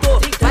tic-tac-toe,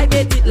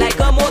 vibrate it like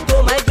a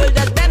moto, my girl,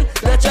 let's bend,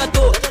 let your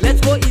toe,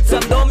 let's go eat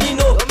some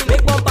domino,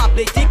 make bumper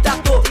play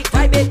tic-tac-toe,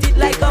 vibrate it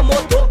like a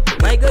moto,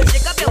 my girl,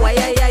 shake up your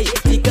wire,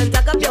 she can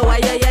tack up your wire,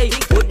 you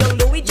can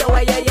do it your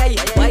wire,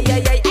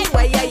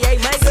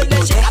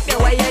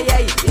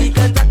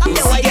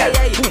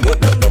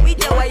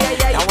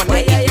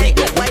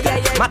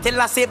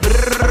 Matella say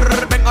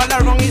brrrr, bang all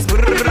around is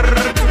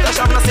brrrr.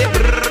 Tashamna say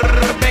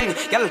brrrr, bang.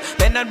 Girl,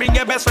 bend and bring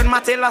your best friend.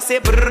 Matella say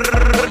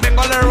brrrr, bang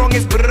all around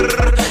is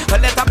brrrr.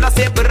 Let tabla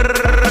say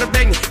brrrr,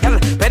 bang. Girl,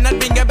 bend and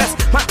bring your best.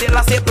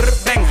 Matella say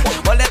brrrr, bang.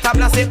 Let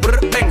tabla say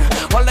brrrr, bang.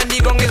 All the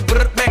nigong is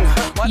brrrr, bang.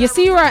 You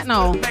see right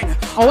now,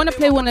 I want to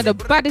play one of the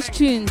baddest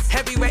tunes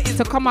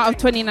to come out of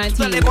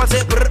 2019.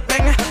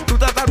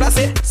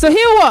 So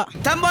hear what?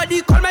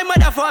 Somebody call my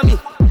mother for me.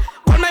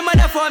 Call my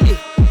mother for me.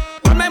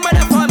 Call my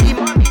mother for me.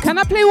 Can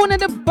I play one of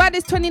the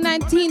baddest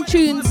 2019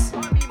 tunes?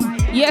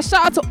 Yeah,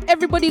 shout out to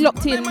everybody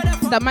locked in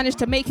that managed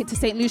to make it to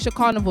St. Lucia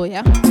Carnival,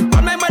 yeah?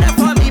 Call my mother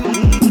for me.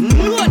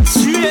 What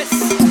stress?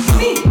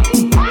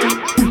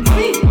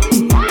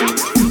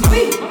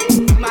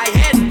 My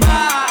head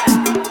bad.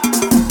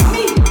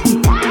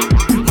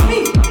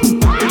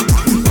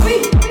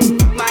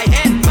 My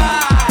head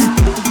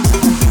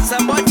bad.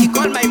 Somebody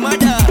call my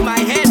mother. My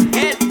head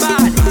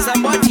bad.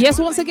 Somebody. Yes,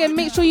 once again,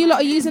 make sure you lot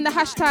are using the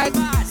hashtag.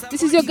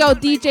 This is your girl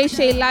DJ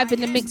Shay live in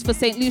the mix for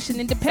St. Lucian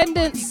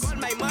Independence.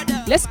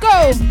 Let's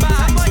go.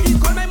 Somebody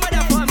call my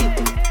mother for me.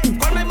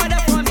 Call my mother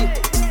for me.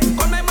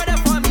 Call my mother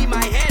for me.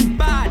 My head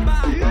bad.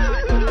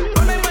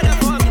 Call my mother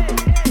for me.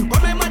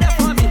 Call my mother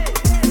for me.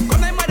 Call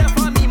my mother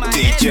for me. My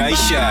DJ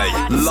Shay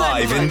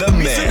live in the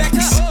mix.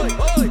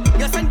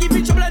 Yes, and give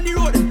me trouble on the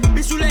road.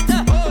 Miss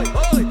Zuleta.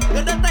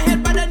 Your daughter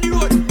head bad on the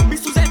road.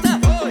 Miss Suzetta.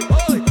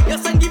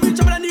 Yes, and give me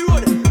trouble on the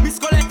road. Miss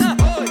Coletta.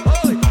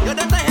 Your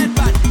daughter head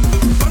bad.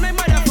 Call my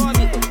mother for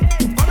me.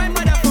 Call my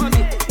mother for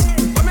me.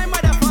 Call my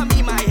mother for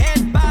me. My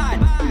head bad.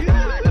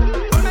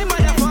 Call my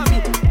mother for me.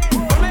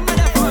 Call my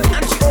mother for me.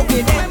 And she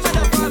okay there. Call my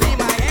mother for me.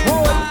 My head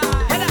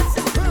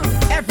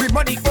bad.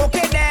 Everybody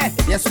okay there.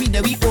 Yes, we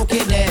there. We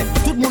okay there.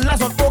 Tout le monde là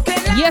sont okay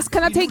there. Yes,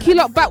 can I take you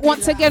lot back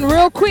once again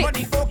real quick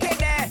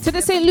to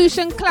the St.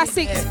 Lucian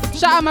Classics?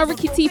 Shout out my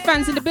Ricky T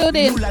fans in the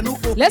building.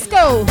 Let's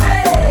go.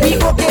 We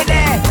okay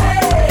there.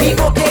 We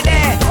okay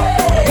there.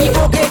 We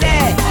okay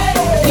there.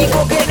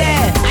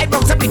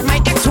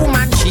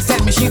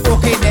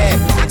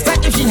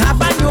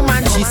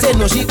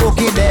 know she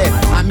okay there.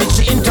 I meet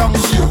she in tongue.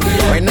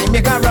 When I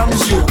make her wrong,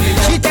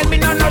 she tell me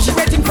no, she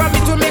waiting for me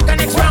to make her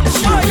next wrong.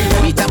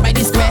 Meet her by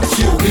the square,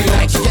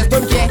 like she just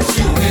don't care.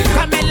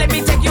 Come and let me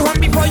take you home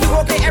before you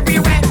okay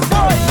everywhere.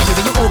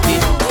 Anyway you okay,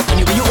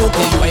 anyway you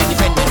okay, you are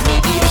independent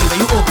lady.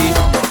 Anyway you okay,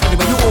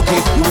 anyway you okay,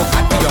 you work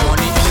hard for your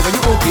money. Anyway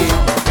you okay,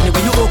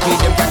 anyway you okay,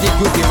 them can take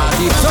you to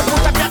Maldi. So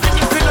put up your hand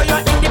if you know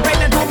you're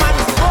independent woman.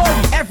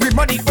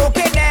 Everybody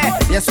okay there,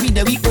 yes we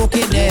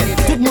okay there.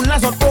 Tout le monde là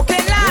sont okay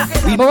là.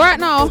 But right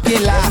now,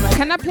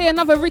 can I play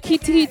another Ricky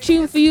T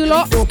tune for you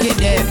lot? Okay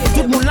there,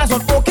 tout le monde là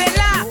sont okay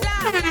là.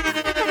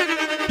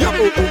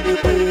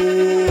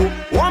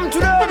 One to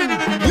them.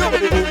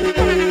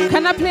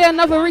 Can I play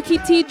another Ricky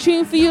T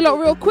tune for you lot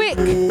real quick?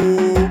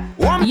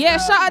 Yeah,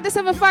 shout out the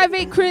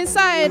 758 crew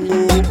inside.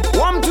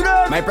 One to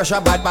them. My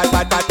pressure bad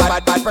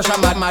pressure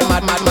mad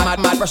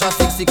pressure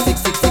 6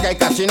 I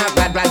catching up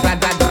bad. My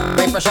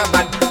pressure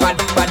bad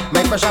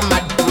my pressure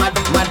mad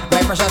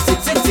my pressure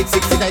 6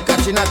 I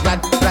catching up bad.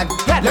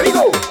 Let me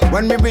go.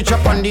 When we reach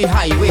up on the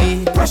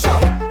highway, pressure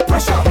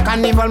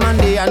Carnival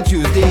Monday and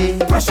Tuesday,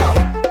 pressure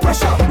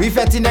we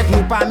fetting that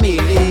new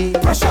family,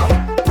 pressure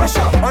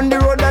on the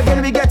road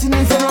again we getting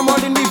in some more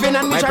than beefing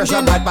and my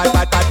pressure bad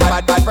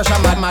pressure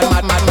mad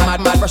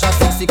pressure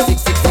 6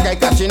 I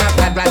catching up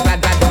bad.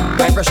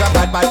 My pressure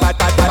bad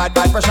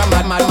pressure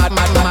mad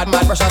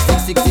pressure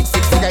 6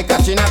 I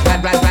catching up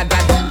bad.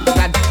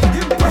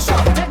 Give me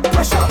pressure give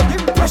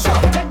me pressure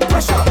bad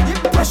pressure give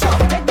me pressure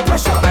give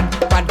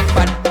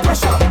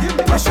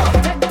me pressure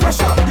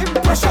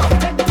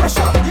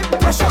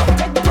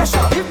give me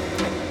pressure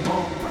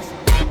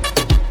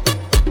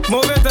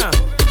Move it on.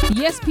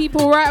 Yes,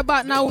 people, right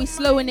about now we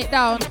slowing it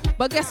down.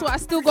 But guess what? I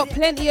still got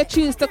plenty of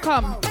tunes to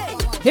come.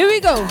 Here we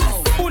go.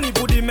 Puni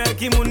budi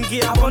melki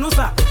mungi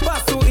abonusa.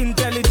 Pasu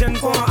intelligent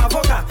for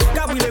avoka.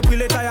 Kabile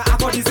pile taya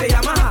akodi se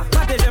Yamaha.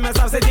 Pate jeme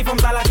sa seti from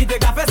sala kite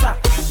kafesa.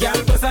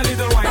 Girl, just a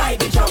little wine. Buy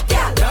the chop,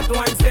 girl. That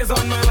wine stays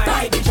on my mind.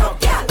 Buy the chop,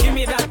 girl. Give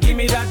me that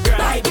girl.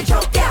 Buy the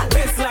chop, girl.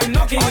 Baseline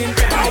knocking in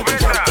bed. Buy the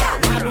chop, girl.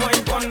 Mad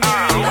wine pon me.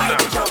 Buy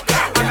the chop,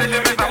 girl. Buy the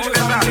chop,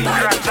 girl.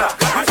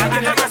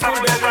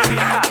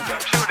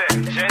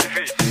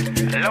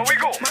 Là we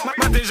go.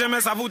 Mate j'aime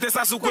ça voûter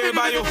ça sous quoi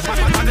bayo.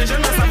 Mate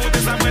j'aime ça voûter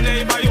ça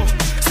prenne bayo.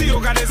 Si yo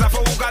gade ça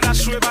faut ou gade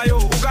choué bayo.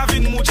 Ou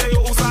gavin mouche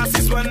yo ou ça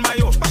si soin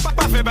mayo.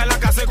 Pas fait belle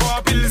casse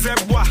quoi pile zeb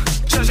bois.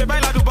 Cherche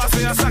bail la du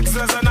passer à sac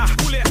zana.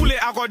 Oule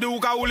accorde ou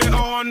ka oule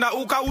Honda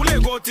ou ka oule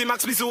go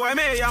T-Max plus ou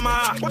me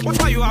Yamaha.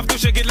 Why you have to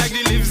shake it like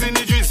the leaves in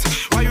the trees?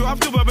 Why you have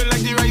to bubble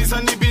like the rice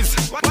and the beans?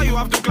 Why you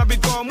have to clap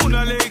it comme on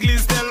a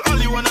l'église? Tell all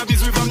you wanna be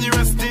sweet from the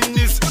rest in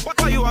this.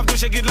 Why you have to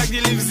shake it like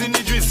the leaves in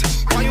the trees?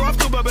 Why you have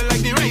to bubble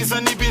like the rice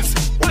and the beans?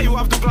 Why you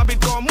have to clap it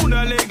comme on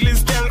a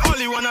l'église? Tell all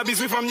you wanna be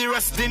sweet from the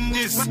rest in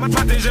this.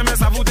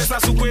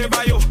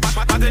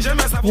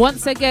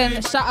 Once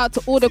again, shout out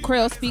to all the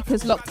Creole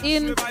speakers locked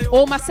in.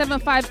 All my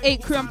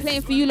 758 crew, I'm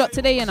playing for you lot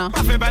today, you know.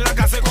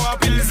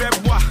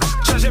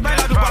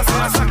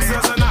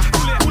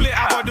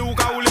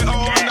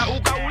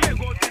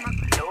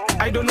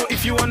 I don't know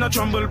if you wanna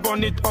tremble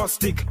on it or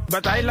stick,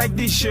 but I like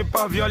the shape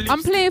of your lips.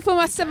 I'm playing for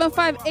my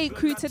 758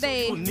 crew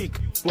today.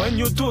 When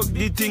you talk,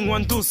 the thing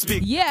want to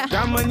speak. Yeah.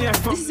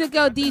 This is your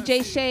girl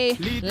DJ Shay,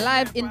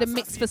 live in the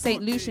mix for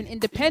St. Lucian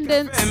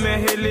Independence.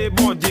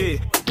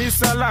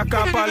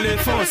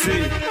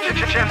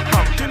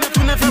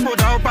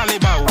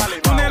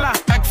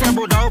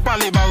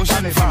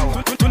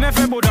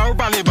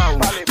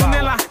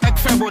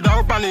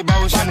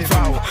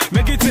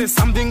 Make it say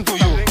something to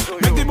you.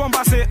 Make the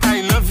bumper say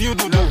I love you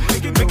do.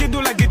 Make it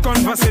do like it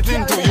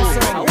conversating to you.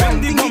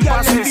 When the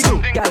bumper say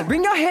so. Girl,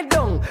 bring your head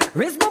down.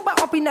 Raise bumper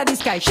up in the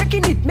sky.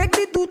 Shaking it. Make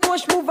the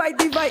toothwash move I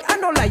divide. I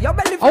know like your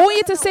belly. I want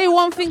you to say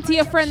one thing to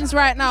your friends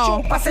right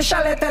now.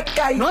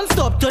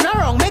 Non-stop, turn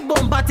around, make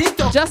bumper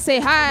TikTok. Just say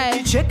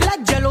hi. Shake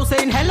like jello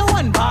saying hello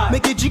and bye.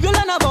 Make it jiggle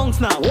and a bounce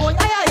now. Oh,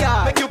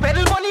 yeah. Make you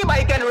pedal money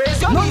bike and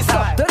raise your knees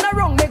high. Turn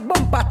around, make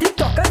bumper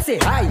TikTok and say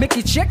hi. Make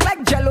it shake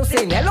like jello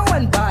saying hello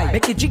and bye.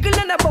 Make it jiggle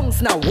and a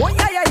bounce now. Oh,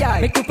 yeah.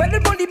 Make you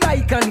pedal on the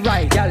bike and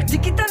ride. Y'all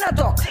tick it and a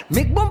talk.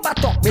 Make bumper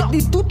talk. Make the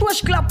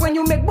toothwash clap when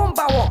you make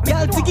bumper walk.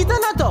 Y'all tick it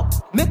and a talk.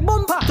 Make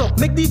bumper talk.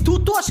 Make the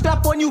toothwash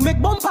clap when you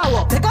make bumper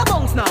walk. Take a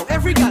bounce now.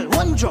 Every girl,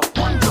 one drop.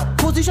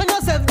 Position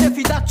yourself there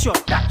for that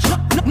shot.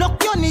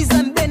 Knock your knees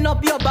and bend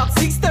up your back.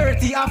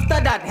 6:30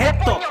 after that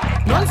head talk.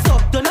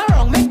 Non-stop, turn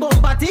around, make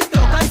bumper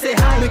TikTok and say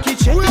hi. Make it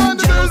shake and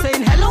jello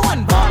saying hello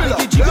and bye. Make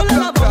it jiggle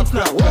and a bounce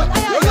now.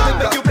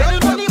 Make you pedal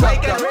money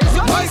bike and raise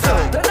your voice.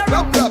 Turn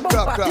around, make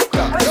bumper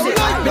TikTok and say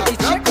hi. Make it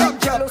shake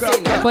and jello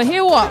saying hello. But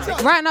hear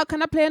what? Right now,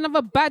 can I play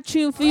another bad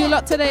tune for you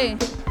lot today?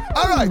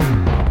 Alright,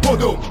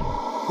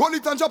 hold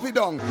it and drop it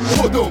down.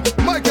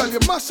 Michael, you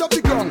mash up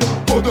the ground.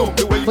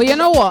 But you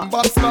know what?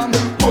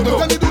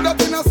 Can you do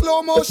that in a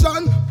slow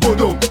motion?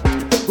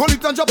 Hold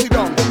it and drop it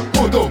down.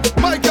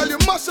 Michael, you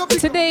mash up the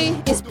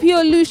Today is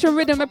pure Lucian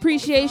rhythm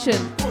appreciation.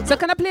 So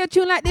can I play a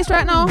tune like this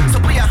right now? So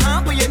put your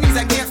hand on your knees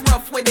and get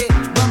rough with it.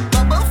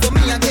 Bubble for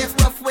me and get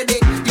rough with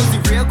it. Use the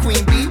real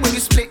queen bee when you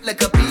split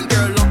like a bee.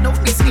 Girl,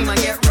 don't be scheme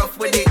and get rough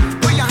with it.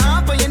 Put your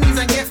hand on your knees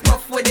and get rough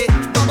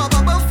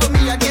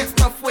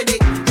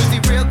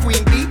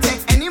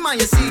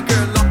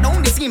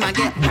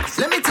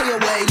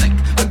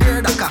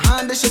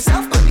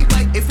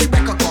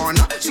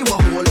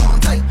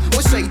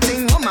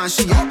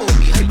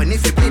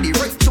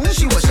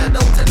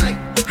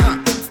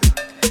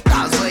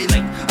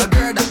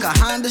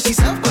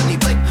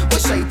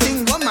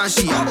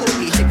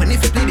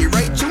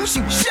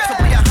shoot. So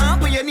put your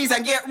hand on your knees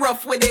and get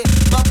rough with it.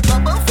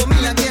 Bubble for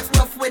me and get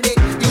rough with it.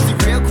 This the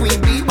real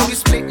queen bee when you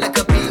split like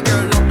a bee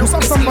girl.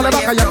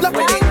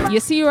 You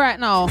see right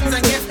now,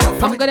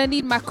 I'm gonna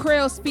need my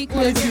Creole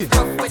speakers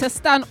to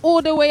stand all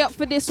the way up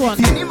for this one.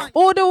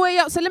 All the way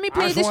up. So let me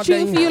play this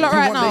tune for you lot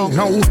right now.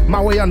 Now,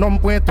 my way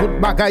and point tout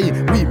bagay.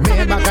 Oui,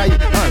 mais bagay,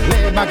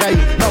 les bagay.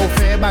 Now,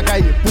 fait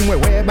bagay, pour moi,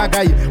 ouais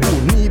bagay.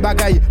 Pour ni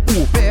bagay,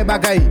 pour fait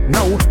bagay.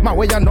 Now, my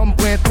way and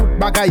point tout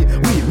bagay.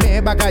 Oui,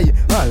 mais bagay,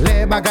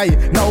 les bagay.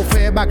 Now,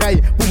 fait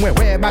bagay, pour moi,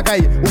 ouais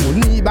bagay. Pour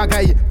ni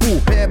bagay, pour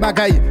fait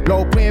bagay.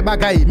 L'eau point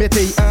bagay,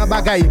 mettez un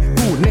bagay.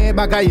 Pour ne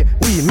bagay,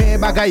 oui, mais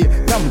bagay.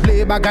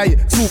 Gamble bagay,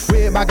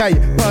 soupe bagay.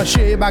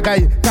 Penché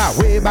bagay,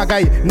 kawe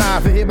bagay.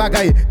 Nave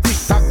bagay,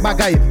 tic-tac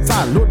bagay.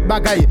 Salut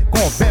bagay,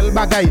 konfel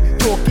bagay.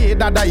 Choke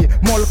daday,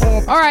 mol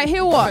konf. Alright,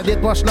 here what?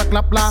 Watch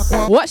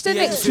the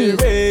next tune.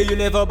 You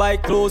never buy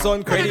clothes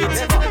on credit.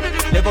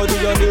 Never do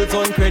your nails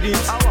on credit.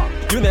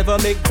 You never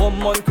make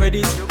bum on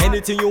credit.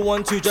 Anything you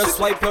want, you just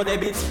swipe your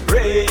debit.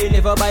 Ray,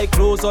 never buy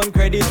clothes on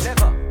credit.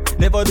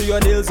 Never do your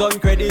nails on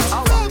credit.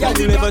 Yeah,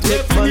 you never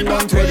take money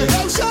on credit.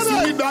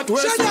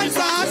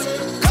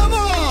 Come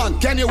on,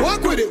 can you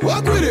walk with it?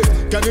 Walk with it.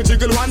 Can you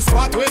jiggle one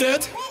spot with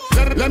it?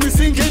 Let me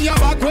sink in your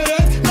back with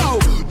it. Now,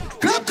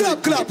 clap,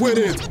 clap, clap with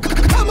it.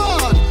 Come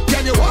on,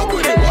 can you walk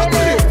with it? Walk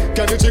with it.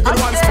 Can you jiggle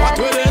one spot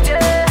with it?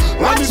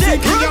 Let me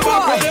sink in your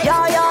back with it.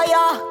 Yeah.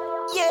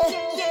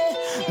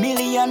 $1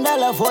 million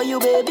for you,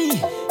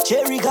 baby.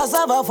 Cherry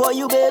cassava for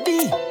you,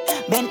 baby.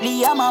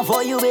 Bentley Hammer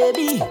for you,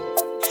 baby.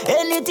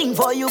 Anything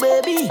for you,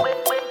 baby.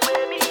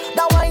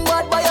 The wine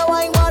bad by your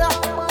wine bad.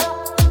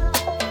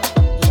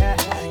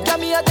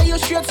 Come here, tell you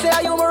straight, say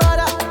are you my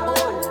brother?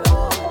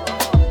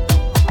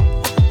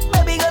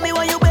 Baby, get me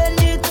when you bend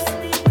it.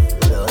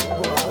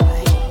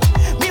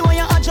 Me when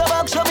you arch your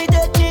back, show me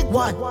technique.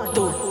 1,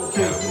 2,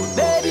 3.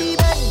 Baby,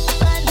 bend.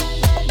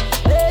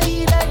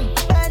 Baby, bend.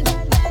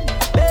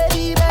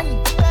 Baby,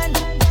 bend.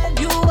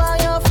 You are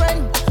your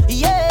friend.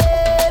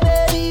 Yeah,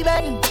 baby,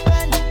 bend.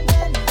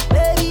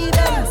 Baby,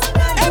 bend.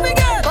 Every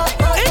girl,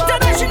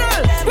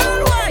 international,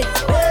 worldwide.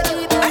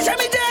 I shall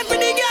be there for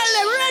the girl,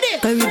 ready.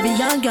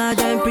 Caribbean girl,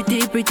 I'm pretty.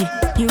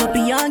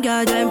 European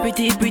girl, I'm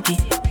pretty.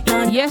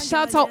 Yes,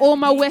 shout out all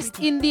my West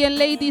Indian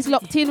ladies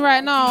locked in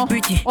right now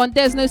on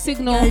There's No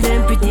Signal.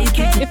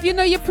 If you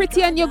know you're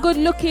pretty and you're good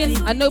looking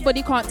and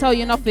nobody can't tell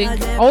you nothing,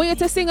 I want you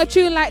to sing a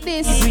tune like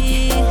this.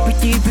 Pretty.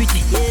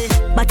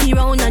 Body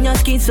round and your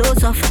skin so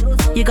soft.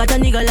 You got a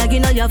nigga like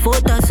in all your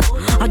photos.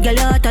 A girl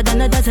you hotter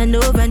than a dozen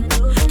oven.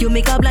 You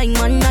make a blind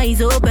man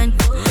eyes open.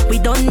 We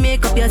don't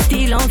make up, you're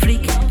still on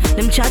fleek.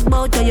 Them chat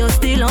bout you, you're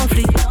still on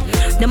fleek.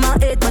 Them a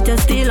hate but you're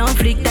still on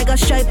fleek. Take a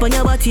stripe on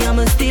your body,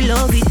 I'ma still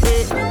love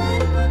it.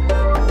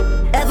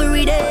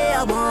 Every day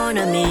I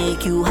wanna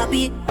make you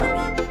happy.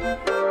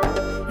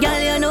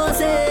 Girl, you know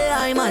say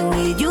I man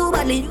need you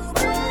badly.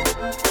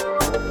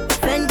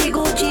 Fendi,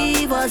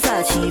 Gucci,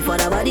 Versace for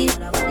the body.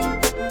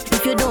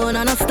 If you don't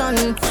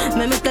understand,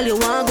 let me tell you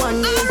one.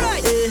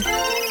 Alright.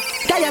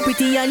 Girl, you're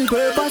pretty on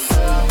purpose.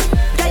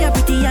 Girl, you're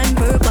pretty on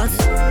purpose.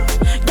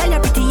 Girl, you're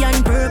pretty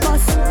on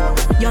purpose.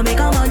 You make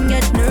a man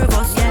get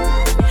nervous,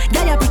 yeah.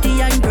 Girl, you're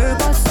pretty on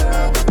purpose.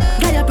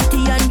 Girl, you're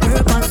pretty on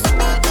purpose.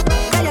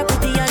 Girl, you're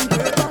pretty on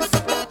purpose.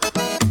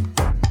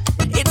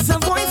 It's a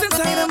voice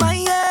inside of my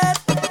head.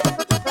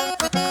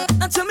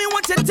 Now tell me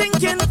what you're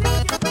thinking.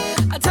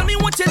 Tell me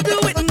what you're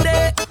doing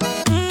there.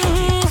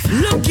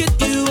 Look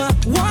at you,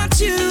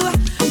 watch you.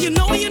 You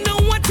know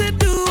what to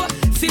do.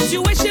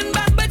 Situation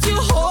bad, but you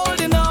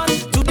holding on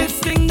to this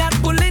thing that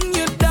pulling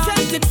you down.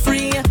 Set it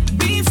free,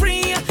 be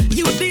free.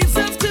 You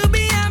deserve to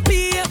be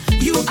happy.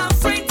 You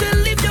afraid to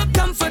leave your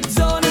comfort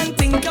zone and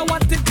think of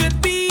what it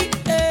could be.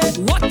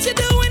 What you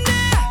doing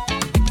there?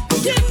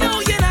 You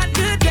know you're not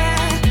good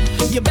there.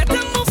 You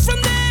better move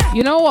from there.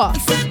 You know what?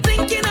 Start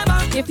thinking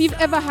about if you've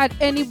ever had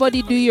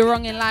anybody do you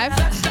wrong in life,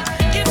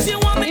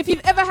 if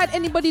you've ever had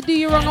anybody do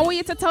you wrong, I want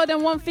you to tell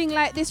them one thing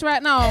like this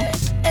right now.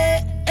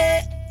 Hey,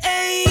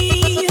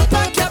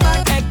 pack your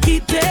bag and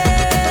keep it.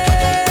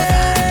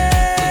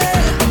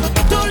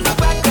 Don't look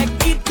back and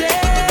keep it.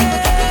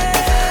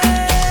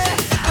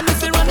 I'm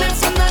missing running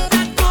from that,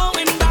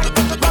 going back.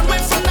 Run away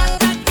from that,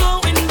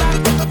 going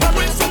back. Run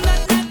away from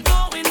that,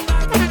 going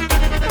back.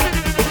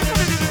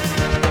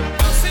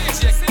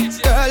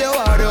 Girl, you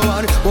are the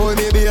one. Boy,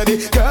 me baby.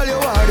 Girl, you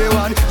are the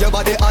one. Your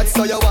body hot,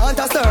 so you want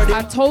a sturdy.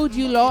 I told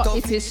you lot,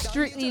 it is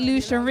strictly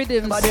Lucian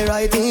Rhythms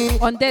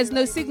on There's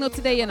No Signal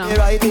today, you know.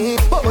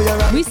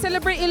 We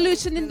celebrating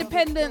Lucian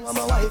independence.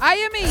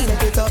 I mean.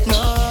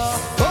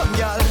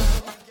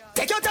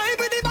 Take your time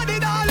with the body,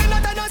 darling.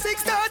 Not than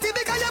 6:30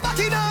 because you're back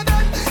in our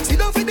bed. Sit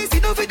down for the jockey.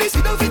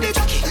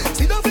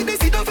 Sit down for the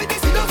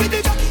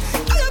jockey.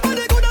 I am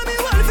gonna go down me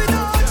one for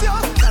touch you. I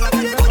am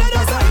gonna go down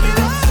the side of the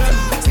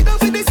line. Sit down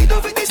for the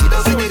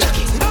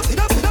jockey.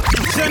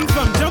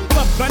 Jump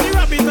up, bunny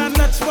rabbit and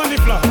touch bunny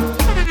floor.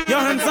 Your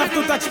hands have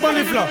to touch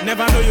bunny floor.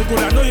 Never know you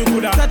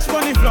coulda touch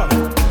bunny floor.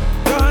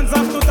 Your hands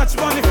have to touch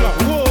bunny floor.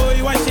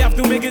 Whoa, why she have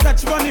to make it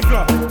touch bunny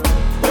floor?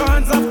 Your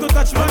hands have to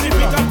touch money,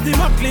 pick up the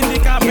mop, clean the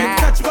carpet,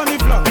 touch money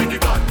floor.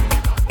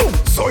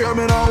 So you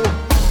me now.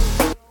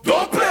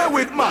 Don't play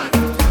with man.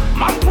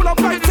 Man pull up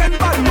like 10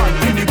 bad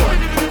man in the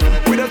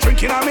band. With a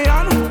drink in a me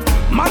hand.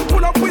 Man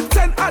pull up with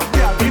 10 hot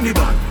girl in the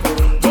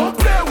band. Don't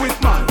play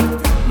with man.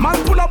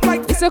 Man pull up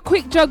like. It's a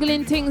quick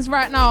juggling things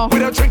right now.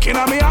 With a drink in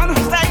a me hand.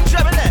 Stay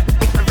trouble there.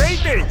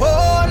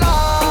 Oh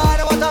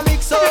Lord, what a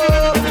mix up.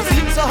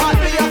 Seems so hot,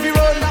 me have to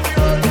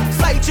run.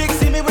 Side chick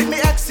see me with me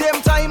ex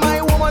same time.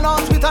 My woman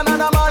out with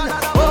another man.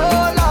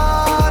 Oh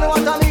Lord,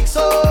 what a mix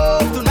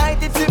up.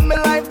 Tonight it's in me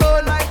life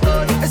done.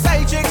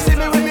 Side chick see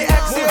me with me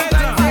ex same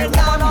time. My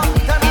woman out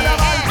with another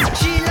man.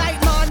 She like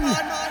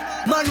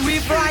man we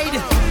ride.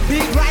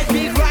 Big ride,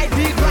 big ride,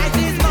 big ride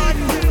this man.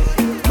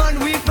 Man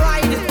we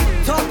ride.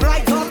 Top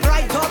right, top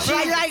right, top right.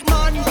 She like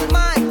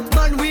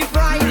man we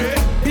ride.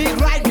 Big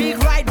ride, big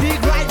ride, big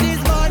ride this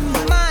man.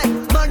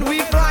 Man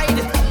we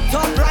ride.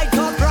 Top right,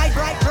 top right,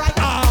 right.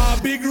 Ah,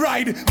 big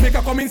ride. Make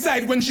her come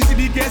inside when she see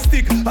the gas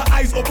stick. Her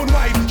eyes open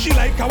wide. She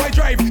like how I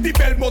drive the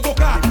bell motor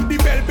car. The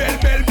bell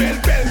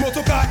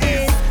motor car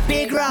is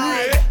big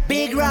ride,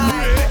 big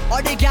ride.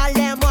 All the girl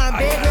them want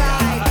big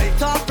ride.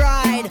 Top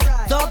ride,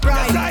 top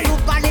ride.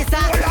 Super Nissa,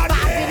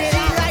 passing it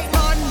out like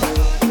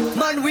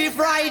man we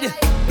ride.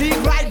 Big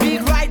ride,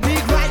 big ride,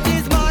 big ride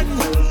this man.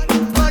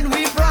 Man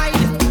we ride.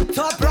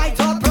 Top right,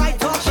 top right,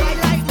 top right. She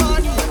like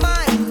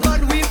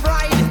man we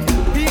ride.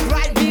 Big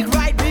ride, big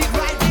ride, big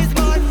ride this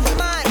man.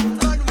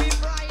 Man we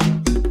ride.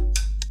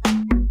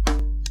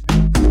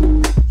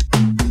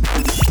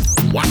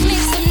 What?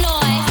 Make some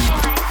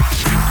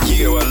noise.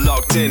 You are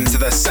locked into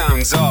the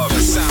sounds of.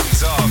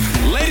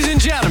 Ladies and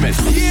gentlemen,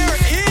 here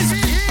is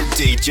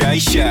DJ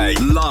Shay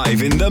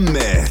live in the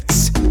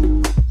mix.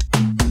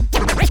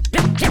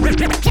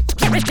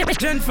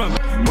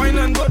 Gentlemen, wine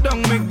and go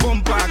down, make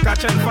bumper,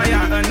 catch on fire,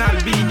 and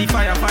I'll be the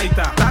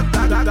firefighter.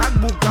 That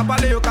book,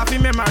 kapale kafi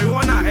me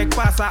marijuana, ek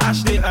pasa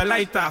ashte a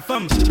lighter.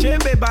 Femme,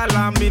 chebe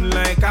bala min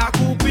like a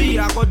kupi,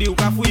 akodi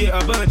ukafuye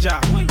a burja.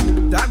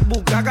 That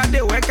book,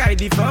 agade wekai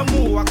di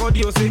famu,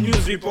 akodi ose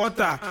news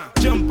reporter.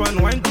 Jump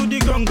and wine to the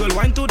jungle,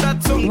 wine to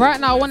that song. Right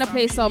now, I want to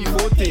play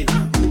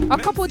a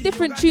couple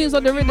different tunes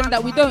on the rhythm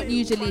that we don't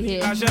usually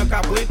hear.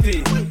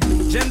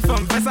 Jeune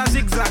femme, fais ça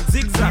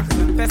zigzag,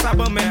 fais ça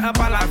bon mais up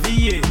à la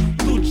vie.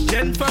 Toute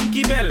jeune femme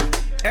qui belle,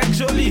 est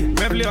jolie,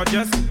 meublé or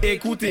just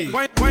écouter.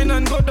 Wine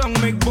and go down,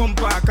 make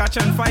bumper, catch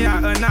on fire,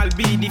 and I'll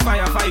be the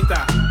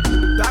firefighter.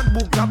 That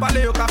book,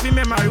 kapale yo kafi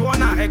me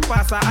marijuana, ek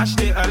pasa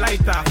ashte a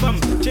lighter.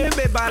 Femme,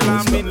 chebe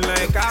bala min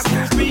like a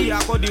kupi,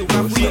 akodi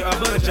ukafuye a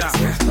burja.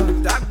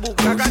 That book,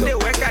 agade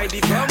wekai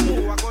di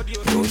famu, akodi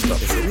yo. Don't stop,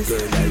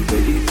 girl, I'm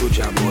ready to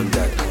jam on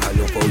that. I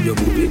love how you're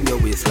moving your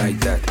waist like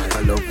that.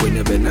 I love when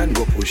you bend and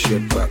go push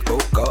it back. Oh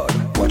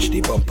God, watch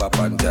the bump up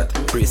on that.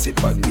 Brace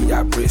it on me,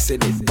 I'm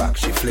bracing it back.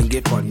 She fling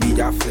it on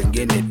me, I'm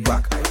flinging it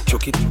back.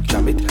 Choke it,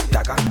 jam it,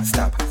 dagger,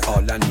 stop. All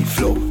on the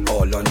floor,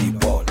 all on the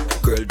ball.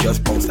 Girl,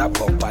 just bounce that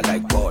bumper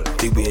like ball.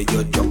 The way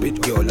you jump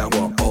it, girl, I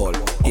want all.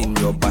 In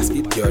your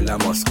basket, girl, I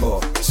must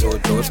score. So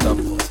don't stop,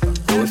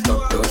 don't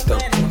stop, don't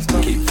stop.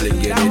 Keep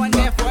flinging it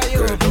back.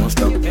 Girl, don't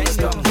stop, don't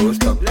stop, don't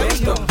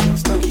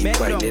stop. Keep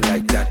grinding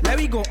like that. Let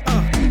me go,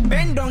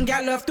 bend down,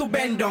 girl, love to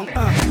bend down.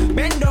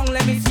 Bend down,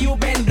 let me see you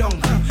bend down.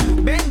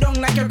 Bend down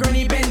like a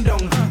granny bend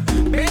down.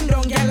 Bend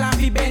down, girl,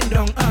 happy bend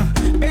down.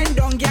 Bend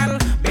down, girl,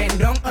 bend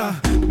down.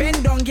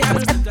 Bend down, girl,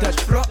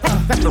 touch floor.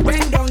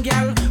 Bend down,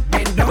 girl,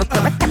 bend down.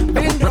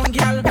 Bend down,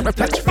 girl,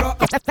 touch floor.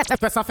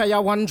 Press a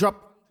fire one drop.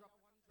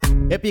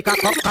 Epic a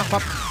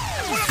cup.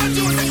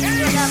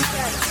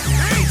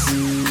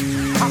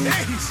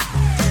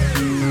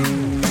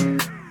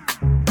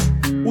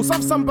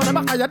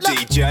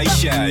 DJ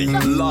Shay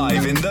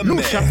live in the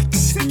mix.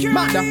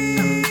 Mada,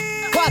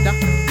 Wada,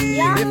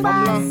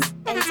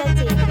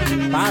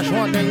 Page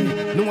one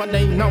day, no one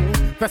day now.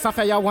 Press a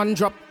fire one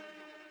drop.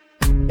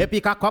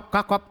 Epic a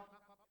cup.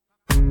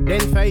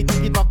 Then fight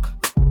TikTok.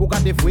 Who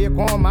got the way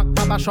come back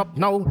Baba shop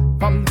now?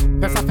 Come,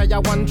 press a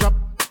fire one drop.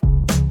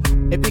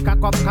 Epic a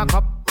cup.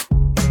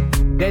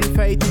 Then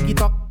fight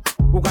TikTok.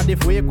 Who got the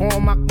way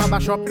come back Baba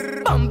shop?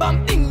 Bam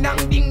bam ding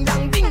dang ding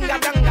dang ding ga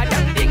dang ga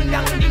dang ding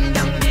dang ding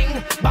dang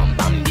ding. Bam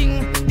bam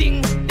ding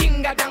ding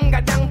ding ga dang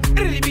ga dang.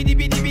 Bidi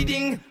bidi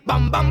ding.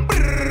 Bam bam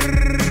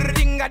brrr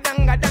ding ga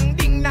dang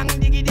ding dang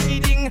diggy diggy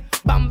ding.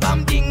 Bam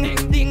bam ding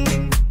ding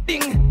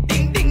ding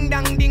ding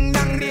dang ding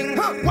dang ding.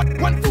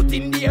 One foot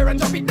in the air and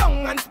drop it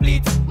down and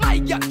split. My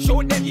God,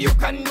 show them you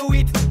can do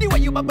it. The way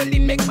you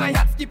bubbling make my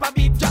heart skip a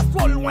beat. Just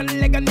roll one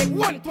leg and make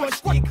one punch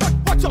stick.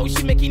 Watch how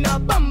she making a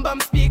bam bam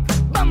speak.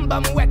 Bam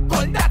bam wet,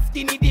 call that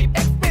skinny deep.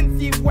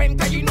 Expensive wine,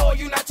 cause you know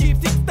you not cheap.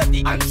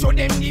 630 and show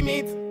them the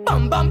meat.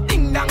 Bam bam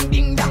ding dang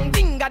ding dang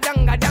ding ga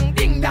dang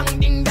ding dang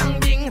ding dang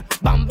ding.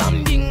 Bam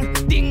bam ding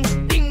ding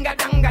ga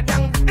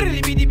dang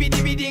bidi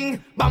bidi ding.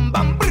 Bam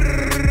bam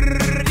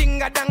brrr ding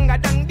ga dang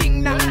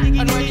ding dang ding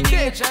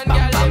ding.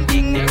 Bam bam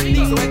ding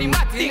ding. So when the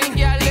mat ding ding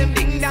dang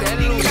ding dang.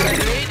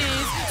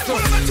 Ladies, so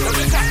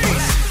double tap,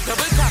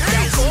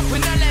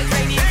 open the legs,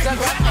 ladies, and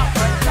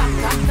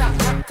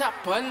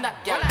tap on that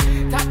gal.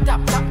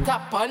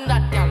 Tap on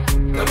that gal.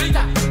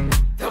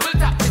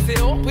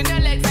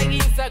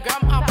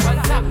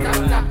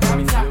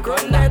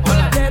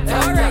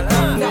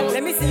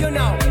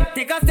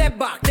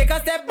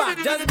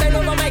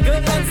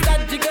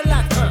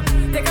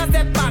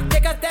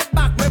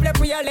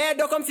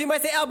 comme si moi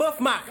c'est above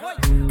mark.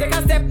 Take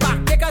a step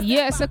back, take a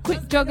Yeah, it's a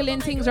quick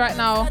juggling things right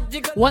now.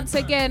 Once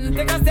again,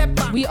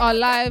 we are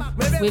live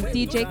with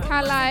DJ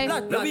Kalai.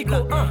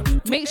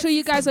 Make sure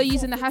you guys are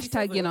using the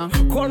hashtag, you know.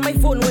 Call my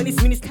phone when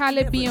it's minutes.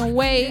 Kalai being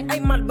way.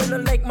 I'm mad when I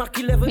like Mark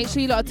 11. Make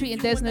sure you lot are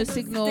tweeting There's No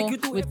Signal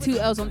with 2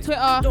 L's on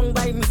Twitter. Don't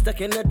buy Mr.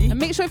 Kennedy. And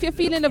make sure if you're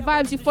feeling the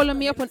vibes, you follow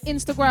me up on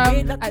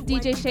Instagram at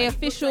DJ Shay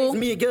Official.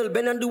 Me girl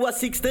bend and do a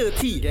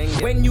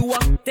 6:30. When you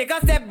walk, take a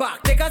step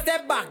back, take a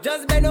step back.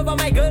 Just bend over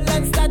my girl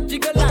and start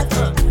jiggle like.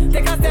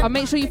 Take a step. Or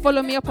make sure you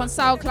follow me up on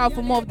SoundCloud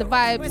for more of the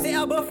vibes. Say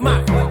above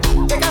mark.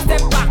 Take a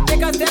step back,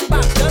 take a step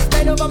back. Just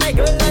bend over my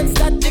girl and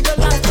start jiggle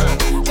like.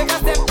 Take a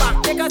step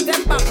back, take a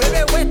step back.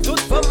 Baby, wet tooth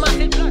for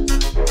my blood.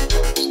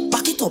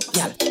 Back it up,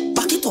 y'all.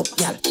 Back it up,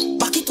 y'all.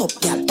 Back it up,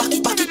 y'all. Back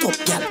it up,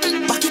 y'all.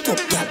 Back it up,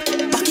 y'all.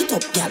 Back it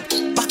up, y'all.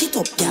 Back it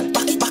up, y'all.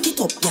 Back it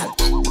up, y'all.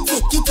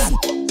 Take it on.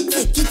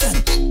 Take it on.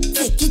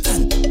 Take it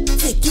on.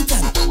 Take it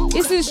on.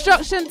 It's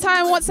instruction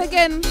time once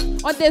again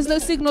on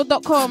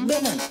there'snosignal.com.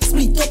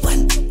 Split up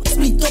and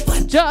split up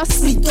and just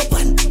split up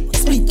and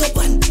split up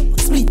and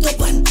split up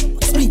and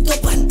split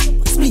up and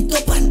split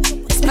up and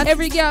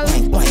every girl. Back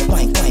it up, y'all.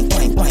 Back it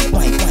up. Back it up, y'all. Back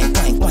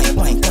it up.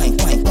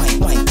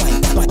 Back it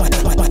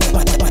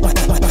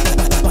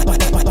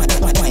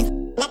up, y'all. Back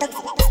it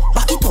up.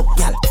 Back it up,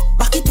 y'all.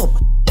 Back it up.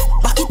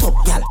 Back it up,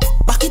 y'all.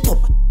 Back it up.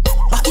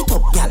 Back it up, y'all.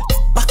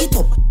 Back it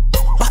up.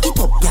 Back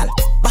it up, y'all.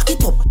 Back it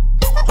up.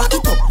 Back it up,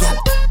 y'all.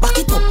 Back it up.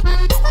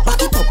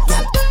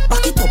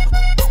 Back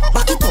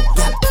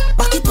it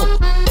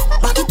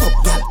up, y'all. Back it up. Back it up,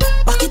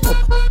 y'all. Back it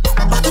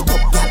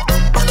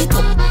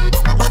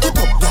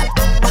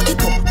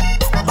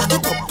up. Back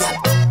it up, y'all.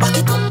 Back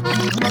it up.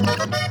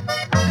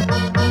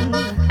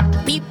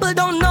 People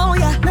don't know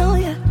ya,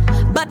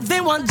 but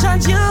they won't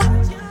judge you.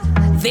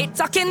 They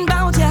talking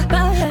about ya.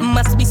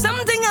 Must be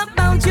something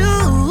about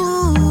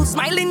you.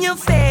 Smile in your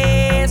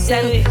face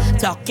and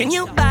talking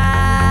you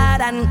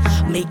bad and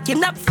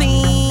making up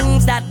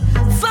things that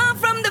far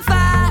from the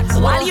facts.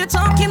 While you're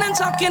talking and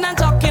talking and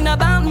talking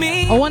about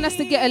me. I want us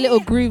to get a little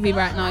groovy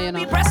right now, you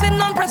know.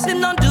 Pressing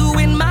on,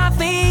 doing my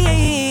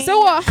thing. So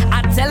what?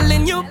 I'm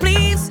telling you,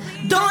 please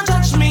don't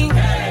judge me.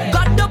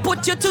 God don't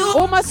put you to.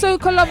 All my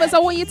soca lovers, I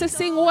want you to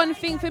sing one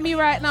thing for me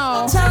right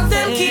now. Tell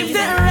them keep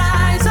their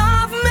eyes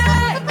off me.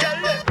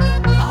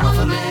 Off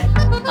of me,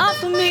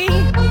 off me,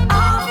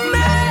 off of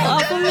me,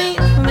 off of me,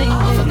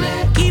 off of me.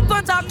 Keep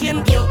on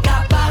talking, you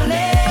got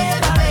ballet.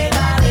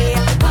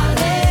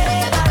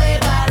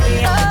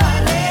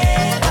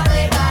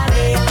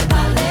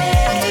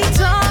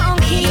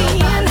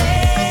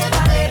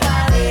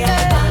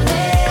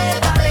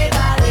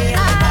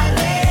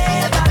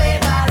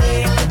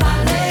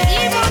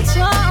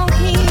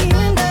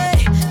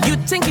 You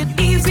think it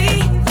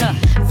easy?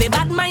 They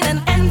bad mind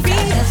and envy.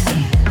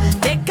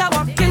 They can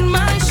walk in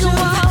my shoes.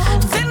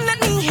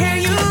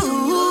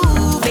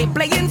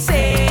 Playing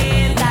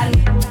sail and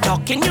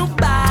talking you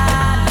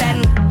bad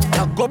and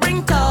you go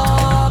bring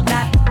talk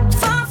that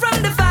far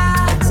from the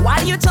facts.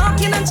 While you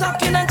talking and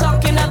talking and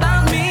talking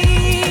about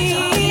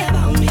me,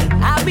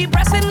 I'll be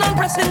pressing on,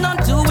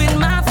 doing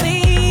my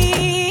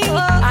thing.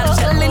 I'm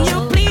telling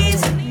you,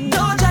 please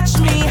don't judge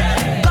me.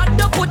 God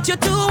don't put you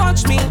to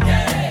watch me.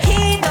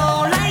 He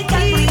don't like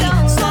me,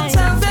 so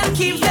tell them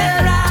keep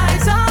their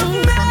eyes on me.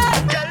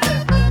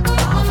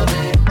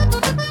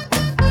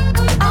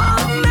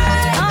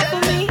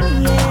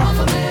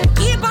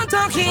 Keep on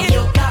talking.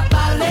 You got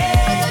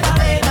ballet,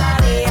 ballet,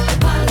 ballet,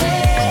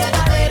 ballet,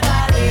 ballet,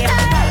 ballet,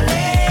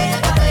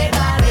 ballet,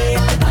 ballet,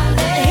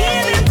 ballet.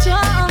 Hear him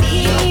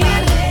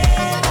talking.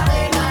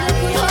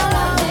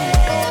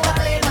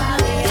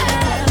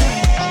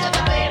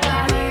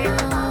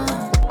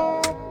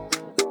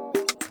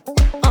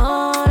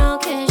 On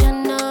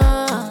occasion,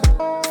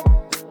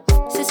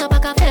 si ça pas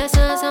qu'à faire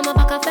ça, ça m'a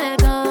pas qu'à faire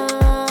gars.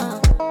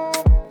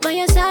 Mais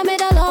you send me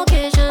the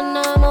location,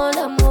 mon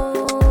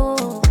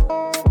amour.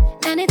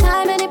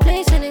 Anytime, any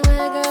place,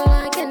 anywhere, girl,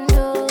 I can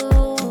do.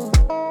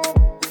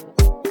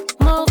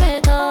 Move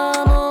it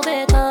on,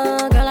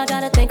 girl, I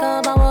gotta think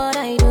about what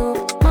I do.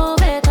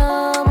 Move it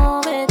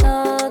on,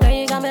 girl,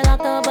 you got me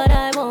locked up, but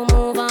I won't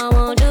move, I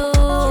won't do.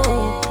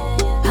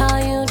 How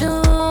you do?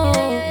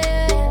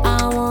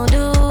 I won't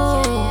do.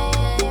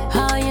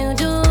 How you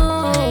do?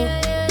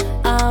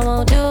 I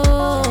won't do.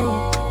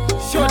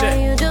 Show How them.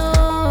 you do?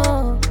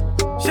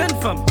 Jeune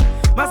femme,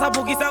 massa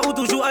pour qui ça ou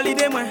toujours à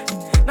l'idée moi.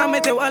 N'a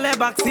mettez ou à les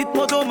backseat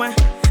moto moi.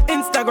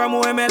 Instagram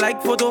ou aimer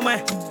like photo moi.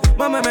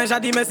 Moi j'ai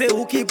dit mais c'est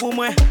où qui pour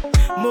moi.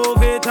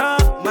 Mauvais temps,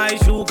 my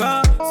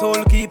sugar,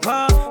 soul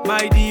keeper,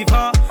 my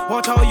diva.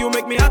 Watch how you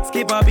make me heart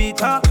skip a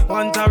beat.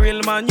 Want a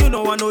real man, you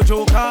know I no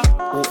joker.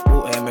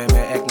 Ou aime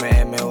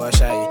ou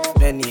shy.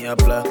 Many a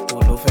plat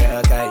pour nous faire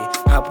un caille.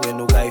 Après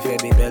nous caille fait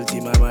des belles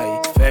petits mamailles.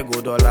 Fait go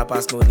dollar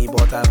passe nous ni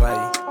bot à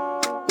vaille.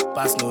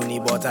 Passe nous ni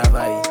bot à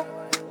vaille.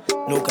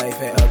 Nous caille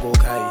fait un go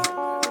caille.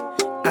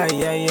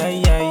 Aïe aïe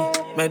aïe aïe.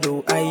 Me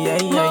do aïe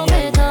aïe aïe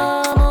aïe.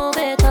 Move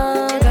it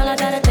on, girl, I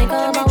gotta think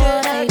about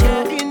what I do.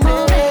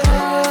 Move it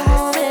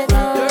on,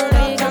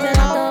 girl, you got me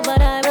locked up,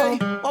 but I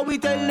won't. Oh, we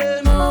tell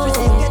them.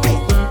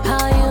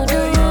 How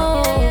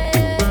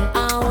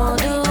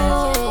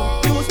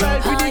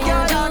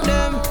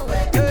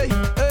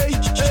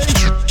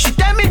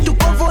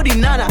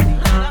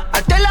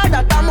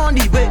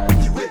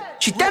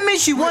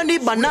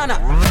the banana.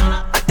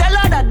 I tell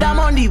her that I'm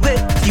on the way,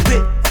 the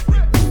way.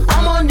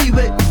 I'm on the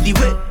way, the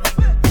way.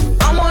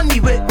 I'm on the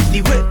way,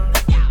 the way.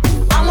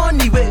 I'm on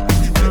the way.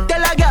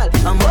 Tell a girl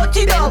I'm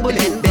multi double.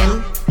 Bend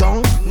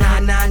down, na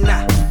na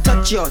na.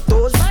 Touch your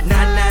toes,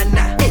 na na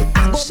na.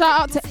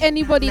 Shout out to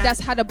anybody that's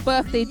had a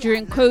birthday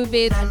during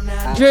COVID,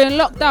 during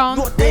lockdown.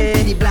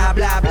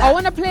 I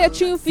want to play a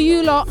tune for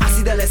you lot.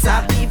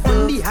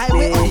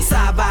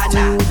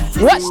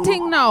 Watch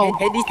thing now.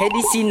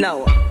 Heady scene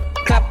now.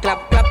 Clap,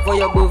 clap, clap for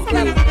your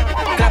birthday.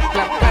 Clap,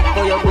 clap, clap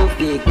for your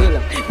birthday,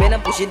 girl. When I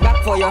push it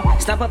back for you,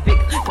 snap a pic,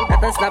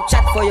 that a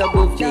Snapchat for your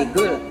birthday,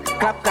 girl.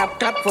 Clap, clap,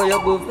 clap for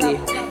your birthday.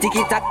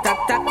 Tiki tack, tack,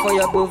 tack for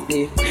your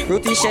birthday.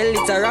 Roti shell,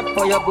 it's a wrap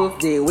for your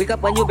birthday. Wake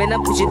up and you better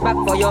push it back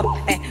for your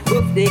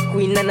birthday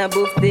queen and a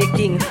birthday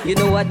king. You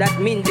know what that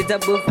means? It's a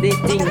birthday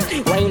thing.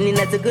 Whining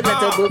that's a good,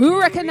 that's a birthday. Who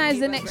recognize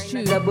the next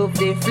tune? The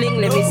birthday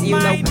fling. Let me see you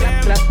now.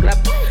 Clap, clap,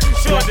 clap,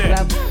 clap,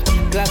 clap.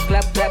 Clap,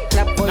 clap, clap,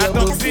 clap for your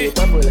birthday.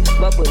 Bubble,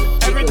 bubble.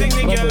 Everything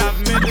the girl have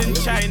made in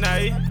China,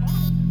 eh?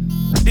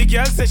 The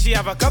girl says she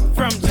have a cup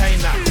from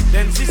China.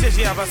 Then she says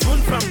she have a spoon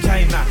from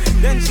China.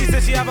 Then she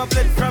says she have a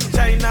plate from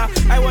China.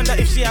 I wonder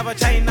if she have a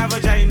China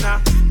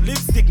vagina.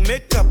 Lipstick,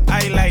 makeup,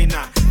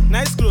 eyeliner.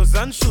 Nice clothes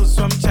and shoes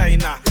from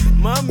China.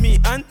 Mommy,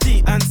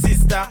 auntie and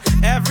sister.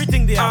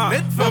 Everything they are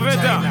made from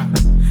China.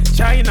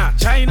 China,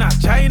 China,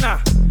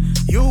 China.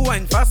 You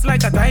wine fast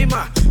like a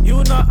timer.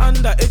 You not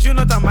underage, you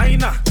not a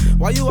minor.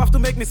 Why you have to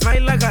make me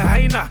smile like a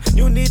hyena?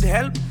 You need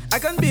help? I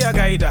can be a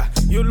guider.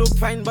 You look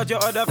fine, but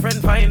your other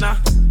friend finer.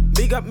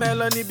 Big up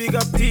Melanie, big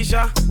up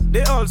Tisha.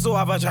 They also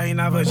have a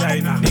China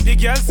vagina. The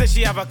girl says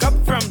she have a cup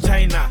from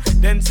China.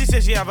 Then she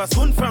says she have a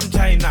spoon from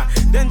China.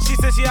 Then she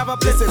says she have a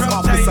plate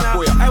from China.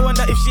 I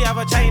wonder if she have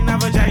a China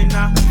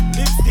vagina.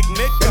 Lipstick,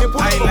 makeup,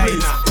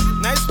 eyeliner.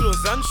 Nice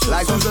clothes and shoes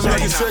License from and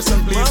China.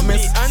 registration, please,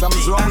 miss.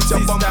 Something's wrong with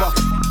your bumper.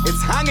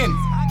 It's hanging.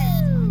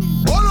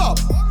 Hold up.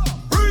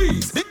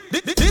 Breeze.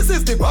 This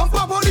is the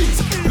bumper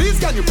police. Please,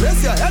 can you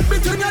place your head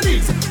between your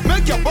knees?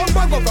 Make your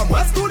bumper go from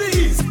west to the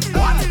east.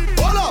 What?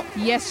 Hold up.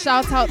 Yes,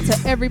 shout out to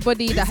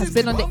everybody that has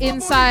been on the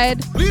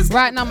inside.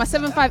 Right now, my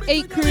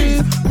 758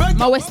 crew,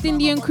 my West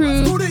Indian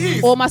crew,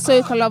 all my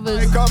soca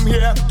lovers.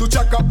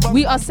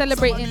 We are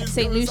celebrating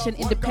St. Lucian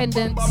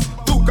Independence.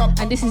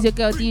 And this is your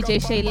girl DJ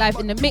Shay live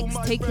in the mix,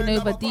 taking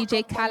over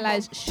DJ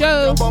Kalai's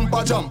show.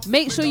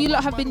 Make sure you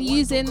lot have been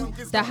using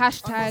the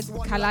hashtag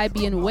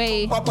Caribbean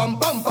Way.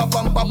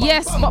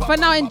 Yes, but for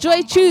now,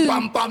 enjoy tune.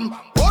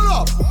 Hold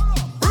up.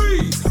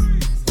 Breeze.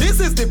 This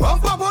is the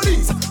bumper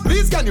police.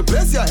 Please, can you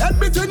place your head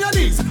between your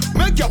knees?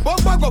 Make your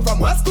bumper go from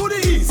west to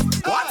the east.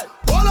 What?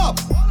 Hold up.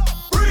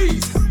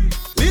 Breeze.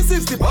 This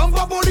is the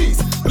bumper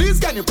police. Please,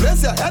 can you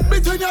place your head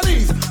between your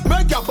knees?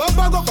 Make your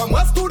bumper go from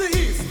west to the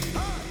east.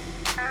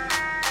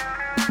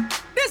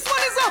 This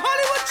one is a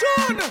Hollywood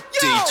tune.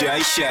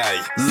 DJ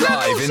Shay,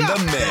 live in the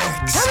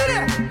mix.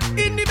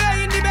 In the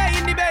bay, in the bay,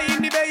 in the bay,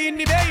 in the bay, in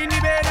the bay, in the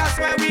bay. That's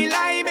where we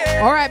lie,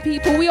 babe. All right,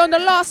 people, we on the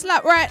last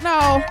lap right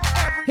now.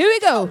 Here we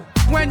go.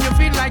 When you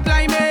feel like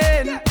climbing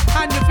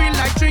and you feel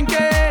like drinking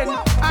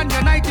and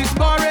your night is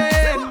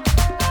boring,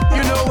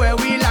 you know where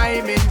we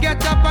liming.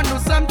 Get up and do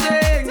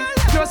something.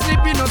 No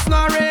sleeping, no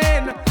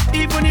snoring.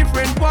 Even if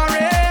rain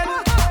pouring,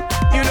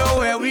 you know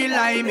where we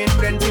liming.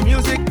 Plenty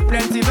music,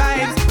 plenty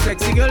vibes.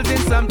 Sexy girls in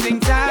something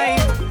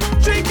tight.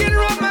 Drinking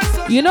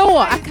romance. You know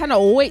what? I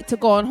cannot wait to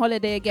go on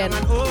holiday again.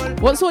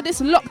 Once all this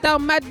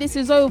lockdown madness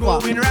is over.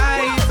 Going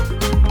right.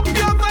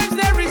 Your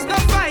vibes, there is no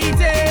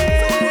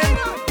fighting.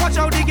 Watch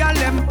out the girl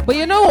them. But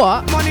you know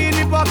what? Money in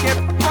the pocket,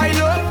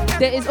 pile up.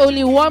 There is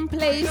only one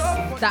place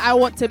that I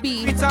want to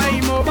be.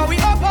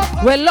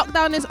 When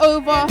lockdown is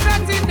over,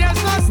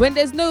 when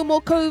there's no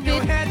more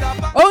COVID,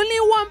 only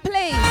one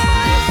place.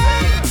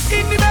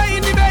 In the bay,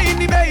 in the bay, in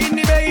the bay, in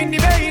the bay, in the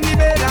bay, in the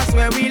bay, that's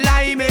where we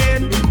lie,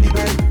 man. In the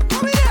bay,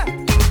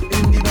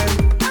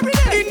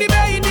 in the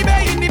bay, in the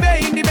bay, in the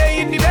bay, in the bay,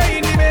 in the bay,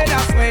 in the bay,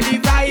 that's where the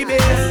vibe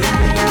is.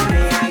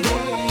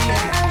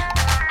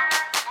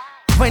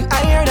 When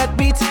I hear that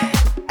beat,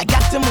 I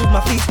got to move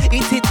my feet.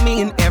 It hit me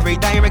in every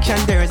direction.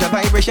 There is a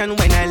vibration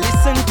when I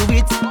listen to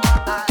it.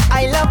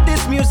 I love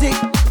this music.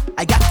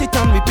 I got it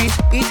on repeat.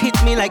 It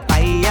hit me like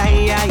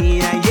yeah.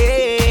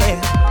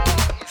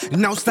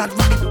 Now start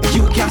rock,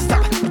 you can't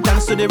stop.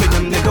 Dance to the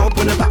rhythm, they go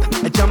on the back.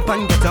 I jump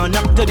and get on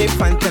up to the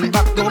front and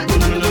back. Go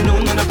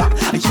no back.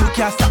 You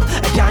can't stop,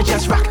 I can't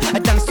just rock. I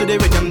dance to the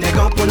rhythm, they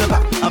go on the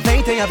back. A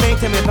 20,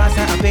 me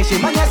pasa a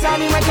patient. Man, yes, I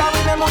need my car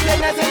with them on the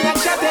net and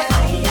shut it.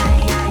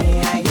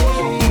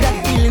 That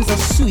feeling so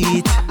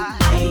sweet.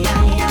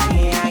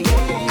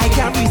 I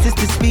can't resist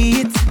the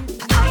speed.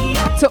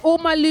 To all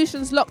my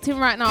Lucians locked in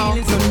right now,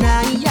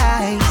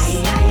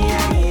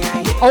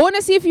 I want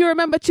to see if you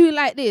remember tune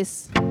like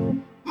this.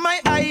 My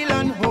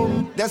island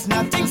home, there's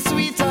nothing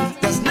sweeter,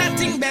 there's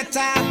nothing better.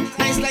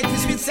 Nice like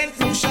this with St.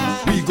 Lucia.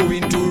 We go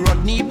into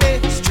Rodney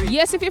Bay Street.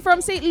 Yes, if you're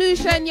from St.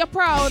 Lucia and you're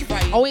proud,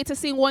 I want you to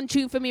sing one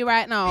tune for me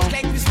right now.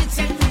 Like this with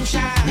St.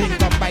 Lucia.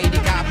 Link up by the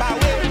Gaba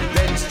way,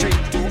 then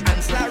straight to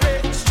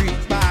Anslar Street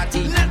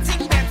party.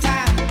 Nothing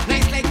better,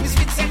 nice like this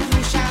with St.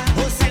 Lucia.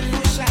 Oh, St.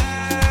 Lucia,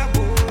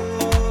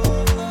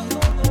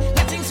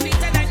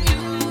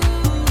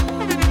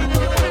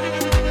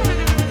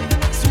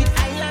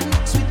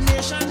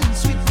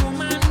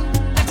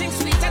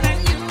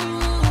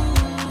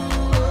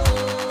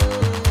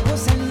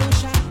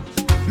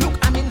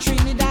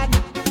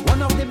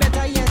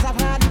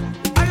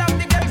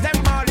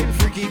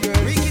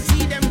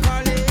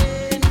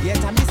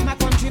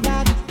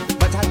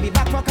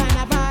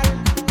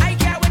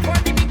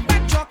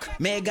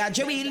 Mega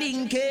Joey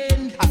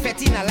Lincoln. A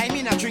fetting, a lime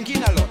in, a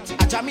drinking a lot.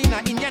 A jam in, a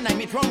Indian, I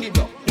meet round the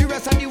door. The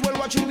rest of the world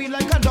watching me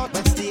like a dot.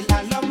 But still,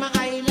 I love my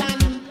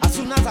island. As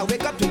soon as I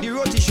wake up to the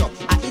roti shop,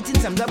 I eating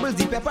some doubles,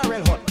 the pepper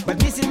real hot.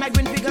 But missing my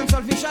green pig and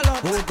saltfish a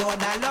lot. Oh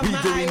God, I love my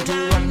island. We going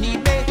to Romney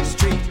Bay,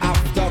 straight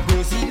after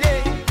Rosie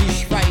Lake.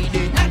 Fish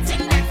Friday,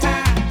 nothing better.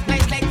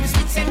 Nice like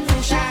biscuits and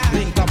fish.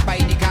 Link up by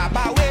the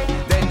Cabaway,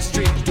 then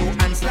straight to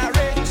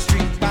Anslare.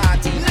 Street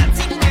party,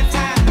 nothing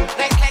better.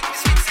 Nice like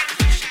biscuits and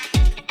fish.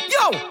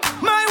 Yo,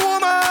 my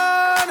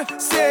woman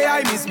say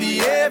I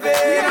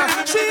misbehaving.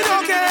 She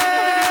don't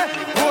care.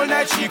 All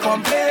night she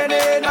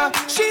complaining.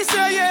 She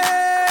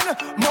saying,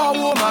 more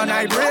woman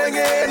I bring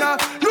in.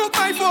 Look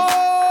my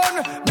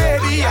phone,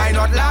 baby I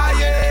not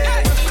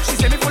lying. She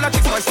say me full of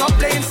tricks, so I stop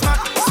playing smart.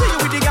 See you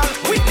with the girl,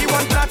 with the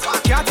one flat.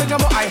 Can't tell you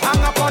more, I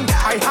hang up on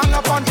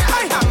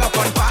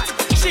part.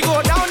 She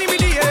go down in me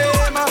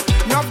DM,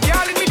 enough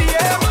girl in me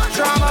DM.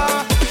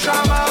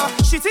 Drama,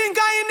 she think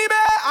I in the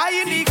bed, I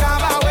in the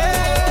Cabaway.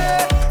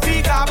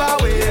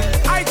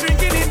 I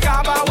drinking in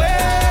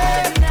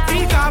Cabaway. The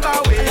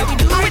Cabaway,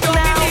 I don't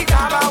in the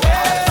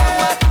Cabaway.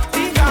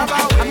 The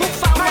Cabaway,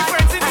 my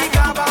friends in the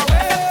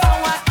Cabaway.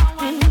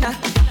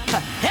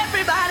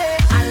 Everybody,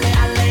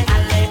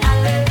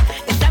 alle,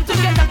 it's time to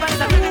get up and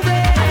start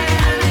moving.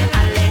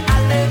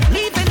 Alle,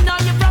 leaving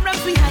all your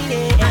problems behind it.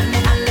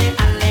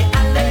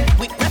 Alle,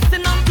 we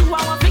pressing on to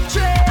our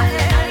victory.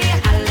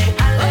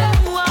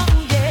 Oh,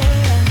 yeah.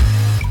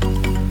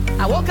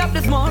 I woke up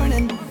this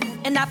morning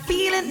and I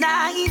feeling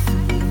nice,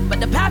 but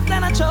the path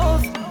that I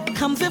chose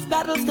comes with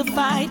battles to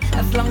fight.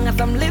 As long as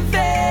I'm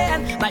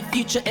living, my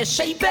future is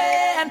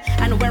shaping,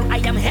 and where I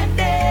am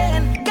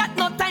heading, got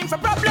no time for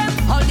problems.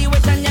 Hold the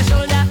weight on your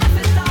shoulder,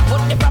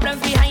 put the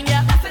problems behind you.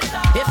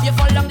 If you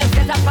fall down, just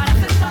get up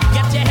and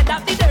get your head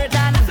out the dirt.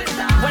 And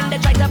when they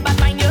try to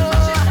badmine you,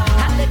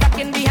 hand it back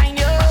in behind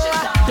you.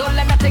 Don't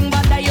let nothing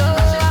bother you.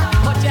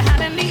 Put your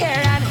hand in the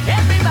air and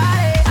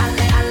everybody,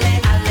 alle,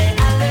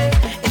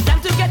 it's time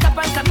to get up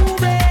and start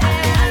moving.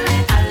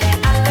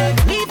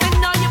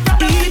 Leaving all your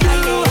problems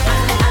behind you.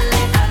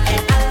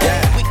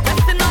 We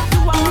pressing on to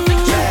our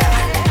victory.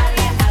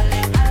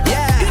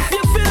 If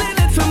you're feeling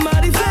it,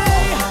 somebody say.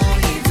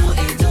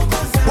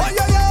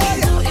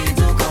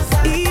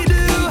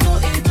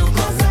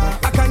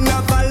 I can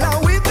never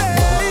allow it, babe.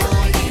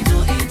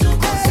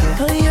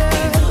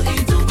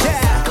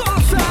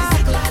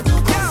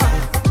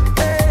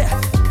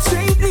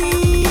 Take me,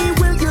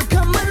 will you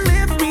come and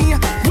lift me?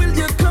 Will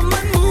you come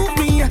and move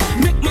me?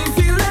 Make me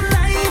feel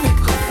alive.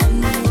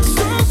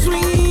 So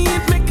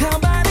sweet, make her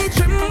body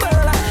tremble.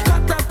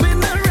 Caught up in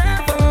the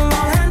revel,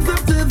 all hands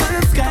up to the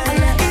sky.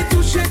 Et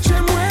touche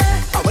moi.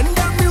 When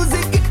that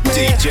music hit me,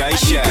 DJ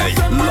Shay,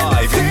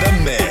 live in the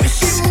mix.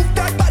 move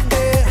that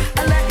body.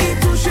 Et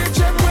touche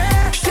moi.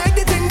 Shake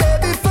the thing,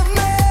 baby, for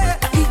me.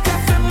 If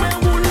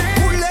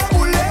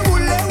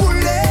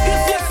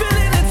you're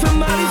feeling it,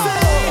 somebody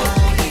say.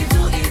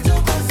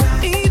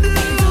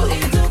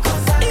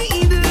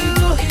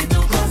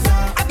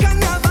 I can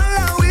never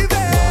allow it,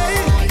 babe.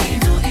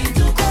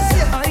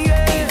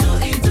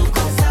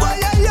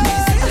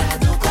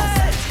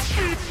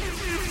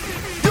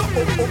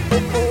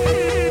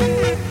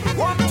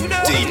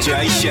 DJ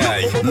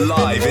Shay,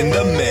 live in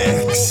the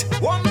mix.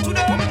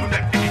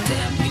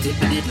 Damn, you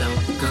dipping it low.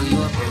 Girl, you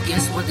up, bro.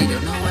 Guess what? They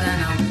don't know what I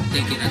know.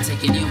 Thinking I'm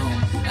taking you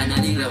home, and I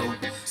need low.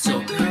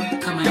 So,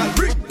 come on. Girl,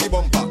 bring the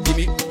bumper.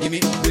 Gimme,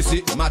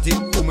 Missy, Matty,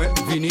 Ume,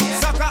 Vini.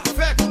 Saka,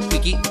 fake.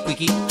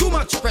 Wiki, too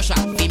much pressure.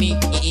 Vini,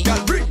 Girl,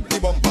 bring the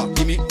bumper.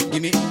 Gimme,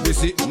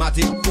 Missy,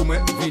 Matty, Ume,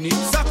 Vini.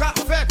 Saka,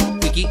 fake.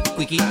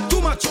 Wiki,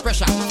 too much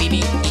pressure.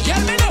 Vini,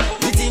 Girl, me know.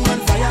 The thing on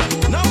fire.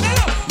 Now me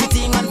know. The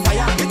thing on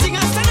fire. The thing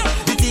on stand up.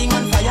 The thing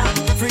on fire.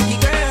 Freaky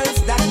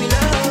girls that me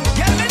love.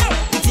 Girl, me know.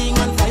 The thing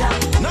on fire.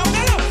 Now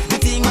me know. The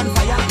thing on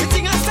fire. The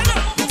thing on stand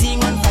up. The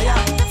thing on fire.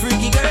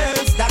 Freaky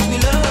girls that we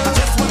love. I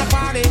just wanna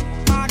party.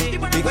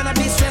 We gonna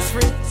be stress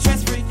free.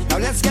 Now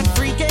let's get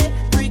freaky.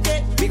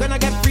 We gonna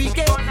get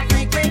freaky.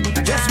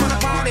 I just wanna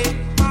party.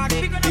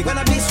 We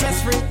gonna be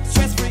stress free.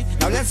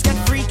 Now let's get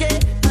freaky.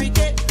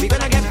 We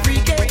gonna get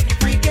freaky.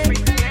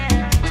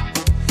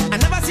 I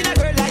never seen a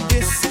girl like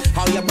this.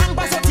 How your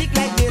bumper so thick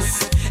like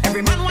this?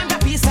 Every man want a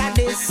piece of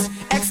this.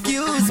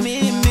 Excuse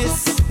me,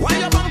 miss. Why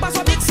your bumper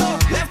so big so?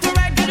 Left to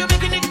right, girl, you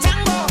making it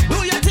tango.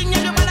 Do your thing,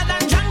 you better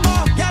than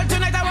Django. Girl,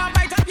 tonight I want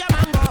bite up your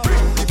mango.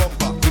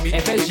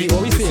 FLG,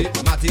 what we say?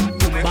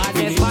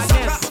 Badness.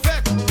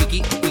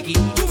 Wiki,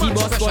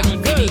 T-Boss Bunny,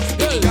 baby.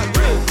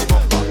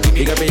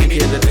 Big up any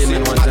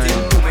entertainment one time.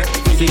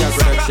 Singer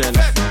production.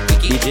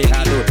 DJ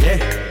Allo, yeah.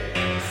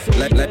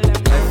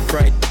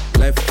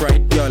 Left,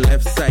 right, your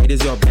left side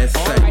is your best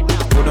side.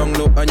 Go down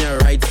low on your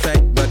right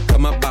side, but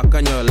come up back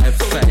on your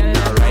left side.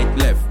 Now right,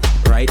 left.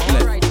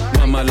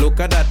 Mama, look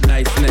at that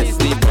niceness.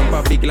 The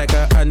bumper big like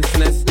a ant's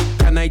nest.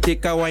 Can I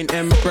take a wine,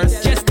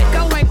 Empress? Just take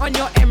a wine on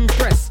your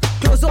Empress.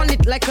 Close on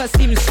it like a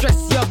seamstress.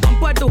 Your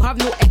bumper don't have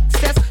no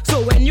excess,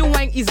 so when you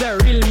wine is a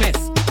real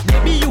mess.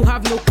 Baby, you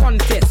have no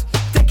contest.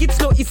 Take it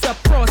slow, it's a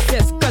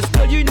process. Cause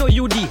girl, you know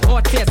you the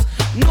hottest.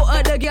 No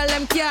other girl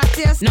them can't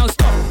test. Now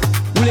stop.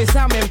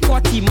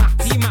 T-Max.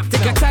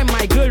 Take your time,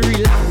 my girl,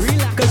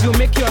 relax. Cause you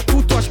make your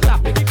two-touch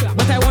clap.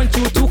 But I want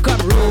you to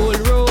come roll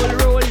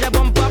the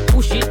bumper,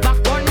 push it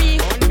back on me.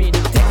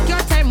 Take your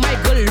time, my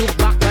girl, look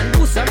back and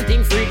do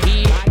something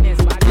freaky.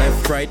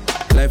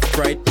 Left,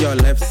 right, your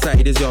left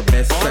side is your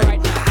best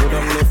side. Go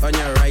down low on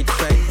your right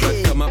side,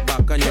 but come up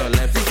back on your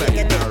left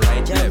side. Now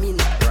right, left.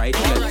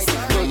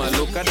 Mama,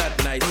 look at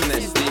that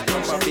niceness. The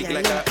bumper big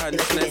like a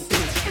ant's nest.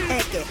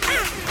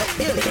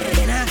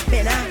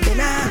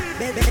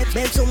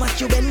 Bend so much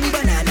you bend the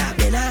banana.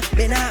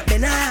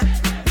 Bena.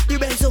 You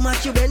bend so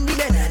much you bend the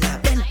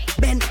banana.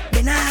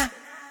 Bena.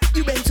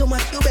 You bend so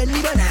much you bend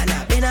the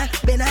banana.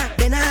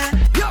 Bena.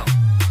 Yo.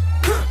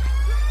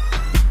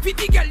 Fit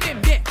the girl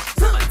them there.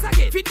 Once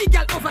again. Fit the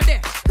girl over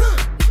there.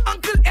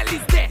 Uncle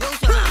Ellie's there.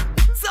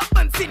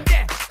 Serpents in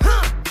there.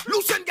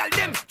 Lucian girl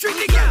them.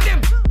 Trinity girl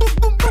them. Boom,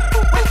 boom, boom,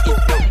 boom. Well, if you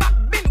back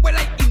bend well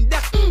I in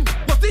that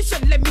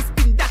position, let me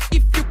spin that.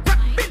 If you crack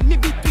bend me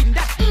between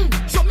that.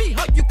 Show me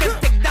how you can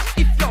take that.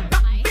 If your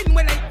back bend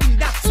well I in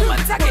that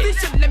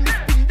position, let me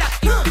spin that.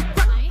 If you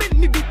crack bend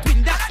me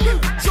between that.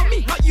 Show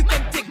me how you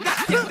can take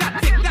that. Take that.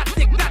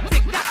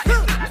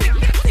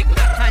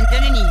 Hands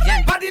on your knees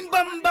and bad in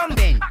bum bum.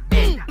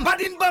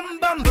 Bad in bum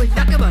bum. Push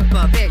like a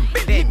bumper. Bend.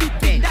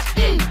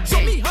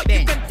 Show me how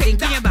you can take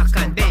that. Your back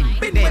and bend.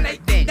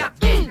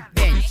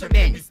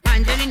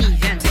 Hands on your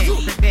knees and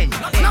bend.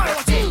 Now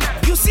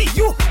you see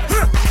you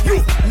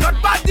not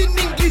bad in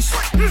English,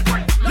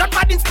 not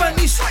bad in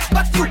Spanish,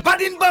 but you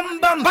bad in bum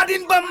bum, bad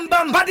in bum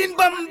bum, bad in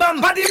bum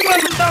bum, bad in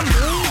bum bum.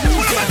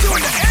 What am I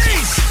doing?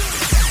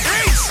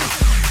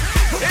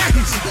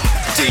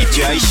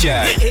 DJ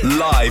Shay,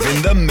 live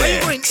in the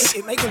mix.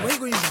 You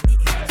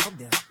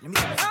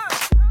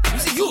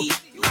see you.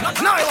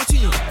 Now I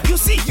watching you. You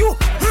see you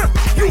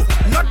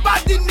not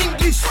bad in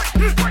English,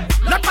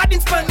 not bad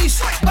in Spanish,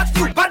 but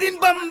you bad in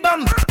bum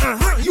bum.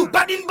 You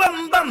bad in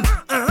bum bum.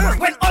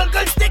 When all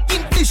girls take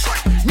English,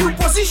 new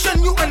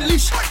position you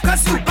unleash,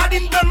 cause you bad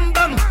in bum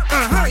bum.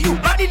 You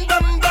bad in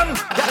bum bum.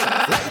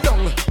 Lie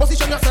down,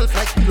 position yourself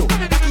like pillow.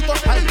 Back it up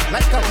high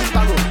like a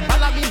wheelbarrow.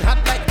 Balamin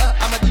hat like a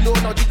armadillo.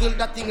 Now jiggle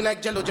that thing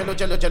like jello.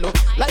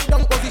 Lie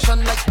down,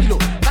 position like pillow.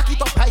 Back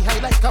it up high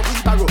like a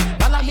wheelbarrow.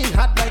 Balamin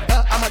hat like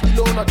a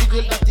armadillo. Now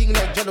jiggle that thing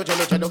like jello.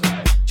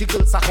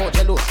 Jiggle sa con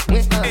jello.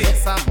 When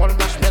sa mol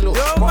marshmallow.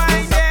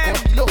 Mind them.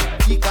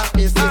 Ika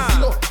is the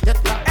zero.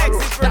 Get la arrow.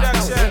 Let me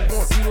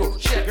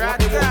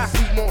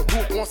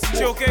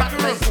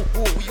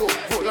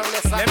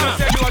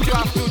tell you what you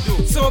have to do.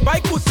 So by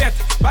Coutette,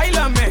 by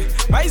Lame,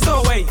 by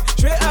Zoé,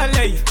 je vais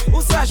aller.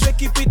 Où ça je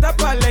keep it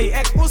up aller.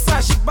 Ek où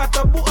ça chic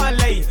batabu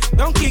aller.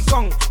 Donkey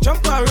Kong,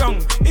 jump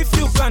around. If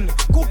you can,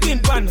 cooking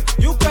pan,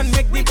 you can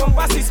make the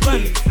compass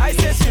spin. I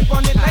say slip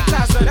on it like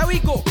that. So there we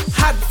go.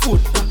 Hard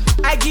food.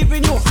 I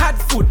giving you hard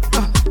food.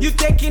 You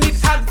taking it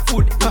hard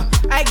food.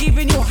 I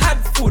giving you hard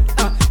food.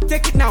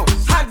 Take it now.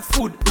 Hard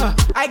food.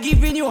 I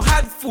giving you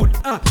hard food.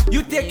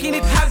 You taking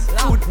it hard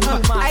food.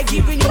 I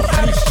giving you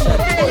hard food.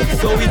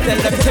 So we tell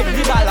them take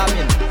the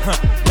balamin.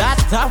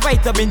 That's a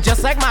vitamin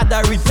just like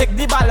Mandarin. Take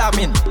the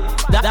balamin.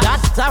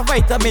 That's a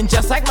vitamin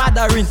just like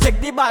Mandarin. Take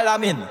the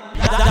balamin.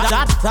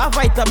 That's a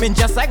vitamin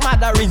just like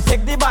Mandarin.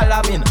 Take the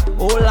balamin.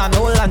 Hold on,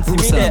 see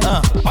me there.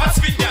 What's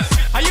fit, girl?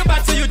 Are you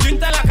bad so you drink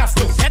like a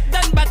stove? Get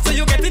done bad so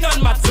you getting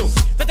on mat so.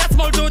 So that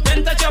small toe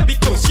then touch your big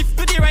toe. Shift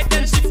to the right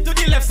then shift to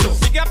the left so.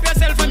 Big up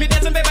yourself and me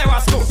dancing baby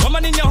wasco.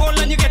 Woman in your hole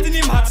and you getting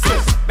him hot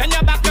so. Bend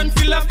your back and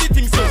fill up the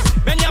thing so.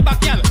 Bend your back,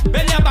 girl.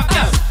 Bend your back,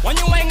 girl. When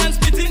you wang and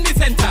split in the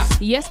center.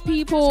 Yes,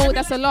 people,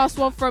 that's the last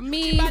one from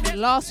me.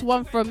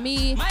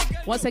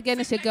 Once again,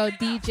 it's your girl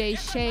DJ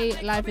Shay,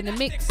 live in the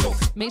mix.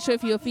 Make sure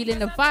if you're feeling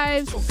the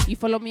vibes, you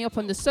follow me up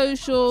on the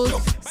socials,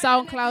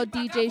 SoundCloud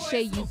DJ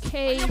Shay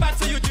UK,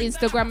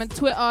 Instagram and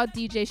Twitter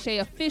DJ Shay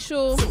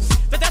Official.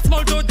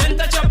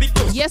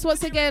 Yes,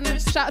 once again,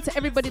 shout out to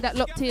everybody that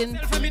locked in,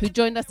 who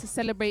joined us to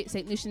celebrate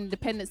St. Lucian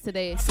Independence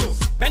today.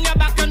 Bend your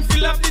back and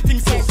fill up the thing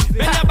so.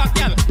 Bend your back,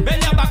 girl.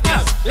 Bend your back,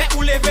 girl. Let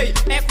ou lever,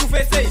 ek ou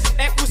fesse,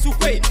 ek ou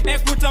soupe,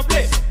 ek ou table.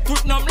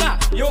 Tout nom là,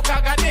 yo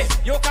ka gade,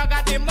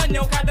 man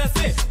yo ka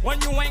danse. When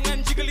you wang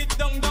and jiggle it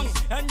dong,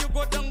 and you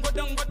go dong,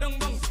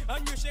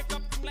 and you shake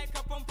up like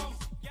a pom pom.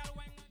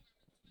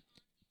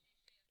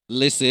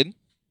 Listen,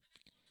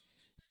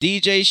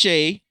 DJ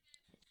Shay,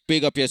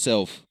 big up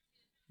yourself.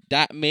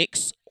 That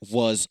mix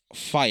was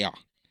fire.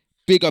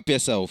 Big up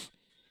yourself.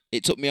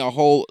 It took me a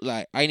whole,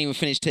 I ain't even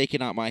finished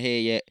taking out my hair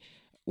yet.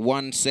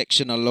 One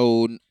section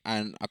alone,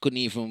 and I couldn't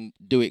even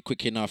do it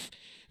quick enough.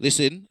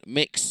 Listen,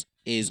 mix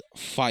is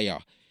fire.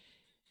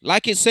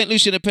 Like it's St.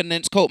 Lucian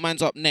Independence,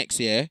 Coltman's up next,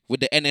 yeah,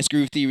 with the NS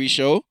Groove Theory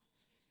show.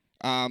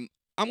 I'm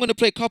going to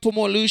play a couple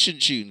more Lucian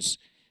tunes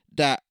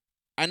that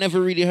I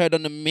never really heard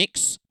on the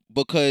mix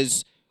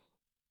because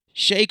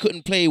Shay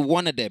couldn't play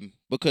one of them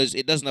because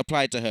it doesn't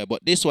apply to her.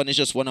 But this one is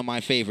just one of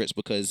my favorites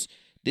because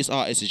this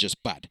artist is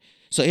just bad.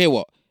 So here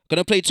what?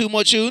 Gonna play two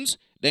more tunes.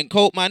 Then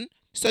Coltman,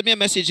 send me a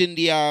message in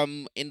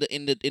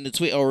the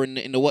Twitter or in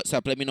the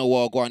WhatsApp. Let me know what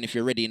I'll go on if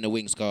you're ready in the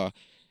wings car.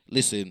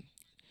 Listen,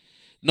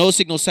 No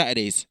Signal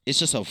Saturdays. It's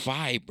just a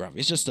vibe, bruv.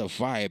 It's just a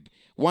vibe.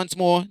 Once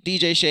more,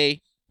 DJ Shay,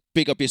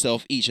 big up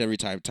yourself each and every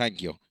time.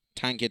 Thank you.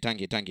 Thank you.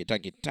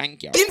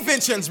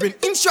 Inventions bring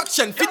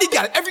instruction for the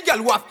gal, every gal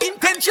who have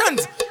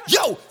intentions.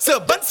 Yo,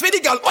 servants for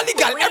the gal, only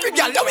gal, every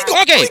gal. Here we go.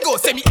 Okay. Here we go.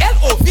 Say me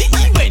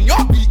LOVE when you're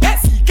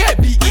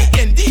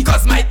BSEKBEND.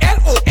 Cause my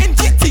LONG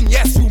thing,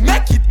 yes, you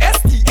make it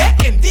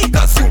STAND.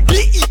 Cause you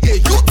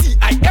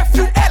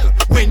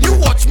BEAUTIFUL. When you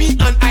watch me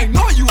and I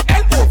know you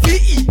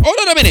LOVE. Hold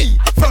on a minute.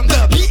 From the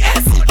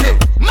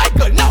BSEK. My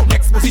girl, now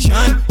next position.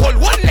 Hold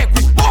one leg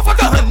with both of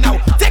your hand now.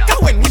 Take a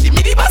wing with the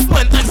mini bus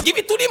man and give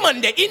it to the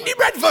man there in the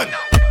bread van.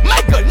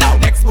 My girl, now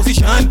next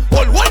position.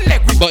 Hold one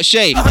leg with But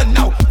Shay,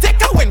 now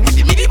take a wing with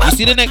the mini bus. you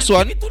see the next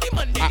one?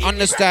 I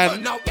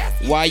understand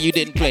why you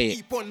didn't play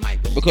it.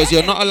 Because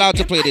you're not allowed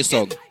to play this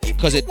song.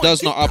 Because it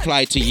does not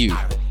apply to you.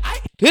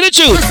 Hear the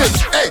tune.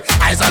 Listen, hey,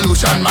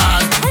 isolation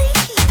man.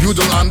 You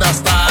don't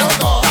understand.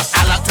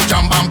 I like to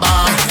jump and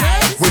bam.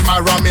 With my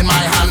rum in my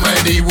hand,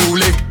 ready,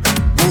 woolly,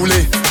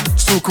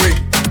 sukri,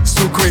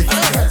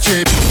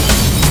 chip.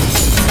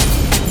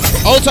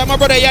 Old time, my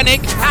brother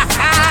Yannick.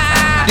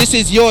 This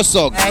is your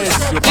song.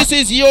 This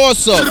is your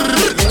song.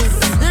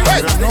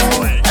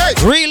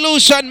 Real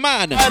Lucian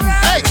man.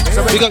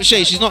 Big up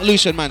Shay. She's not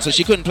Lucian man, so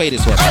she couldn't play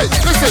this one. Hey,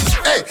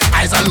 listen, hey,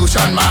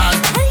 isolation man.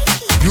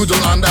 You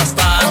don't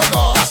understand.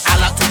 I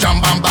like to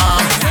jump and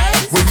bam.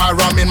 With my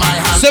rum in my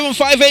hand.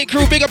 758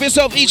 crew, big up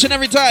yourself each and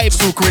every time.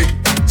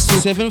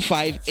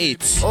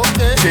 758.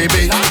 Okay.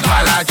 JB,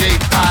 Halaji,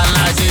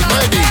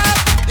 ready.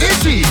 Is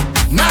she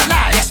not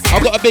nice?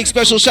 I've got a big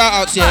special shout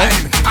out here.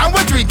 And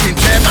we're drinking,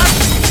 Chairman.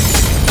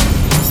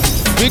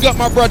 Big up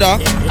my brother,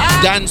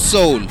 Dan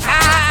Soul.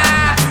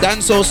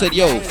 Dan Soul said,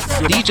 yo,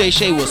 DJ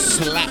Shay will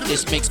slap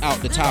this mix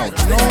out the town.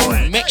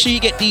 Make sure you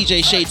get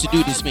DJ Shay to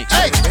do this mix.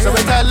 Hey, so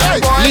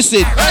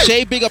listen,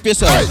 Shay, big up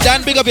yourself.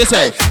 Dan, big up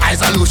yourself.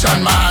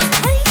 Isolation man.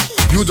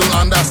 You don't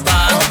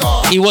understand.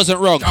 He wasn't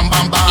wrong.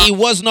 He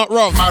was not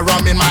wrong. My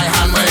rum in my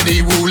hand,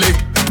 ready, woolly.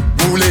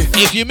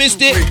 If you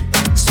missed it,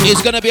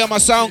 it's gonna be on my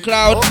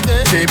SoundCloud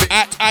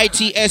at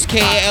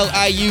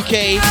ITSKALIUK.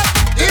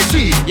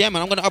 Yeah,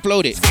 man, I'm gonna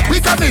upload it. We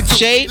come in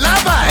Shay,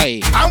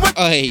 Oi.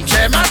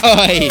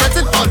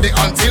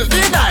 Until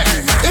the night.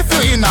 If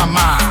you're in a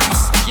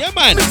mass, yeah,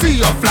 man. See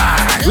your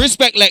fly.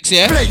 Respect Lex,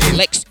 yeah.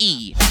 Lex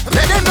E.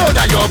 Let them know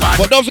that you're bad.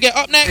 But don't forget,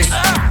 up next,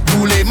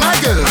 my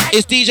girl.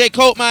 It's DJ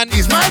Coltman.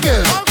 He's my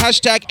girl.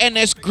 Hashtag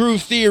NS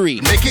Groove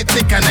Theory. Make it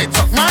thick and I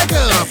talk my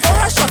girl for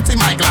a shot in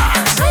my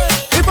glass.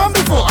 Even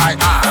before I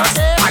ask,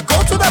 I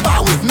go to the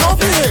bar with no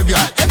behavior.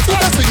 Empty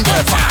the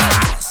single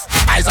fast.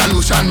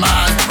 Isolation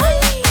man,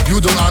 you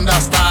don't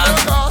understand.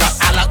 That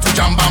I like to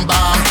jump and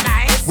bam.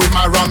 With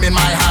my rum in my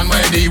hand,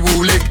 ready,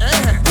 woolly.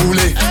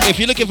 If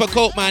you're looking for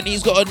Coltman,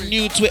 he's got a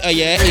new Twitter,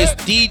 yeah? It's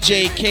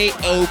DJ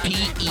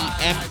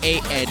KOPEMAN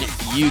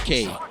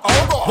UK.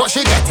 What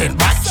she getting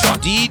back shot?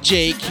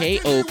 DJ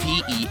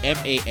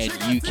KOPEMAN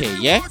UK,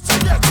 yeah?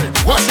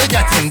 What she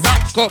getting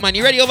back? Coltman,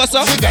 you ready over,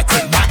 sir? She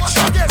getting back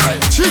shot.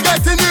 She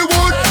getting the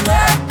wood.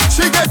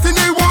 She getting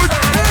the wood.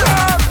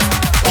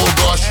 Oh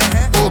gosh,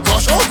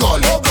 oh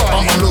god.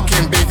 Mama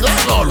looking big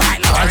like Lori.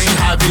 And she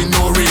having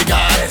no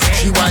regard.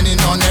 She whining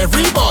on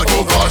everybody.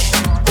 Oh gosh,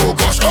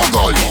 oh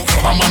god.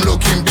 Mama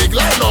looking big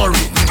like Lori.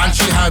 And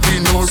she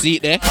having no. See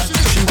it there?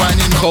 She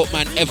whining on.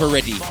 Coltman ever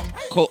ready.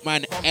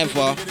 Coltman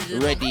ever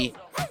ready.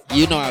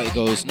 You know how it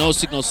goes. No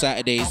Signal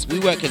Saturdays. We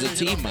work as a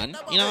team, man.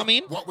 You know what I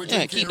mean?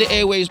 Yeah, keep the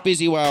airwaves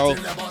busy while,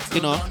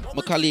 you know,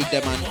 my colleague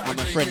them and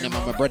my friend them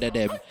and my brother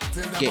them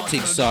get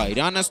things started.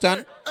 You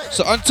understand?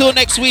 So until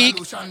next week,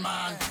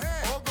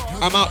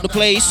 I'm out the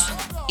place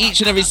each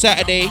and every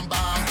Saturday,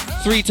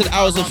 3 to the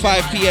hours of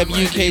 5 p.m.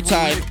 UK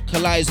time.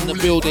 Kali's in the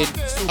building.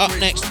 Up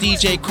next,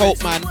 DJ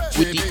Coltman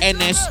with the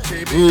NS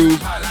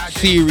Groove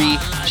Theory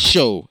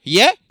Show.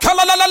 Yeah?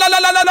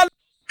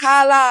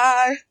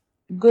 Kali.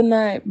 Good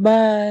night.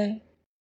 Bye.